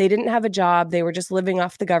 they didn't have a job, they were just living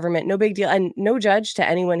off the government, no big deal. And no judge to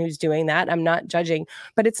anyone who's doing that. I'm not judging,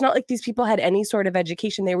 but it's not like these people had any sort of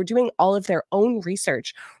education. They were doing all of their own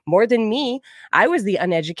research more than me. I was the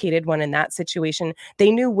uneducated one in that situation.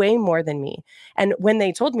 They knew way more than me. And when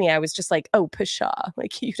they told me, I was just like, oh, pshaw,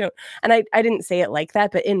 like, you don't. And I didn't say it like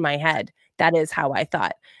that, but in my head, that is how I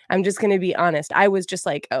thought. I'm just going to be honest. I was just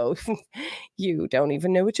like, oh, you don't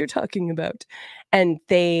even know what you're talking about. And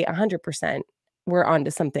they 100% were onto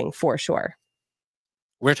something for sure.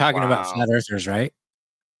 We're talking about Wow. flat earthers, right?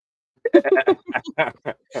 That's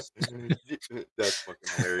fucking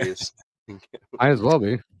hilarious. Might as well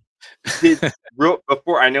be.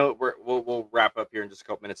 Before I know we'll wrap up here in just a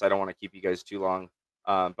couple minutes. I don't want to keep you guys too long.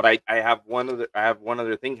 But I have one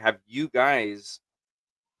other thing. Have you guys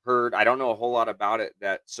heard? I don't know a whole lot about it.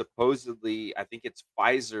 That supposedly, I think it's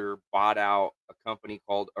Pfizer bought out a company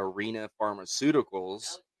called Arena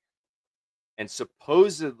Pharmaceuticals, and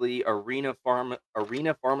supposedly Arena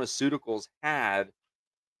Pharmaceuticals had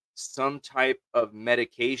some type of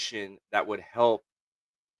medication that would help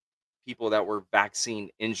people that were vaccine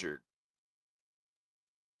injured.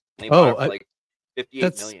 They bought it for like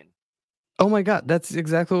 58 million. Oh my God, that's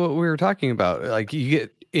exactly what we were talking about. Like, you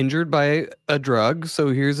get injured by a drug, so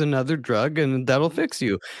here's another drug and that'll fix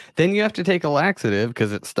you. Then you have to take a laxative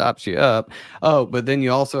because it stops you up. Oh, but then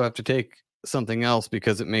you also have to take something else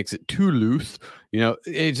because it makes it too loose.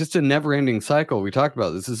 It's just a never-ending cycle. We talked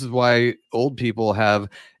about this. This is why old people have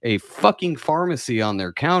a fucking pharmacy on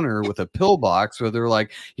their counter with a pill box where they're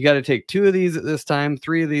like, you got to take 2 of these at this time,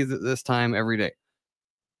 3 of these at this time every day.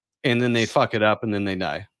 And then they fuck it up and then they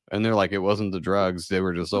die. And they're like, it wasn't the drugs, they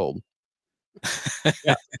were just old.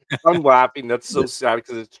 Yeah. I'm laughing. That's so sad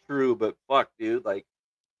because it's true, but fuck, dude. Like,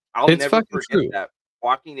 I'll It's never fucking forget true. that.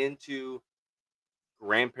 Walking into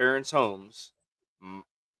grandparents' homes,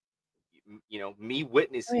 me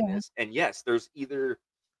witnessing this, and yes, there's either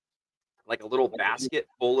like a little basket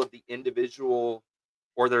full of the individual,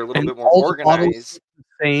 or they're a little bit more all the bottles organized. look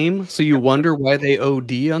the same, so you wonder why they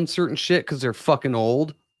OD on certain shit because they're fucking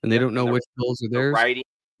old and they don't know which pills are The theirs. writing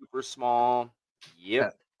super small.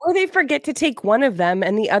 Yep. Or they forget to take one of them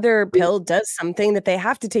and the other pill does something that they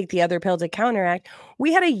have to take the other pill to counteract.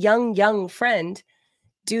 We had a young friend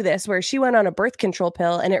do this where she went on a birth control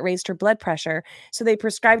pill and it raised her blood pressure. So they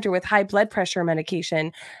prescribed her with high blood pressure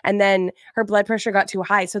medication, and then her blood pressure got too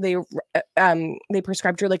high. So they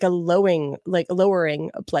prescribed her like a lowering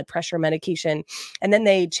blood pressure medication. And then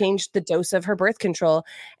they changed the dose of her birth control.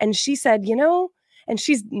 And she said, and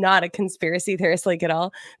she's not a conspiracy theorist like at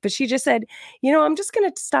all, but she just said, I'm just going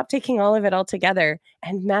to stop taking all of it altogether.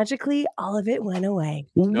 And magically all of it went away.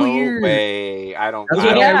 No Weird. way. I don't That's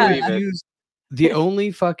what Yeah. believe it. The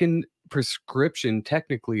only fucking prescription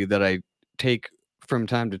technically that I take from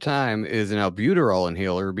time to time is an albuterol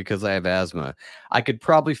inhaler because I have asthma. I could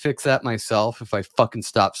probably fix that myself if I fucking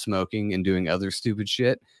stopped smoking and doing other stupid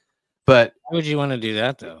shit. But why would you want to do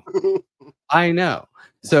that though? I know.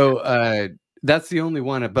 So that's the only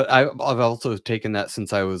one. But I've also taken that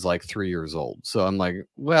since I was like 3 years old. So I'm like,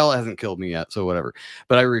 well, it hasn't killed me yet, so whatever.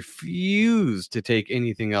 But I refuse to take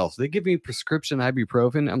anything else. They give me prescription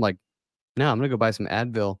ibuprofen. I'm like, no, I'm gonna go buy some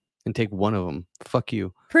Advil and take one of them. Fuck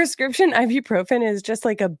you. Prescription ibuprofen is just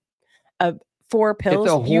like a 4 pills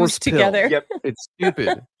It's a horse used pill. together. Yep. It's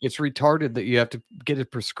stupid. It's retarded that you have to get a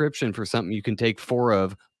prescription for something you can take 4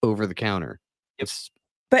 of over the counter. It's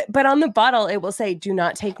But on the bottle it will say do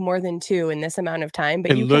not take more than 2 in this amount of time.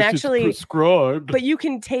 But you can unless it's actually prescribed. But you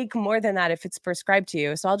can take more than that if it's prescribed to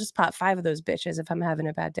you. So I'll just pop 5 of those bitches if I'm having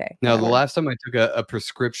a bad day. Now, the last time I took a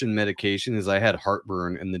prescription medication is I had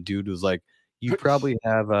heartburn, and the dude was like, "You probably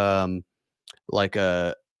have like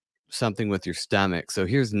something with your stomach. So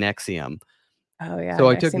here's Nexium." Oh yeah. So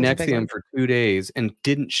I took Nexium's a big one. Nexium for 2 days and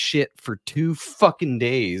didn't shit for 2 fucking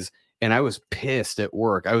days, and I was pissed at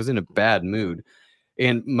work. I was in a bad mood.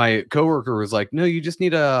 And my coworker was like, "No, you just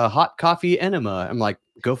need a hot coffee enema." I'm like,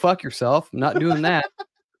 "Go fuck yourself. I'm not doing that."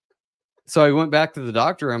 So I went back to the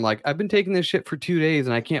doctor. I'm like, "I've been taking this shit for 2 days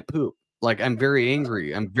and I can't poop. Like, I'm very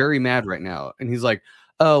angry. I'm very mad right now." And he's like,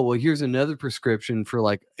 "Oh, well, here's another prescription for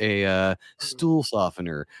like a stool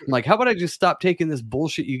softener." I'm like, "How about I just stop taking this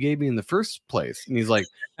bullshit you gave me in the first place?" And he's like,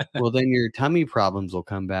 "Well, then your tummy problems will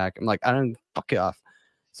come back." I'm like, "I don't fuck it off."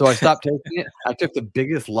 So I stopped taking it. I took the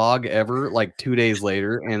biggest log ever like 2 days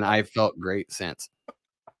later, and I felt great since.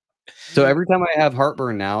 So every time I have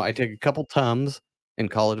heartburn now, I take a couple Tums and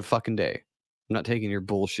call it a fucking day. I'm not taking your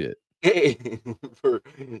bullshit. Hey,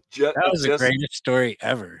 That was the greatest story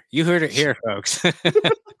ever. You heard it here, folks.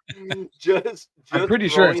 just I'm pretty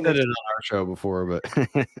sure I've throwing said this- it on our show before,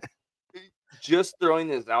 but just throwing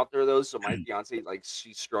this out there though. So my fiance, like,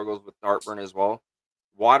 she struggles with heartburn as well.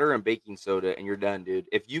 Water and baking soda, and you're done, dude.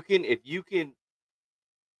 If you can,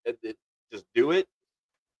 just do it.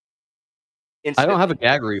 I don't have a instantly.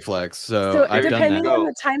 gag reflex, so So I've done depending that. on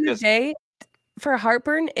the time of Just- day for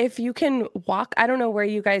heartburn, if you can walk, I don't know where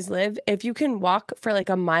you guys live, if you can walk for like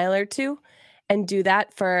a mile or 2 and do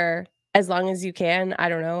that for as long as you can, I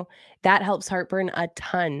don't know, that helps heartburn a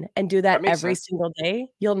ton. And do that makes every sense. single day,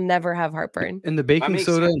 you'll never have heartburn. And the baking makes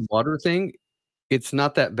soda sense. and water thing, it's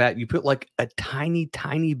not that bad. You put like a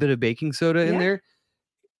tiny bit of baking soda in Yeah. there,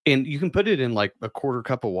 and you can put it in like a quarter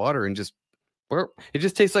cup of water and just, well, it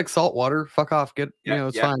just tastes like salt water. Fuck off.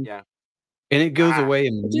 It's fine. Yeah. And it goes Ah, away It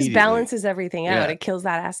immediately. just balances everything out. Yeah. It kills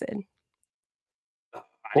that acid.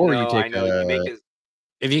 Or you I take know. You make it.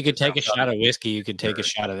 If you could take a shot of whiskey, you could take a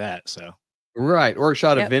shot of that. So Right. Or a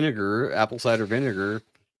shot Yep. of vinegar, apple cider vinegar.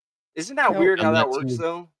 Isn't that Nope. weird how And that that's works me.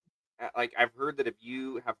 though? Like, I've heard that if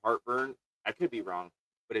you have heartburn, I could be wrong,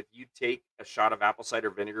 but if you take a shot of apple cider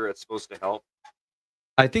vinegar, it's supposed to help.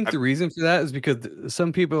 I think the reason for that is because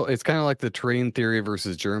some people, it's kind of like the terrain theory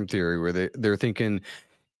versus germ theory, where they're thinking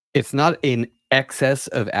It's not an excess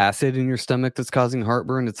of acid in your stomach that's causing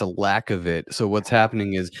heartburn. It's a lack of it. So what's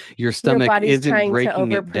happening is your stomach body's isn't trying to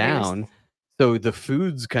breaking it overproduce. down. So the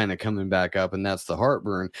food's kind of coming back up, and that's the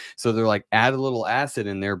heartburn. So they're like, add a little acid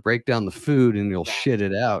in there, break down the food, and you'll shit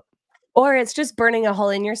it out. Or it's just burning a hole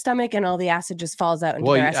in your stomach, and all the acid just falls out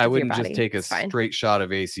into the rest I of your wouldn't body. just take It's fine. straight shot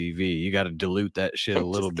of ACV. You got to dilute that shit a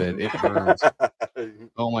little bit. kidding. It burns.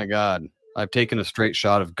 Oh my god! I've taken a straight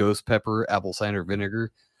shot of ghost pepper, apple cider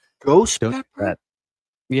vinegar. Ghost Don't do pepper? that.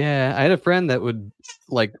 Yeah, I had a friend that would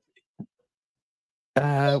like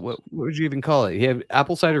what would you even call it? He had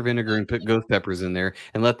apple cider vinegar and put ghost peppers in there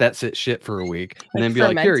and let that sit shit for a week, and then be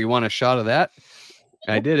like, "Here, you want a shot of that?"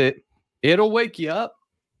 I did it. It'll wake you up,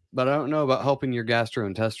 but I don't know about helping your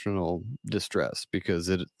gastrointestinal distress because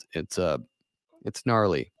it's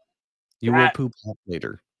gnarly. You will poop out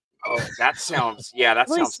later. Oh, that sounds that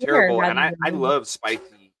Really sounds similar terrible. rather And I than- love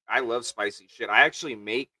spicy. I love spicy shit. I actually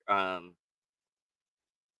make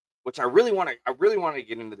which I really want to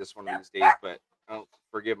get into this one of these days, but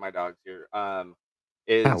forgive my dogs here.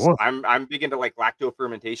 Is I'm big into like lacto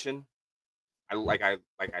fermentation. I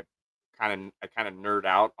kind of nerd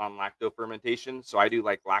out on lacto fermentation, so I do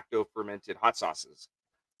like lacto fermented hot sauces.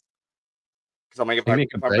 Because I'm like, if I'm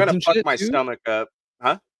gonna fuck my stomach up,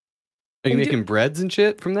 huh? Are you making breads and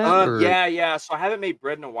shit from that? Or? Yeah. So I haven't made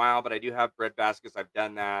bread in a while, but I do have bread baskets. I've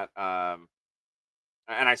done that.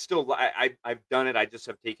 And I still I've done it. I just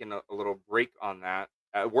have taken a little break on that.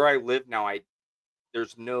 Where I live now,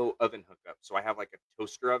 there's no oven hookup, so I have like a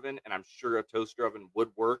toaster oven, and I'm sure a toaster oven would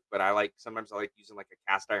work. But sometimes I like using like a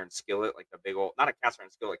cast iron skillet, like a big old, not a cast iron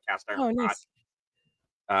skillet, cast iron pot. nice.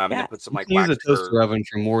 And then put some like use a toaster oven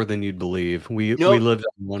for more than you'd believe. We lived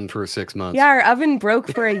on one for 6 months. Yeah, our oven broke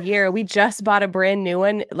for a year. We just bought a brand new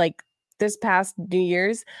one like this past New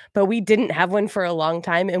Year's, but we didn't have one for a long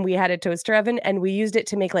time, and we had a toaster oven, and we used it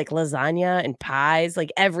to make like lasagna and pies,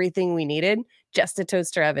 like everything we needed, just a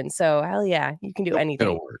toaster oven. So hell yeah, you can do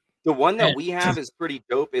anything. The one that we have is pretty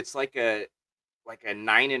dope. It's like a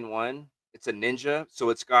 9-in-1. It's a Ninja, so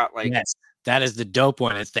it's got like that is the dope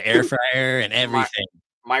one. It's the air fryer and everything.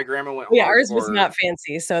 My grandma went. Yeah, ours was not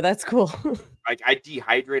fancy, so that's cool. Like I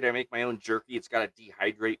dehydrate. I make my own jerky. It's got a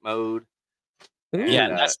dehydrate mode. And,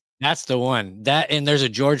 yeah, that's the one. That, and there's a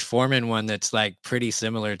George Foreman one that's like pretty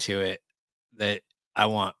similar to it that I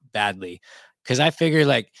want badly, because I figure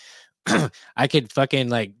like I could fucking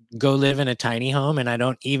like go live in a tiny home and I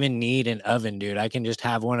don't even need an oven, dude. I can just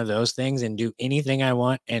have one of those things and do anything I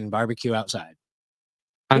want and barbecue outside.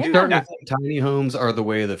 I'm starting to think tiny homes are the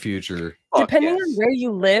way of the future. Depending on where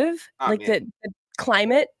you live, the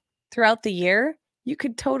climate throughout the year, you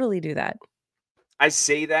could totally do that. I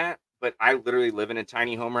say that, but I literally live in a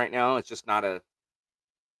tiny home right now. It's just not a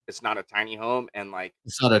tiny home, and like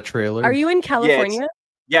it's not a trailer. Are you in California?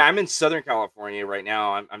 Yeah, I'm in Southern California right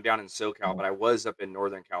now. I'm down in SoCal, but I was up in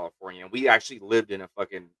Northern California. We actually lived in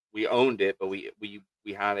we owned it, but we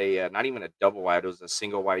had a not even a double wide, it was a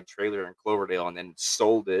single wide trailer in Cloverdale, and then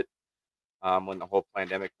sold it when the whole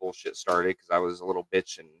pandemic bullshit started, because I was a little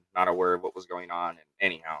bitch and not aware of what was going on. And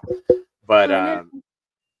anyhow, but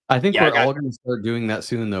I think we're all going to start doing that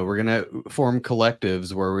soon, though. We're going to form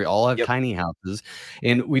collectives where we all have tiny houses.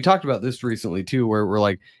 And we talked about this recently, too, where we're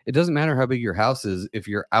like, it doesn't matter how big your house is. If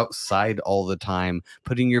you're outside all the time,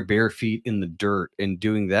 putting your bare feet in the dirt and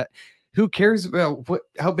doing that, who cares about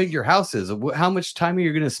how big your house is? How much time are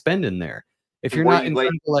you going to spend in there? If you're not in front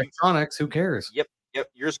of electronics, who cares? Yep.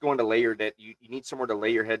 You're just going to lay your head. You need somewhere to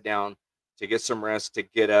lay your head down, to get some rest, to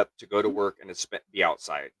get up, to go to work, and to be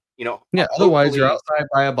outside. You know, otherwise you're outside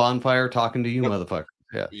by a bonfire talking to you, motherfucker.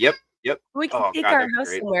 Yeah. Yep. We can take our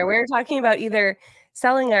house somewhere. We were talking about either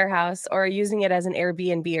selling our house or using it as an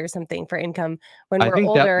Airbnb or something for income when we're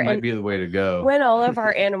older. That might be the way to go. When all of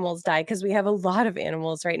our animals die, because we have a lot of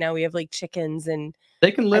animals right now. We have like chickens, and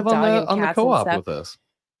they can live on the co-op with us.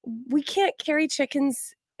 We can't carry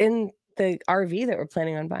chickens in the RV that we're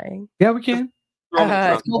planning on buying. Yeah, we can.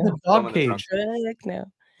 It's called the dog cage. No.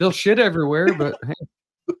 They'll shit everywhere, but hey.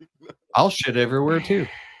 I'll shit everywhere too.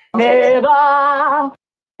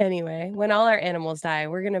 Anyway, when all our animals die,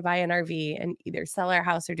 we're gonna buy an RV and either sell our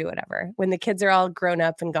house or do whatever. When the kids are all grown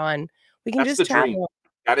up and gone, we can just travel. Dream.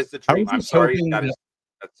 That is the dream. I'm sorry.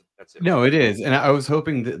 That's it. No, it is. And I was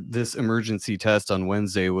hoping that this emergency test on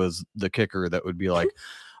Wednesday was the kicker that would be like,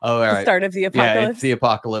 oh, all right. Start of the apocalypse. Yeah, it's the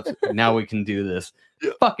apocalypse. Now we can do this.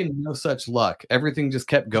 Fucking no such luck. Everything just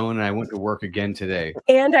kept going, and I went to work again today.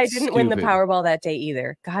 And I didn't win the Powerball that day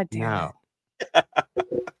either. God damn it.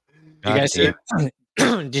 You guys see?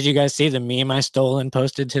 Did you guys see the meme I stole and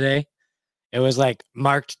posted today? It was like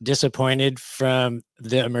marked disappointed from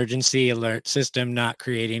the emergency alert system not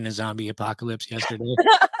creating a zombie apocalypse yesterday.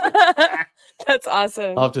 That's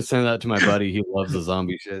awesome. I'll have to send that to my buddy. He loves the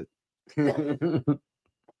zombie shit.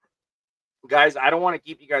 Guys, I don't want to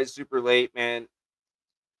keep you guys super late, man.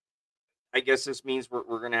 I guess this means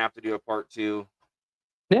we're gonna have to do a part 2.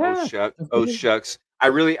 Yeah. Oh shucks. I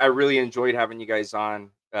really enjoyed having you guys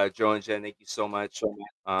on. Joe and Jen, thank you so much.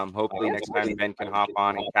 Hopefully next time Ben can hop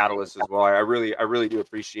on, and Catalyst as well. I really do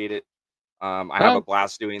appreciate it. I have a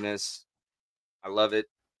blast doing this. I love it.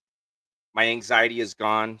 My anxiety is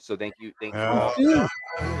gone, so thank you all.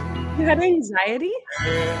 You had anxiety?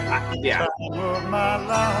 Yeah.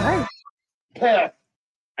 Nice.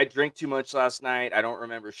 I drank too much last night. I don't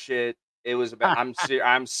remember shit. It was about.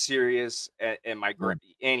 I'm serious. And my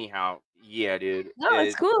anyhow, yeah, dude. No,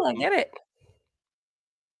 it's cool. I get it.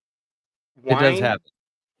 Wine, it does happen.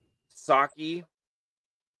 Sake,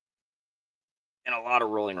 and a lot of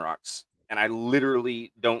Rolling Rocks. And I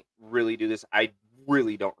literally don't really do this. I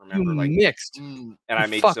really don't remember. Like mixed. And I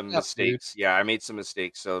made some mistakes. Dude. Yeah, I made some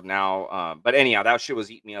mistakes. So now, but anyhow, that shit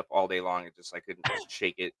was eating me up all day long. It just I couldn't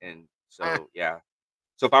shake it. And so yeah.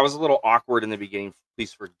 So if I was a little awkward in the beginning,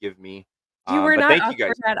 please forgive me. You were not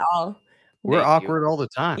awkward at all. We're awkward all the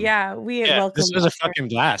time. Yeah, welcome. This was a fucking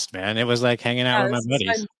blast, man. It was like hanging out with my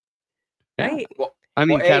buddies. Right. Well, I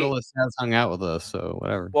mean, Catalyst has hung out with us, so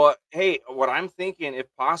whatever. Well, hey, what I'm thinking, if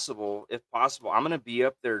possible, I'm gonna be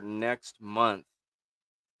up there next month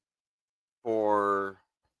for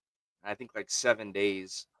I think like 7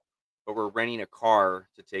 days. But we're renting a car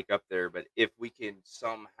to take up there. But if we can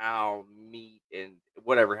somehow meet and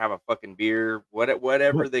whatever, have a fucking beer,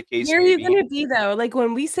 whatever the case Where are may you be. gonna be though? Like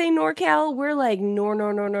when we say NorCal, we're like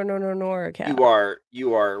NorCal.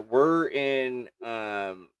 You are. We're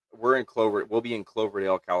in Clover. We'll be in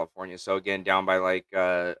Cloverdale, California. So again, down by like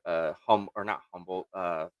not Humboldt,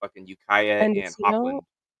 fucking Ukiah and Hopland.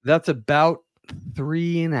 That's about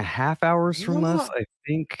 3.5 hours from us, I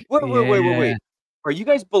think. Wait. Are you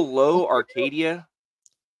guys below Arcadia?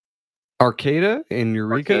 Arcata in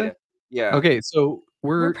Eureka? Arcata. Yeah. Okay, so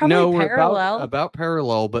we're about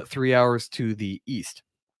parallel, but 3 hours to the east.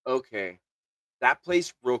 Okay. That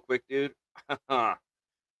place, real quick, dude. I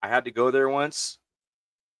had to go there once.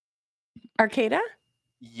 Arcata?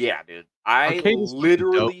 Yeah, dude. I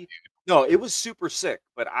literally no, it was super sick,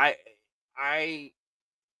 but I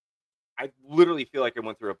literally feel like I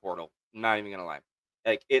went through a portal. I'm not even gonna lie.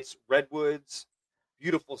 Like it's redwoods.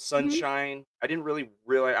 Beautiful sunshine. Mm-hmm. I didn't really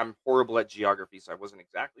realize I'm horrible at geography, so I wasn't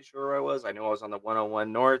exactly sure where I was. I know I was on the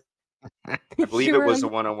 101 North. I believe it was the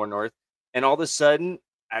 101 North. And all of a sudden,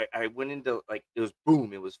 I went into like it was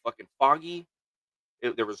boom. It was fucking foggy.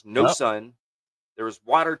 There was no sun. There was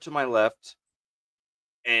water to my left,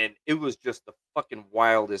 and it was just the fucking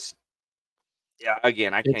wildest. Yeah,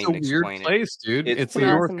 again, I can't even explain it. It's a weird place, dude. It's the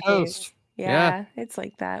North Coast. Yeah, it's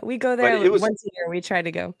like that. We go there once a year. We try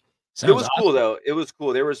to go. It was cool though. It was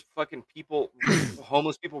cool. There was fucking people,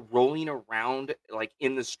 homeless people rolling around like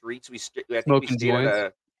in the streets. I think we stayed at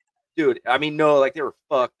a dude. I mean, no, like they were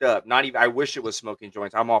fucked up. Not even. I wish it was smoking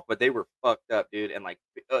joints. I'm off, but they were fucked up, dude. And like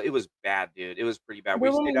it was bad, dude. It was pretty bad.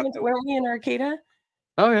 Weren't we in Arcata?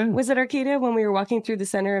 Oh yeah. Was it Arcata when we were walking through the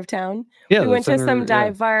center of town? Yeah. We went to some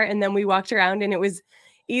dive bar and then we walked around and it was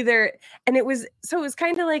it was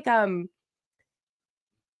kind of like God.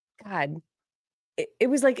 It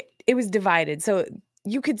was like it was divided, so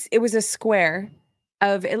it was a square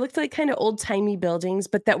of it looked like kind of old-timey buildings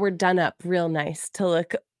but that were done up real nice to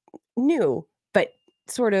look new but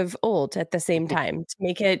sort of old at the same time to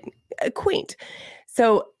make it quaint.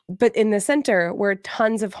 So but in the center were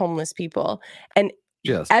tons of homeless people, and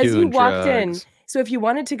as you walked in, so if you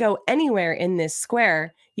wanted to go anywhere in this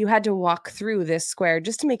square, you had to walk through this square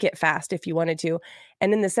just to make it fast if you wanted to.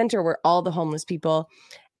 And in the center were all the homeless people,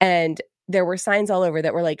 and there were signs all over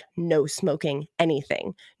that were like, no smoking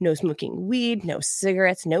anything, no smoking weed, no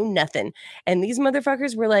cigarettes, no nothing. And these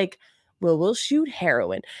motherfuckers were like, well, we'll shoot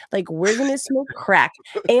heroin. Like, we're going to smoke crack.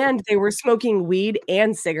 And they were smoking weed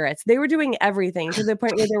and cigarettes. They were doing everything to the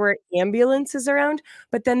point where there were ambulances around.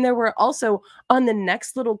 But then there were also on the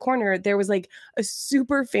next little corner, there was like a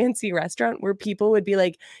super fancy restaurant where people would be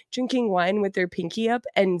like drinking wine with their pinky up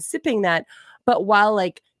and sipping that. But while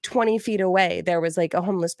like 20 feet away, there was like a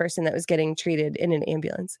homeless person that was getting treated in an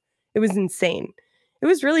ambulance. It was insane. It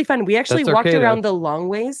was really fun. We actually walked around the long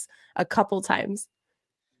ways a couple times.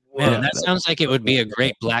 Man, that sounds like it would be a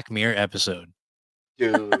great Black Mirror episode.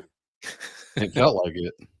 Dude. It felt like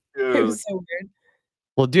it. Dude. It was so weird.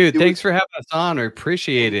 Well, dude, thanks for having us on. I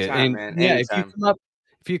appreciate it. And man, yeah,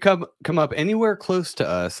 if you come up anywhere close to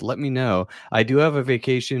us, let me know. I do have a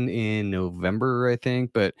vacation in November, I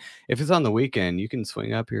think, but if it's on the weekend, you can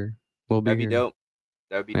swing up here. We'll be That'd be here. dope.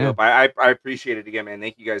 That'd be Yeah. dope. I appreciate it again, man.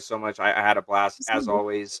 Thank you guys so much. I had a blast as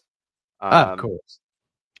always. Of course.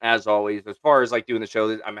 As always, as far as like doing the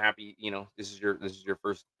show, I'm happy. This is your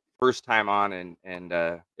first time on, and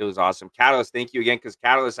it was awesome. Catalyst, thank you again, because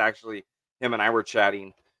Catalyst actually, him and I were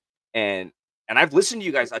chatting, and I've listened to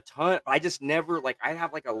you guys a ton. I just never I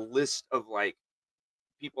have like a list of like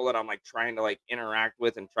people that I'm like trying to like interact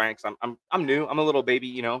with and trying, because I'm new. I'm a little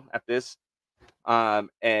baby, at this.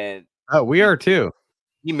 And we are too.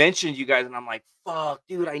 He mentioned you guys, and I'm like, fuck,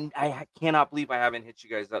 dude, I cannot believe I haven't hit you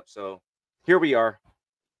guys up. So here we are.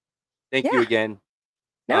 Thank you again.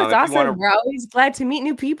 No, it's awesome. We're always glad to meet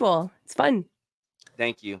new people. It's fun.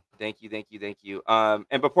 Thank you.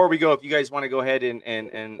 And before we go, if you guys want to go ahead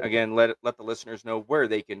and again let the listeners know where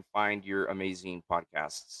they can find your amazing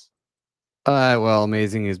podcasts. Well,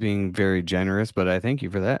 amazing is being very generous, but I thank you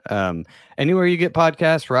for that. Anywhere you get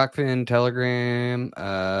podcasts, Rockfin, Telegram,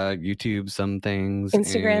 YouTube, some things,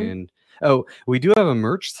 Instagram. And we do have a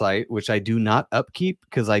merch site, which I do not upkeep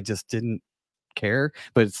because I just didn't care,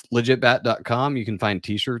 but it's legitbat.com. You can find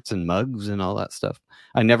t-shirts and mugs and all that stuff.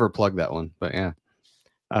 I never plug that one, but yeah.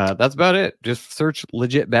 That's about it. Just search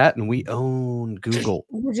Legit Bat, and we own Google.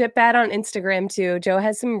 Legit Bat on Instagram too. Joe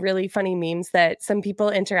has some really funny memes that some people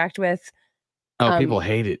interact with. People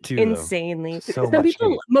hate it too. Insanely. So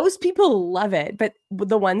most people love it, but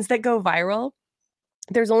the ones that go viral,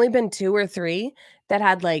 there's only been 2 or 3 that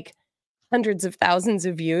had like hundreds of thousands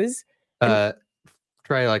of views.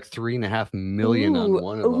 Try like 3.5 million on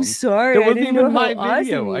one of them. Oh, sorry. It wasn't even my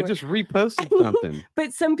video. Awesome I just reposted something.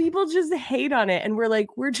 But some people just hate on it, and we're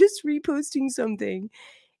like, we're just reposting something.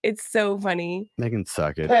 It's so funny. They can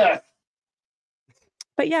suck it.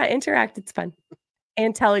 But yeah, interact. It's fun.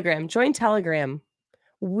 And Telegram. Join Telegram.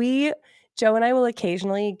 Joe and I will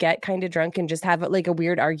occasionally get kind of drunk and just have like a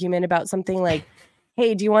weird argument about something like,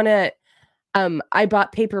 hey, do you want to, I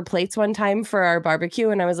bought paper plates one time for our barbecue,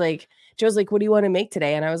 and I was like, Joe's like, what do you want to make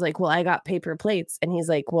today? And I was like, well, I got paper plates. And he's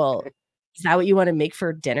like, well, is that what you want to make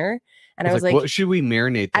for dinner? And I was like, what should we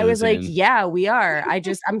marinate those I was like, in? yeah, we are.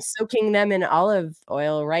 I'm soaking them in olive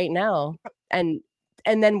oil right now. And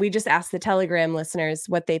then we just asked the Telegram listeners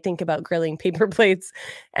what they think about grilling paper plates.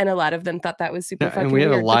 And a lot of them thought that was super fucking And we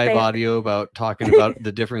had weird, a live audio about talking about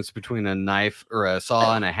the difference between a knife or a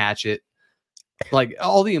saw and a hatchet. Like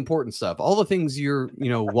all the important stuff, all the things you're,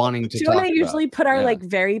 wanting to talk about. I usually put our like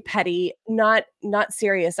very petty, not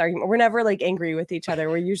serious argument. We're never like angry with each other.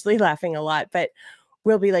 We're usually laughing a lot, but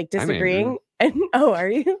we'll be like disagreeing. And are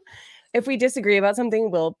you? If we disagree about something,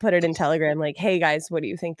 we'll put it in Telegram. Like, hey guys, what do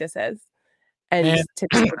you think this is? And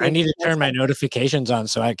I need to turn my notifications on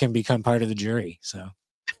so I can become part of the jury. So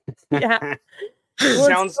yeah.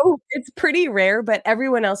 Well, it's pretty rare, but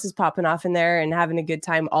everyone else is popping off in there and having a good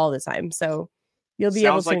time all the time. So you'll be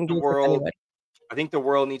able to engage with anybody. I think the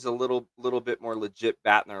world needs a little bit more legit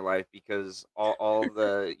bat in their life, because all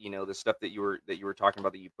the the stuff that you were talking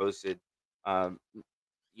about that you posted,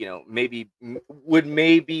 maybe would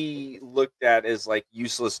looked at as like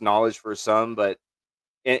useless knowledge for some, but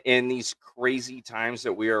in these crazy times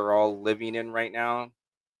that we are all living in right now,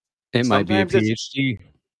 it might be a PhD.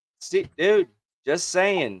 Dude, just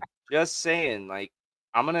saying. Like,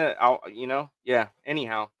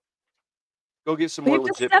 anyhow. Go get some more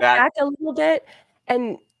legit back a little bit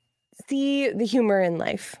and see the humor in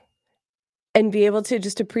life and be able to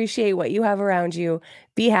just appreciate what you have around you,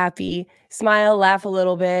 be happy, smile, laugh a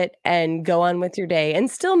little bit, and go on with your day,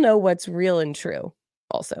 and still know what's real and true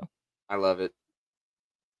also. I love it.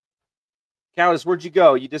 Callis, where'd you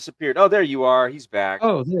go? You disappeared. Oh, there you are. He's back.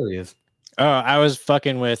 Oh, there he is. Oh, I was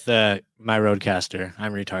fucking with my Roadcaster.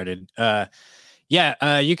 I'm retarded.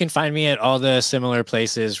 You can find me at all the similar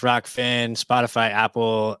places: Rockfin, Spotify,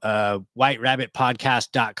 Apple,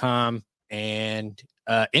 whiterabbitpodcast.com, and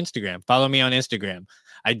Instagram. Follow me on Instagram.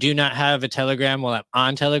 I do not have a Telegram while I'm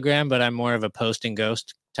on Telegram, but I'm more of a post and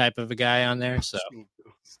ghost type of a guy on there. So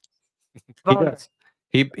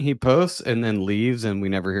he posts and then leaves, and we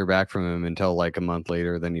never hear back from him until like a month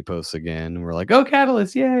later. Then he posts again, and we're like, "Oh,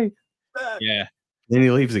 Catalyst, yay!" Yeah. Then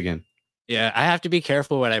he leaves again. Yeah, I have to be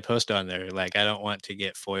careful what I post on there. Like, I don't want to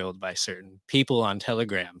get foiled by certain people on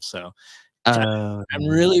Telegram. So I'm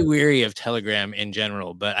really weary of Telegram in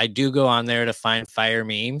general, but I do go on there to find fire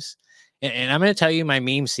memes. And I'm going to tell you my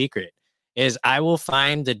meme secret is I will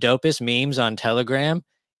find the dopest memes on Telegram,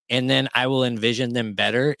 and then I will envision them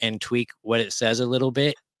better and tweak what it says a little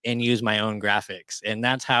bit and use my own graphics. And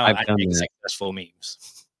that's how I make successful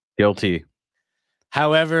memes. Guilty.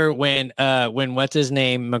 However, when what's his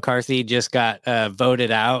name McCarthy just got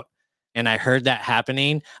voted out, and I heard that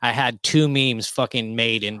happening, I had 2 memes fucking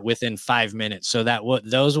made within 5 minutes. So that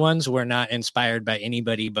those ones were not inspired by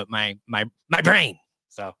anybody but my brain.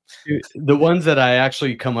 So the ones that I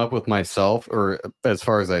actually come up with myself, or as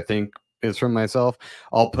far as I think is from myself,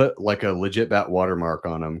 I'll put like a legit bat watermark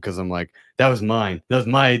on them because I'm like, that was mine. That was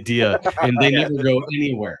my idea. And they never go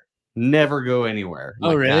anywhere. Never go anywhere.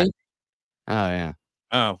 Oh, really? God. Oh, yeah.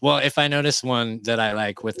 Oh, well, if I notice one that I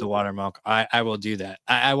like with the watermark, I will do that.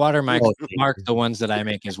 I watermark the ones that I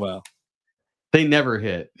make as well. They never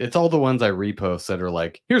hit. It's all the ones I repost that are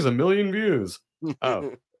like, here's 1 million views.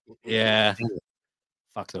 Oh, yeah.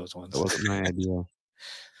 Fuck those ones. That wasn't my idea.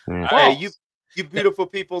 Yeah. Hey, you beautiful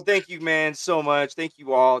people. Thank you, man, so much. Thank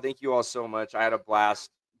you all. Thank you all so much. I had a blast.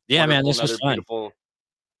 Yeah, man, this was fun.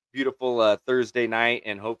 Beautiful Thursday night,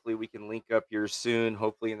 and hopefully we can link up here soon.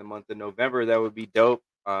 Hopefully in the month of November, that would be dope.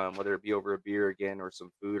 Whether it be over a beer again or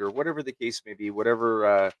some food or whatever the case may be,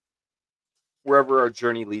 whatever wherever our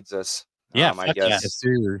journey leads us. Yeah, I guess.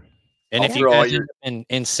 Yeah. And if you guys are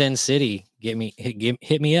in Sin City, hit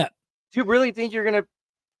me up. Do you really think you're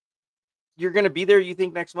gonna be there? You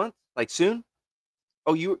think next month, like soon?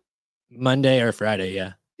 Oh, you Monday or Friday?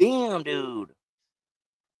 Yeah. Damn, dude.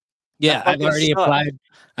 Yeah, I've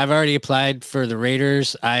already applied for the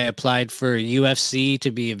Raiders. I applied for UFC to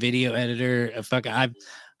be a video editor.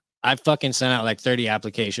 I've fucking sent out like 30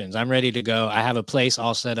 applications. I'm ready to go. I have a place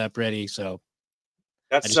all set up ready. So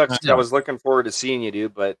that sucks. I was looking forward to seeing you,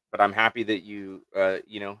 dude. But I'm happy that you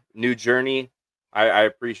new journey. I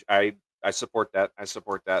appreciate. I support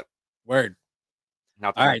that. Word.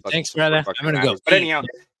 All right, thanks, brother. I'm gonna go. But anyhow,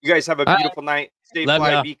 you guys have a beautiful night. Stay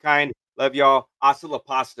fly, be kind. Love y'all. Hasta la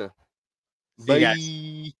pasta.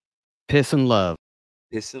 Bye. Piss and love.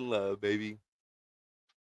 Piss and love, baby.